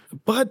narrative.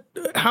 But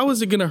how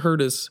is it going to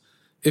hurt us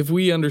if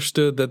we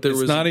understood that there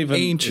was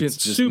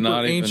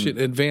ancient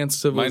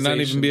advanced civilization? Might not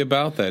even be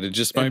about that. It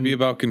just might be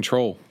about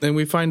control. And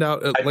we find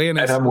out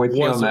Atlantis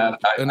wasn't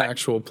an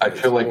actual place. I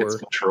feel like it's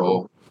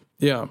control.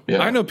 Yeah.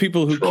 I know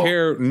people who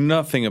care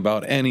nothing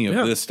about any of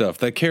this stuff.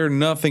 They care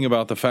nothing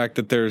about the fact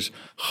that there's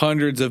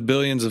hundreds of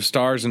billions of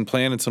stars and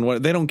planets and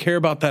what. They don't care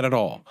about that at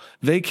all.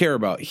 They care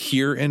about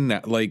here and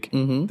now. Like,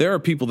 there are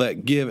people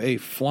that give a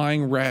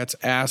flying rat's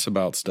ass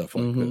about stuff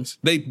like this.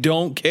 They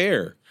don't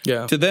care.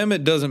 Yeah. To them,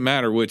 it doesn't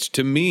matter, which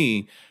to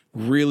me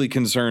really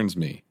concerns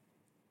me.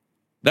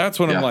 That's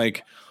when I'm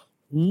like,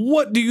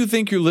 what do you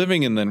think you're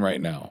living in then right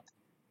now?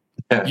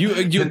 You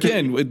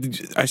again,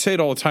 I say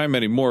it all the time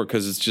anymore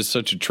because it's just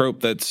such a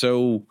trope that's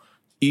so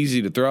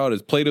easy to throw out,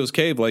 is Plato's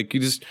cave. Like,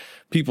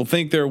 people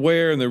think they're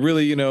aware and they're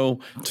really,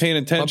 paying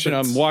attention.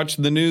 I'm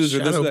watching the news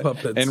or this,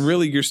 that, and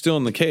really you're still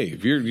in the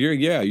cave.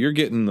 You're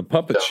getting the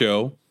puppet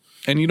show,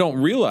 and you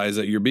don't realize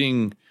that you're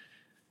being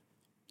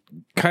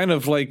kind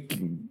of like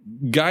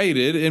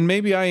guided. And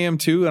maybe I am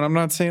too, and I'm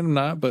not saying I'm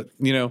not, but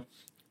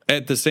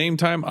at the same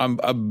time,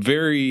 I'm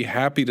very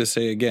happy to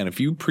say again, if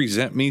you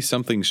present me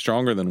something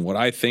stronger than what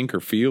I think or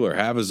feel or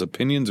have as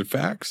opinions or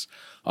facts,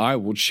 I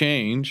will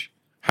change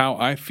how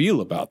I feel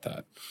about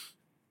that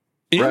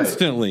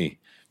instantly.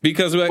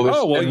 Because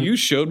you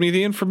showed me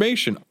the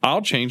information.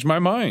 I'll change my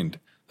mind.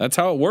 That's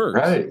how it works.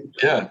 Right.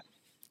 Yeah.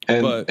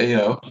 And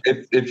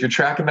if you're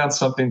tracking down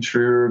something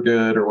true or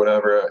good or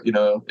whatever,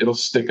 it'll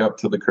stick up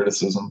to the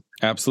criticism.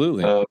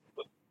 Absolutely.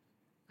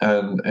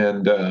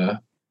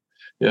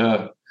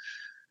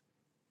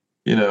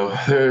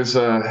 There's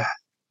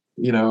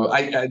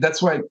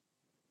that's why,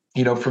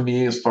 for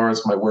me, as far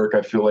as my work,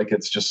 I feel like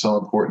it's just so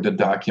important to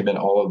document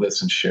all of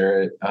this and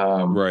share it.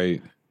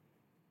 Right.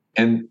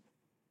 And,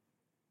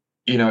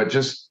 it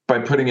just, by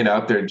putting it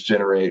out there, it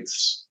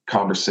generates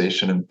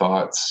conversation and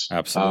thoughts.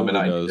 Absolutely. And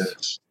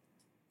ideas.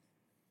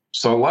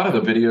 So a lot of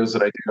the videos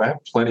that I do, I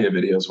have plenty of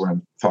videos where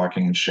I'm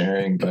talking and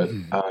sharing, but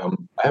I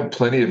have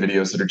plenty of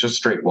videos that are just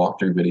straight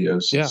walkthrough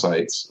videos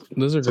sites.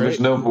 Those are so great. There's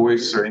no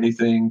voice or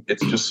anything.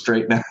 It's just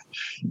straight now.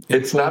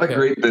 It's not a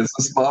great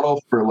business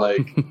model for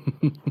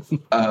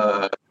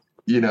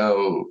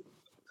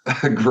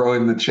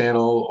growing the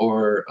channel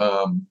or,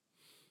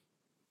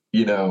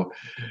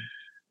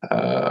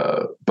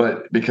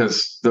 but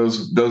because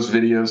those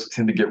videos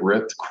tend to get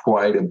ripped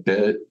quite a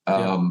bit.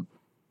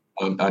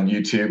 On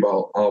YouTube,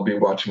 I'll be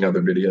watching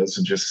other videos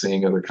and just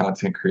seeing other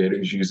content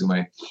creators using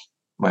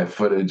my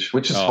footage,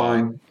 which is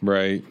fine.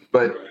 Right.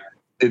 But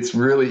it's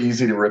really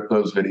easy to rip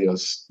those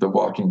videos, the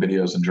walking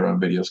videos and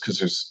drone videos,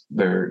 because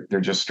they're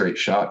just straight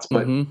shots.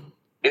 But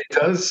it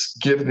does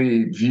give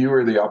the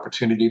viewer the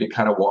opportunity to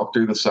kind of walk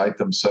through the site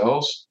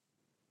themselves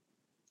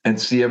and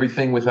see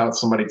everything without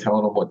somebody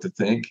telling them what to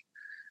think.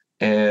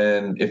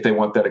 And if they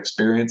want that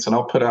experience, and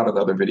I'll put out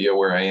another video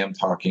where I am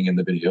talking in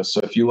the video. So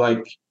if you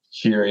like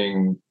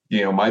hearing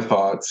my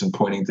thoughts and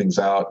pointing things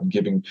out and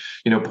giving,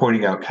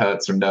 pointing out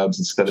cuts or nubs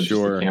instead of just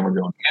the camera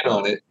going in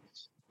on it,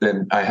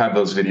 then I have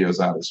those videos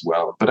out as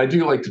well. But I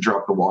do like to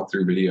drop the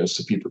walkthrough videos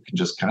so people can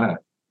just kind of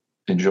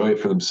enjoy it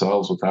for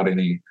themselves without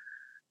anybody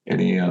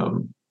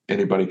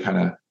kind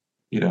of,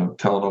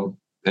 telling them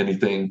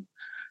anything.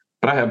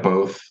 But I have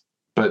both.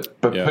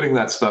 But putting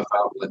that stuff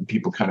out, letting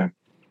people kind of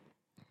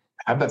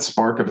have that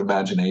spark of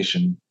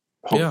imagination,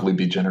 hopefully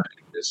be generated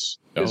is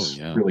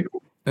really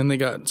cool. And they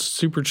got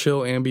super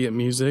chill ambient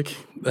music.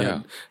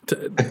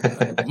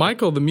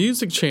 Michael, the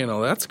music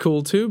channel, that's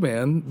cool too,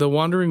 man. The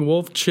Wandering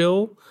Wolf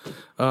Chill.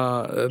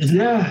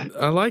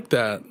 I like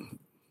that.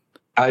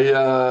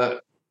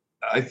 I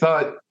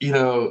thought,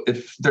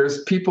 if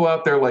there's people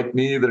out there like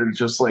me that are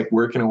just like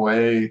working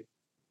away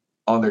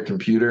on their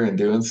computer and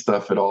doing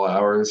stuff at all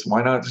hours,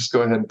 why not just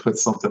go ahead and put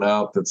something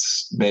out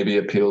that's maybe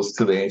appeals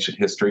to the ancient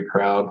history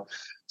crowd?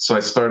 So I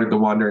started the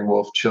Wandering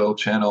Wolf Chill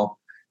channel.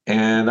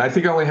 And I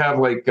think I only have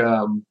like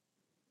 7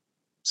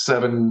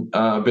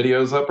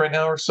 videos up right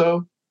now or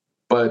so,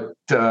 but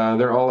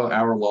they're all an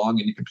hour long,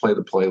 and you can play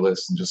the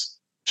playlist and just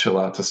chill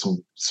out to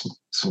some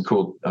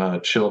cool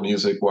chill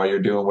music while you're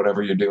doing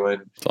whatever you're doing.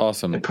 It's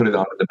awesome. And put it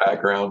on in the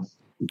background.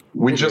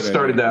 We just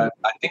started that,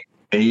 I think,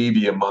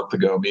 maybe a month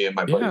ago, me and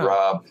my buddy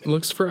Rob. It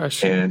looks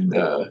fresh. And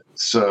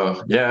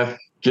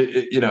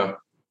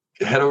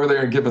head over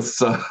there and give us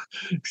sub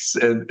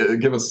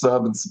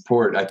and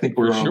support. I think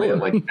we're only at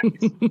like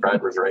 50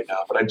 subscribers right now,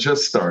 but I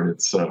just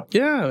started. So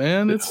yeah,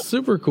 man, it's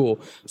super cool.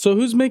 So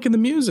who's making the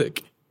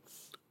music?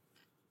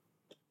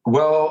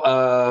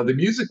 Well, the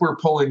music we're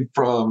pulling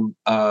from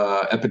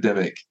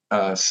Epidemic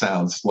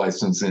Sounds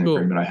licensing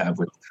agreement I have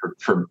with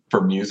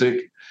for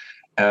music,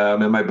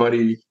 and my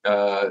buddy,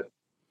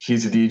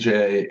 he's a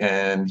DJ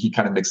and he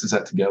kind of mixes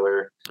that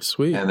together.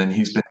 Sweet. And then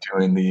he's been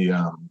doing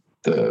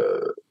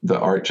the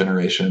art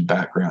generation and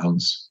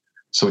backgrounds.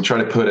 So we try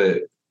to put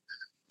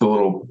the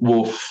little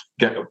wolf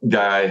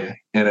guy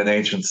in an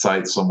ancient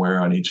site somewhere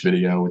on each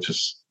video, which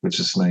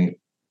is neat.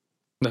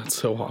 That's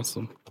so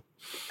awesome.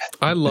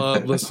 I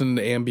love listening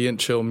to ambient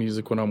chill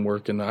music when I'm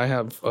working. I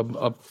have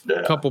a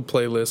couple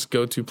playlists,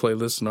 go-to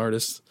playlists and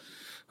artists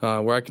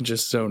where I can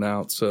just zone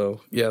out.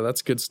 So yeah,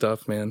 that's good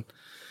stuff, man.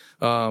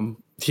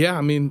 Yeah,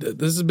 I mean,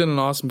 this has been an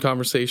awesome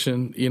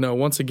conversation.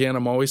 Once again,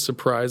 I'm always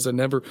surprised.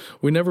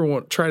 We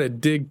never try to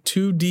dig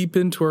too deep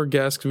into our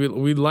guests.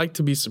 We like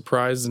to be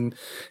surprised and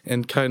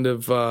kind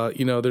of,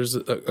 there's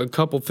a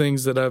couple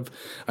things that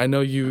I know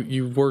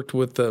you've worked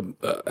with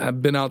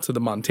have been out to the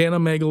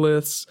Montana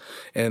megaliths,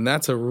 and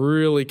that's a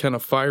really kind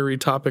of fiery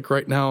topic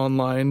right now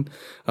online.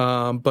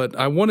 But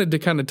I wanted to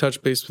kind of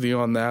touch base with you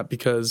on that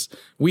because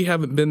we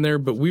haven't been there,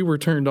 but we were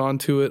turned on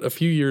to it a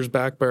few years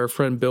back by our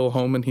friend Bill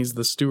Homan. He's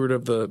the steward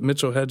of the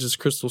Mitchell Hedges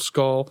Crystal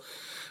Skull.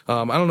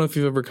 I don't know if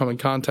you've ever come in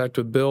contact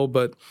with Bill,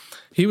 but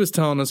he was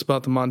telling us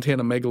about the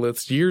Montana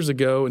megaliths years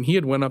ago, and he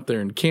had went up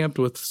there and camped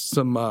with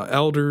some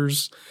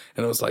elders,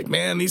 and it was like,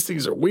 man, these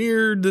things are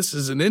weird. This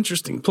is an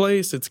interesting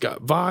place. It's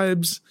got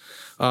vibes.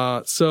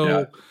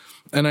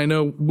 And I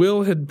know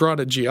Will had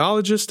brought a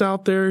geologist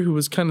out there who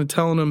was kind of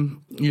telling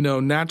him,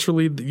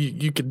 naturally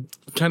you could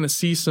kind of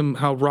see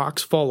how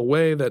rocks fall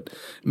away that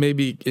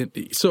maybe.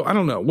 So I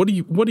don't know. What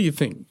do you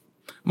think?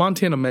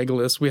 Montana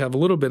megaliths, we have a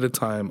little bit of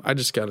time. I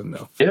just got to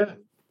know. Yeah.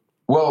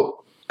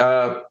 Well,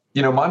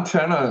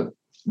 Montana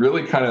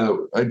really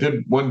I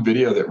did one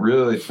video that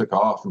really took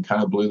off and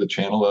kind of blew the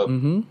channel up.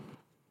 Mm-hmm.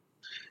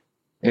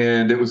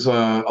 And it was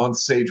on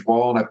Sage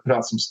Wall, and I put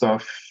out some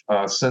stuff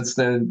since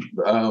then.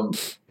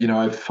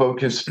 I've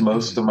focused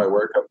most of my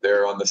work up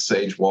there on the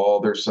Sage Wall.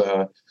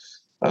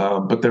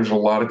 But there's a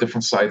lot of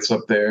different sites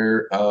up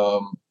there.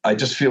 I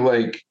just feel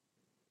like,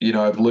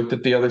 I've looked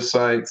at the other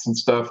sites and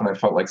stuff, and I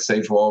felt like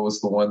Sage Wall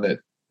was the one that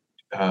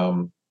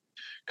I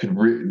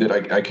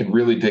could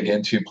really dig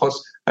into.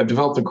 Plus, I've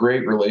developed a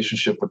great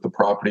relationship with the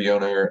property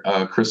owner,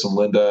 Chris and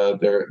Linda.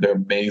 They're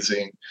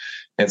amazing,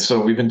 and so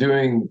we've been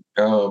doing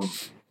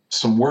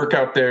some work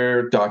out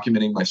there,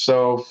 documenting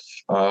myself.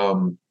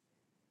 And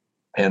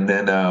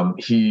then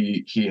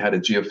he had a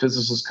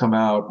geophysicist come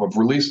out. I've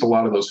released a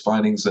lot of those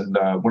findings, and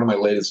one of my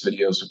latest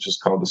videos, which is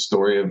called "The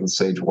Story of the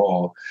Sage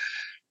Wall."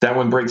 That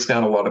one breaks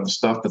down a lot of the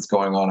stuff that's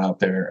going on out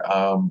there.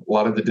 A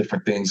lot of the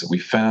different things that we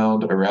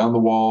found around the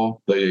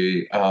wall,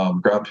 the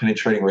ground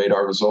penetrating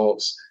radar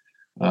results,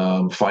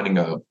 finding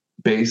a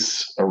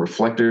base, a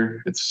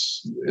reflector.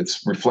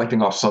 It's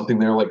reflecting off something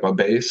there like a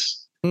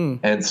base.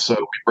 And so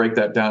we break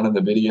that down in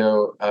the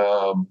video.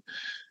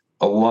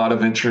 A lot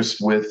of interest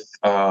with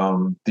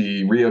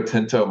the Rio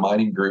Tinto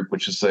Mining Group,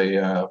 which is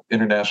a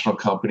international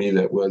company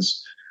that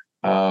was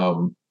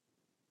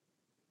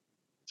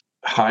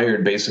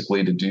hired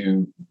basically to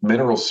do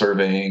mineral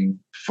surveying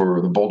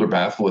for the Boulder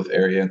Batholith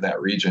area in that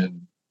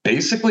region.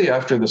 Basically,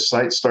 after the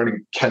site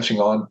started catching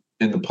on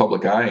in the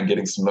public eye and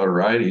getting some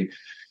notoriety.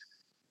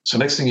 So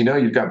next thing you know,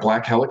 you've got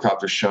black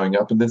helicopters showing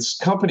up. And this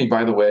company,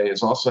 by the way,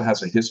 also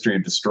has a history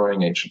of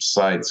destroying ancient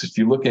sites. If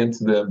you look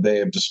into them, they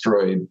have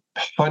destroyed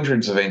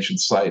hundreds of ancient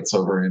sites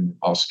over in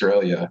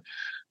Australia,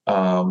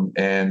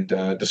 and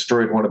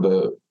destroyed one of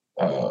the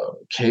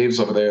caves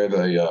over there,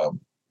 the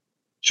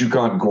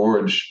Juukan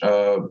Gorge,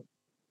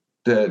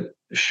 that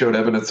showed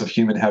evidence of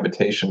human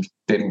habitation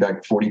dating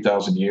back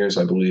 40,000 years,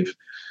 I believe.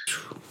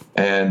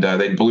 And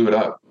they blew it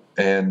up.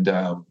 And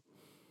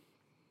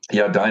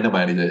Yeah,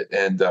 dynamited it,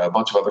 and a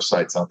bunch of other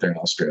sites out there in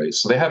Australia.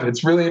 So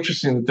it's really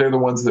interesting that they're the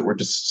ones that were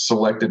just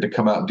selected to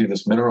come out and do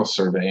this mineral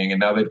surveying, and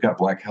now they've got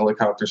black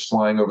helicopters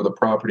flying over the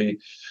property.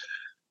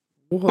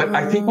 What? But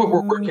I think what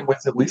we're working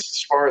with, at least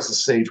as far as the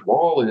Sage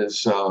Wall,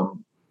 is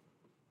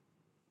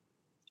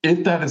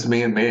if that is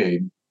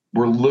man-made,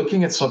 we're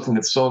looking at something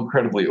that's so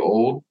incredibly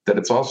old that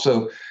it's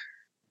also,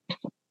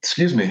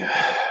 excuse me,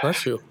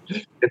 bless you.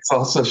 It's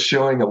also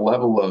showing a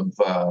level of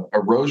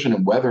erosion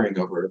and weathering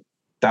over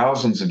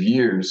thousands of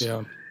years.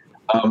 Yeah.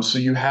 So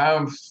you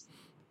have,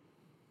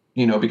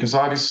 because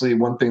obviously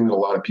one thing that a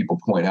lot of people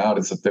point out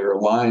is that there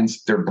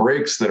are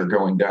breaks that are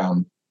going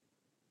down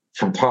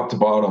from top to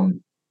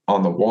bottom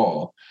on the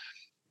wall,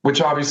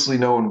 which obviously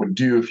no one would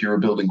do if you were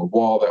building a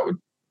wall that would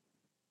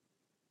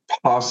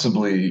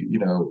possibly,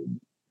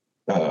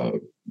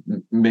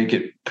 make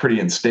it pretty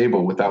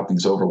unstable without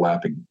these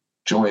overlapping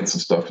joints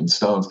and stuff and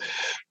stones.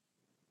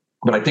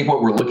 But I think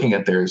what we're looking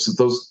at there is that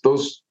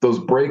those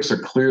breaks are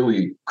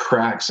clearly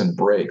cracks and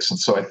breaks. And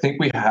so I think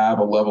we have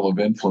a level of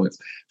influence.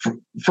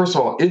 First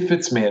of all, if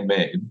it's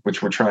man-made,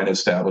 which we're trying to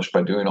establish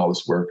by doing all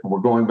this work, and we're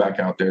going back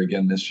out there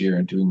again this year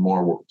and doing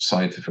more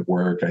scientific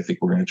work. I think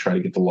we're going to try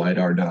to get the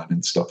LiDAR done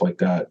and stuff like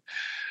that.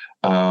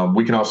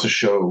 We can also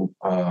show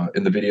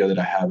in the video that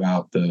I have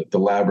out the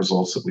lab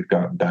results that we've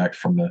gotten back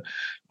from the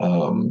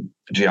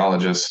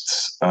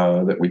geologists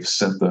that we've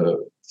sent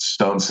the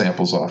stone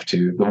samples off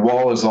to. The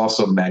wall is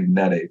also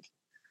magnetic,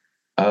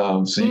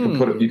 so you can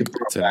put a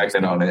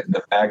magnet on it, and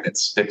the magnet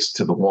sticks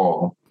to the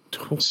wall.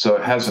 So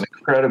it has an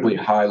incredibly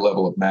high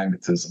level of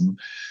magnetism.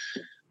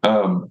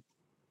 But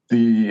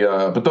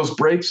those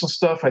breaks and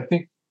stuff, I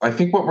think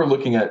what we're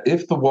looking at,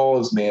 if the wall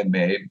is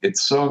man-made,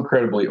 it's so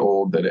incredibly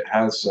old that it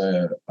has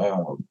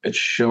it's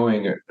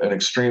showing an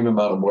extreme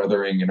amount of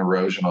weathering and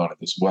erosion on it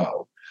as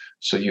well.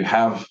 So you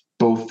have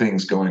both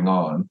things going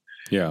on.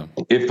 Yeah.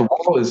 If the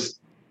wall is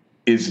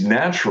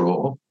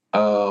natural,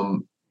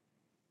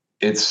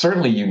 it's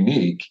certainly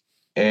unique,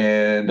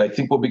 and I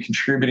think we'll be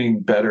contributing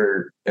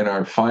better in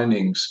our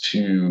findings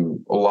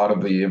to a lot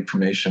of the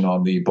information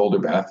on the Boulder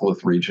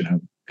Batholith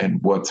region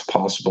and what's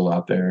possible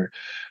out there,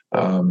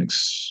 with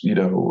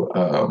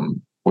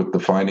the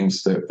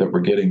findings that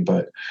we're getting.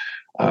 But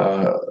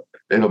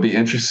it'll be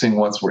interesting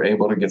once we're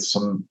able to get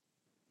some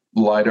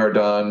LiDAR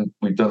done.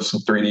 We've done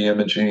some 3D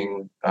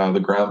imaging, the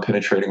ground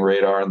penetrating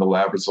radar and the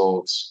lab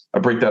results. I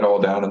break that all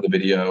down in the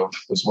video,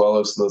 as well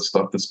as the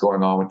stuff that's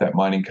going on with that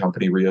mining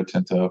company, Rio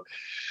Tinto.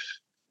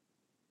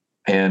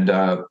 And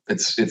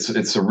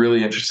it's a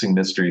really interesting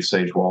mystery,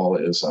 Sage Wall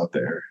is out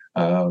there.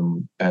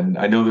 And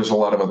I know there's a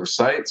lot of other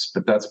sites,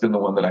 but that's been the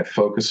one that I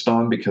focused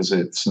on because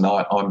it's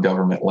not on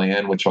government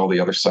land, which all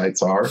the other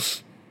sites are.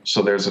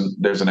 So there's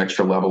an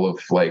extra level of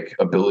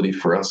ability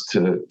for us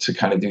to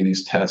kind of do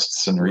these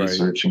tests and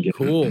research and get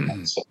cool.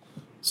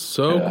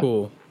 So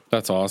cool.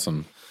 That's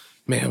awesome,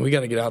 man. We got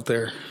to get out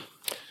there.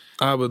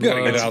 I would love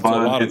to get out to a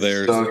lot of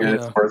theirs. So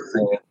good. It's worth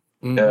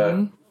seeing.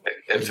 Yeah.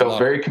 It felt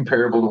very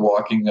comparable to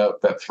walking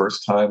up that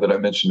first time that I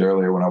mentioned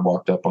earlier when I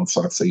walked up on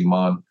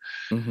Sacsayhuaman.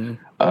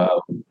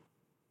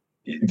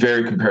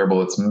 Very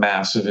comparable. It's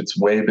massive. It's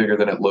way bigger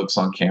than it looks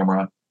on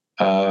camera,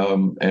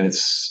 and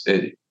it's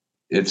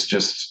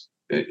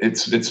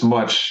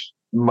much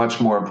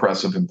more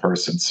impressive in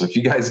person. So if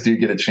you guys do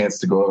get a chance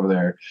to go over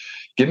there,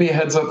 give me a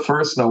heads up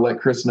first, and I'll let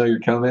Chris know you're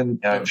coming.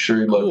 I'm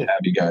sure he'd love to have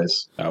you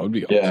guys. That would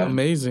be awesome. Yeah.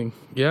 Amazing.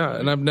 Yeah,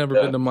 and I've never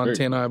been to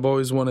Montana. I've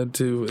always wanted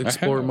to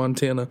explore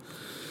Montana.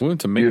 We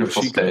went to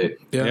Beautiful Makoshika. State.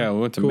 Yeah, we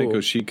went to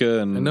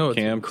Makoshika and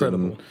camped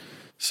and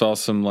saw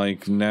some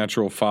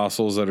natural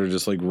fossils that are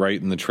just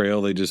right in the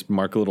trail. They just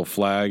mark a little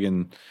flag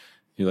and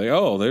you're like,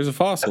 oh, there's a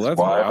fossil. That's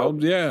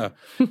wild. Yeah.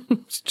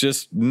 It's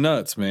just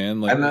nuts,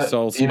 man. We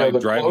saw somebody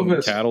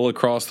driving cattle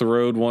across the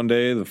road one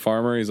day. The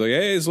farmer, he's like,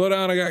 hey, slow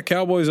down. I got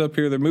cowboys up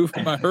here. They're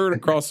moving my herd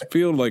across the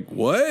field.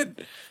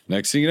 What?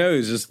 Next thing you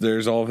know,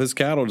 there's all of his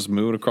cattle just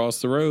moving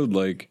across the road,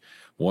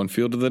 one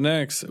field to the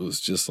next. It was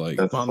just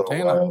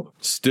Montana.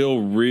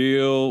 Still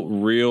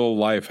real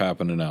life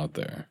happening out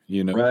there.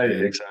 Right,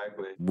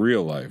 exactly.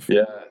 Real life.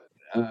 Yeah.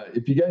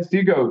 If you guys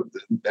do go,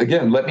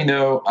 again, let me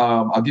know.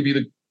 I'll give you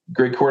the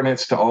great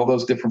coordinates to all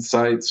those different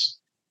sites.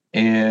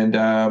 And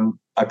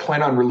I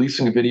plan on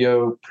releasing a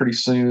video pretty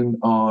soon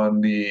on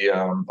the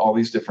all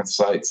these different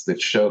sites that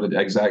show the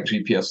exact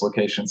GPS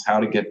locations, how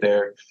to get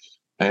there,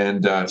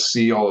 and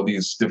see all of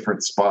these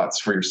different spots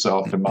for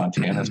yourself in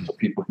Montana so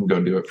people can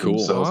go do it for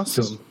themselves.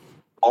 Awesome.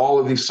 All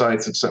of these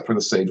sites, except for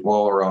the Sage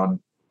Wall, are on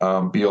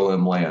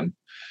BLM land.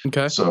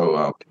 Okay.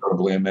 So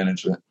land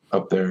management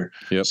up there.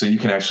 Yep. So you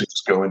can actually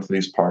just go into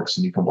these parks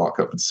and you can walk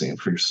up and see them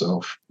for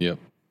yourself. Yep.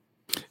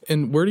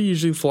 And where do you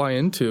usually fly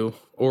into?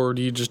 Or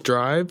do you just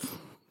drive?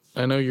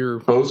 I know you're...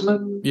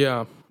 Bozeman?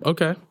 Yeah.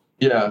 Okay.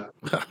 Yeah.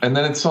 And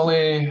then it's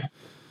only,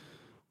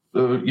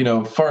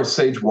 as far as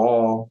Sage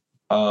Wall,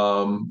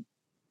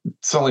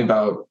 it's only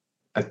about,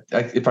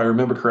 if I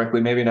remember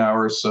correctly, maybe an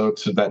hour or so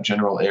to that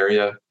general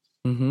area.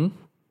 Mm-hmm.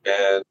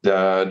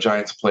 And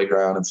Giants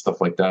Playground and stuff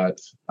like that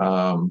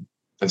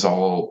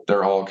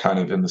they're all kind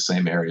of in the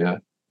same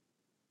area.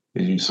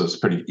 So it's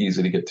pretty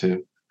easy to get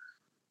to.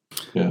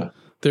 Yeah.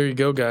 There you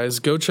go, guys.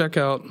 Go check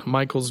out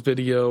Michael's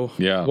video,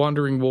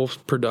 Wandering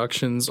Wolf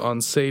Productions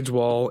on Sage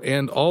Wall,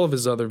 and all of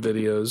his other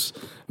videos.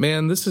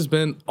 Man, this has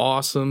been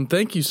awesome.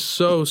 Thank you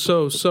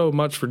so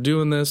much for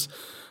doing this.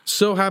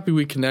 So happy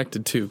we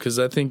connected too, because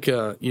I think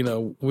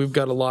we've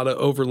got a lot of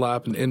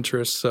overlap and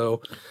interest.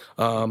 So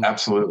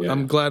absolutely,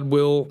 I'm glad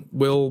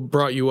Will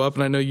brought you up,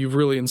 and I know you've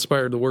really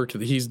inspired the work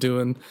that he's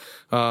doing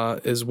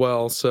as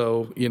well.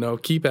 So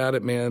keep at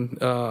it, man.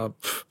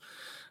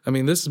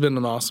 This has been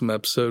an awesome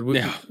episode.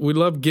 We'd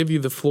love to give you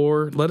the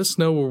floor. Let us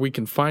know where we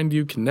can find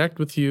you, connect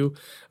with you.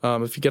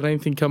 If you got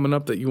anything coming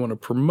up that you want to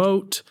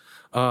promote,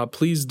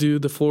 please do.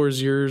 The floor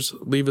is yours.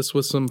 Leave us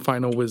with some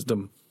final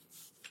wisdom.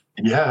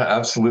 Yeah,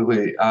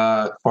 absolutely.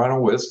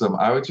 Final wisdom.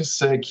 I would just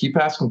say keep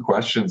asking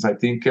questions. I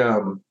think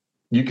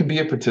you can be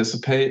a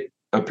participant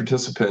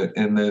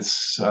in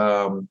this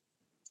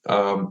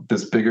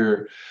this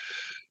bigger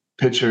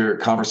picture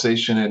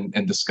conversation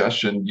and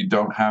discussion. You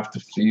don't have to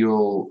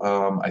feel,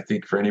 I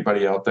think for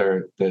anybody out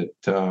there that,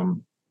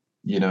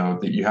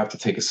 that you have to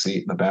take a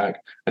seat in the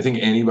back. I think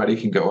anybody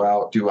can go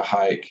out, do a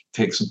hike,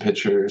 take some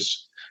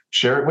pictures,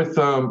 share it with,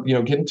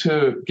 get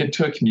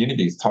into a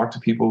community, talk to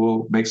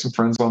people, make some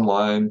friends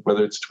online,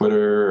 whether it's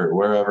Twitter or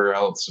wherever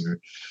else or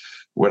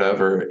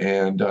whatever.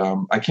 And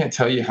I can't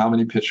tell you how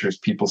many pictures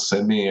people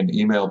send me and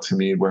email to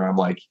me where I'm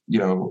like,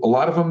 a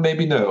lot of them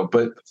maybe no,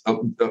 but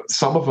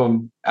some of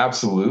them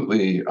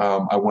absolutely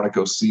I want to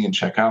go see and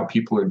check out.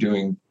 People are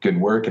doing good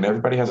work, and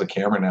everybody has a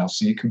camera now,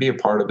 so you can be a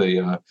part of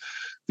the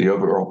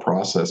overall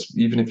process.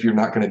 Even if you're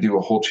not going to do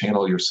a whole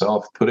channel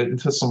yourself, put it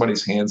into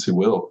somebody's hands who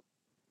will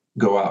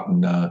go out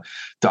and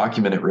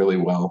document it really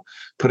well.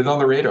 Put it on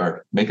the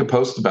radar. Make a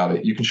post about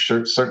it. You can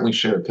certainly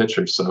share a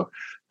picture. So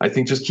I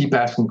think just keep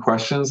asking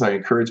questions. I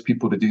encourage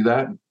people to do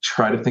that.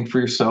 Try to think for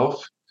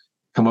yourself.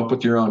 Come up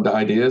with your own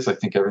ideas. I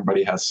think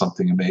everybody has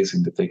something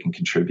amazing that they can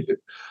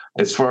contribute.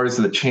 As far as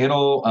the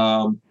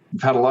channel,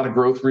 we've had a lot of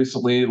growth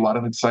recently, a lot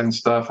of exciting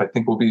stuff. I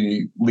think we'll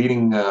be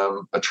leading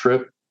a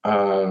trip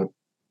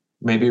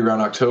maybe around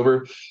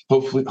October,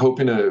 hopefully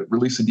hoping to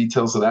release the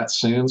details of that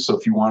soon. So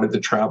if you wanted to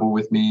travel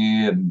with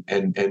me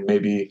and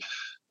maybe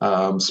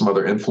some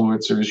other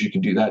influencers, you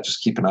can do that.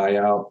 Just keep an eye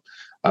out.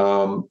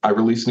 I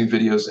release new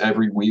videos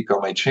every week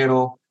on my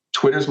channel.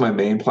 Twitter's my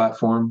main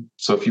platform.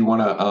 So if you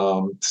want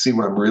to see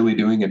what I'm really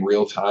doing in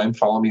real time,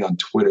 follow me on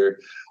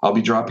Twitter. I'll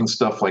be dropping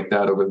stuff like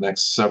that over the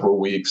next several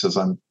weeks as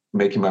I'm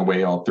making my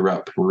way all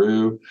throughout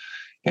Peru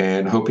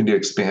and hoping to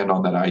expand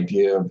on that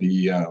idea of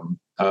the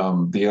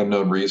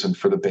unknown reason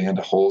for the band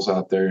of holes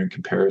out there in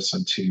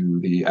comparison to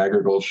the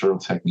agricultural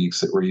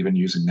techniques that we're even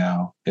using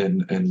now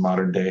in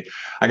modern day.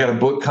 I got a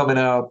book coming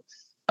out.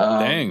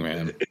 Dang,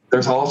 man.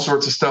 There's all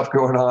sorts of stuff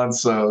going on.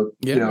 So,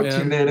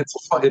 tune in.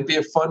 It'd be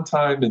a fun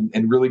time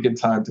and really good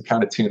time to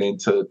kind of tune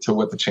into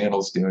what the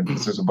channel's doing,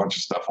 because there's a bunch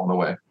of stuff on the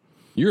way.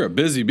 You're a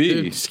busy bee.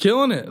 Dude, he's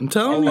killing it. I'm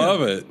telling you. I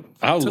love it.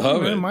 I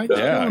love it. Mike's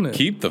killing it.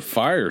 Keep the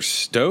fire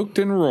stoked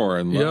and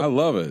roaring. Yep. I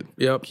love it.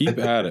 Yep. Keep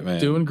at it,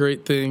 man. Doing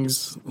great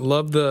things.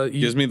 Love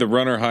gives me the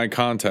runner high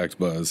contact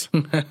buzz.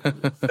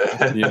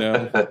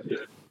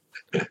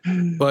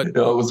 But it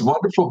was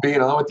wonderful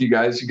being on with you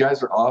guys. You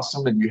guys are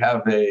awesome, and you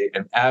have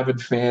an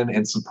avid fan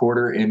and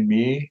supporter in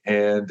me.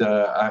 And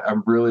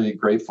I'm really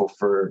grateful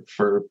for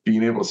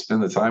being able to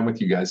spend the time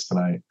with you guys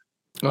tonight.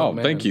 Oh,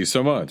 thank you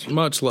so much.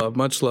 Much love,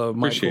 Michael.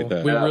 Appreciate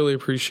that. We really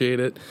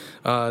appreciate it.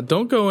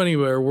 Don't go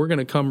anywhere. We're going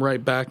to come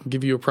right back and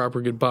give you a proper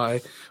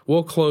goodbye.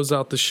 We'll close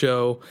out the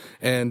show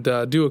and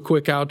do a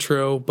quick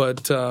outro,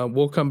 but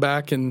we'll come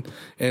back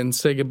and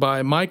say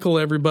goodbye. Michael,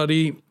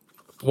 everybody,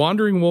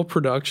 Wandering Wolf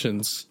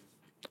Productions.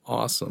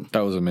 Awesome.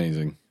 That was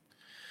amazing.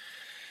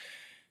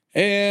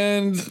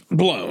 And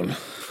blown.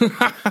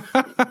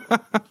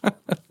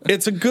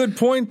 It's a good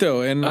point,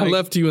 though. And I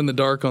left you in the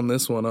dark on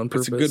this one on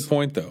purpose. It's a good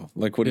point, though.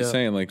 Like what he's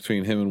saying, like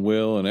between him and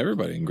Will and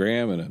everybody and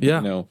Graham and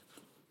No,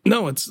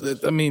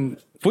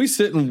 if we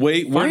sit and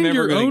wait, we're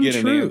never going to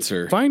get an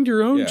answer. Find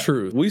your own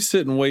truth. We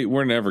sit and wait,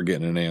 we're never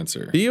getting an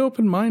answer. Be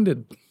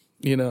open-minded.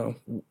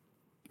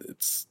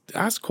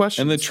 Ask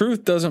questions. And the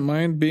truth doesn't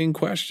mind being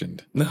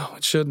questioned. No,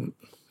 it shouldn't.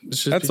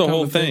 That's the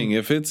whole thing.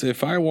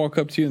 If I walk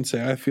up to you and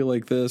say I feel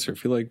like this or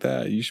feel like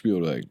that, you should be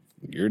able to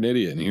you're an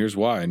idiot and here's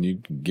why, and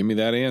you give me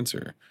that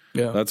answer.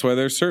 Yeah, that's why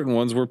there's certain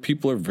ones where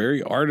people are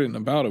very ardent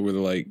about it, where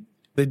they're like,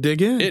 they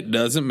dig in. It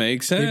doesn't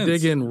make sense. They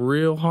dig in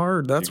real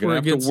hard. That's where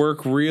it gets to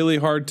work really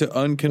hard to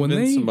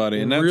unconvince somebody,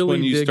 and that's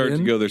when you start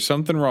to go, there's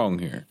something wrong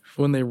here.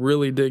 When they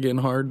really dig in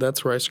hard,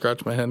 that's where I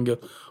scratch my head and go,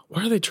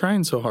 why are they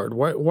trying so hard?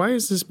 Why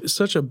is this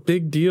such a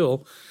big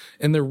deal?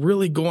 And they're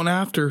really going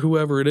after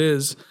whoever it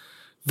is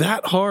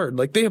that hard.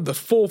 Like, they have the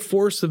full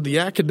force of the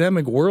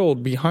academic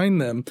world behind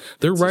them.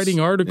 They're writing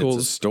articles,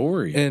 it's a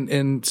story,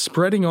 and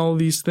spreading all of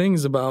these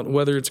things about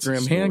whether it's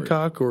Graham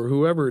Hancock or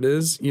whoever it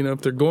is.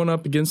 If they're going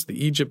up against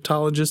the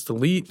Egyptologist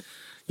elite,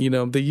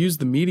 they use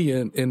the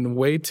media in a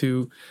way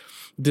to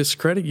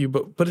discredit you,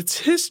 but it's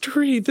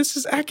history. This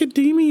is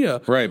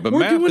academia. Right, but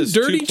math is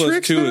 2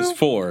 + 2 is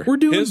 4. We're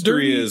doing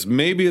history is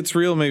maybe it's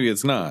real, maybe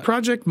it's not.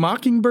 Project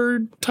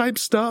Mockingbird type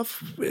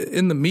stuff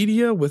in the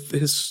media with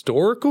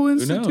historical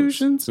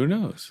institutions. Who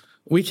knows?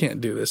 We can't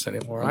do this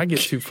anymore. I get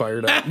too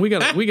fired up. We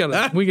gotta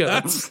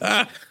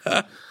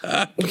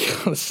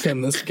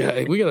send this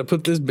guy. We gotta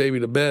put this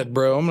baby to bed,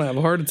 bro. I'm gonna have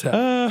a heart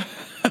attack.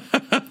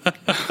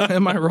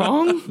 Am I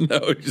wrong? No,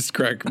 it just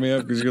cracked me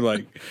up because you're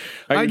like,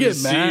 I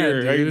get mad,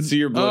 dude. I can see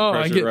your blood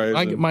pressure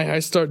rising. I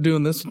start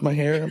doing this with my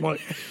hair. I'm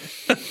like,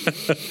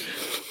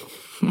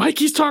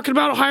 Mikey's talking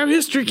about Ohio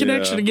History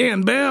Connection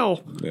again.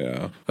 Bell.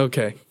 Yeah.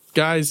 Okay.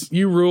 Guys,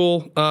 you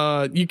rule.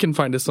 You can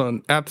find us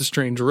on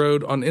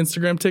 @TheStrangeRoad on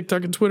Instagram,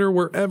 TikTok, and Twitter,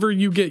 wherever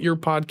you get your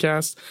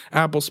podcasts,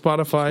 Apple,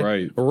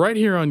 Spotify, right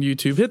here on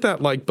YouTube. Hit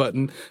that like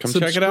button.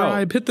 Subscribe, check it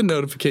out. Hit the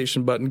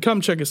notification button.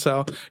 Come check us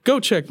out. Go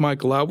check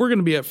Michael out. We're going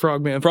to be at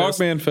Frogman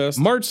Fest.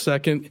 March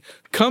 2nd.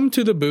 Come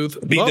to the booth.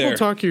 Bubble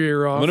talk your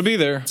ear off. I'm going to be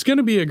there. It's going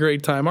to be a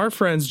great time. Our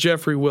friends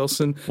Jeffrey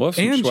Wilson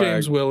and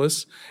James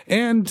Willis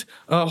and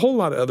a whole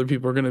lot of other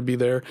people are going to be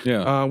there.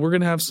 Yeah. We're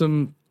going to have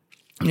some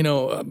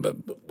a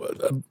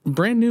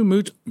brand new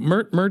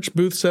merch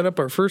booth set up,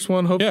 our first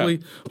one.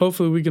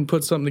 Hopefully we can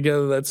put something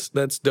together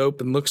that's dope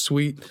and looks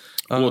sweet.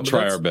 We'll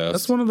try our best.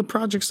 That's one of the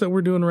projects that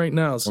we're doing right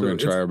now. So we're going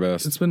to try our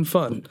best. It's been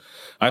fun.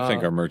 I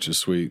think our merch is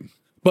sweet.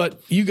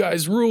 But you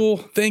guys rule.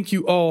 Thank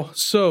you all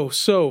so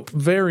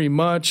very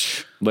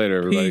much. Later,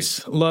 everybody.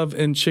 Peace, love,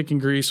 and chicken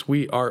grease.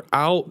 We are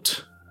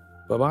out.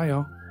 Bye-bye,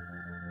 y'all.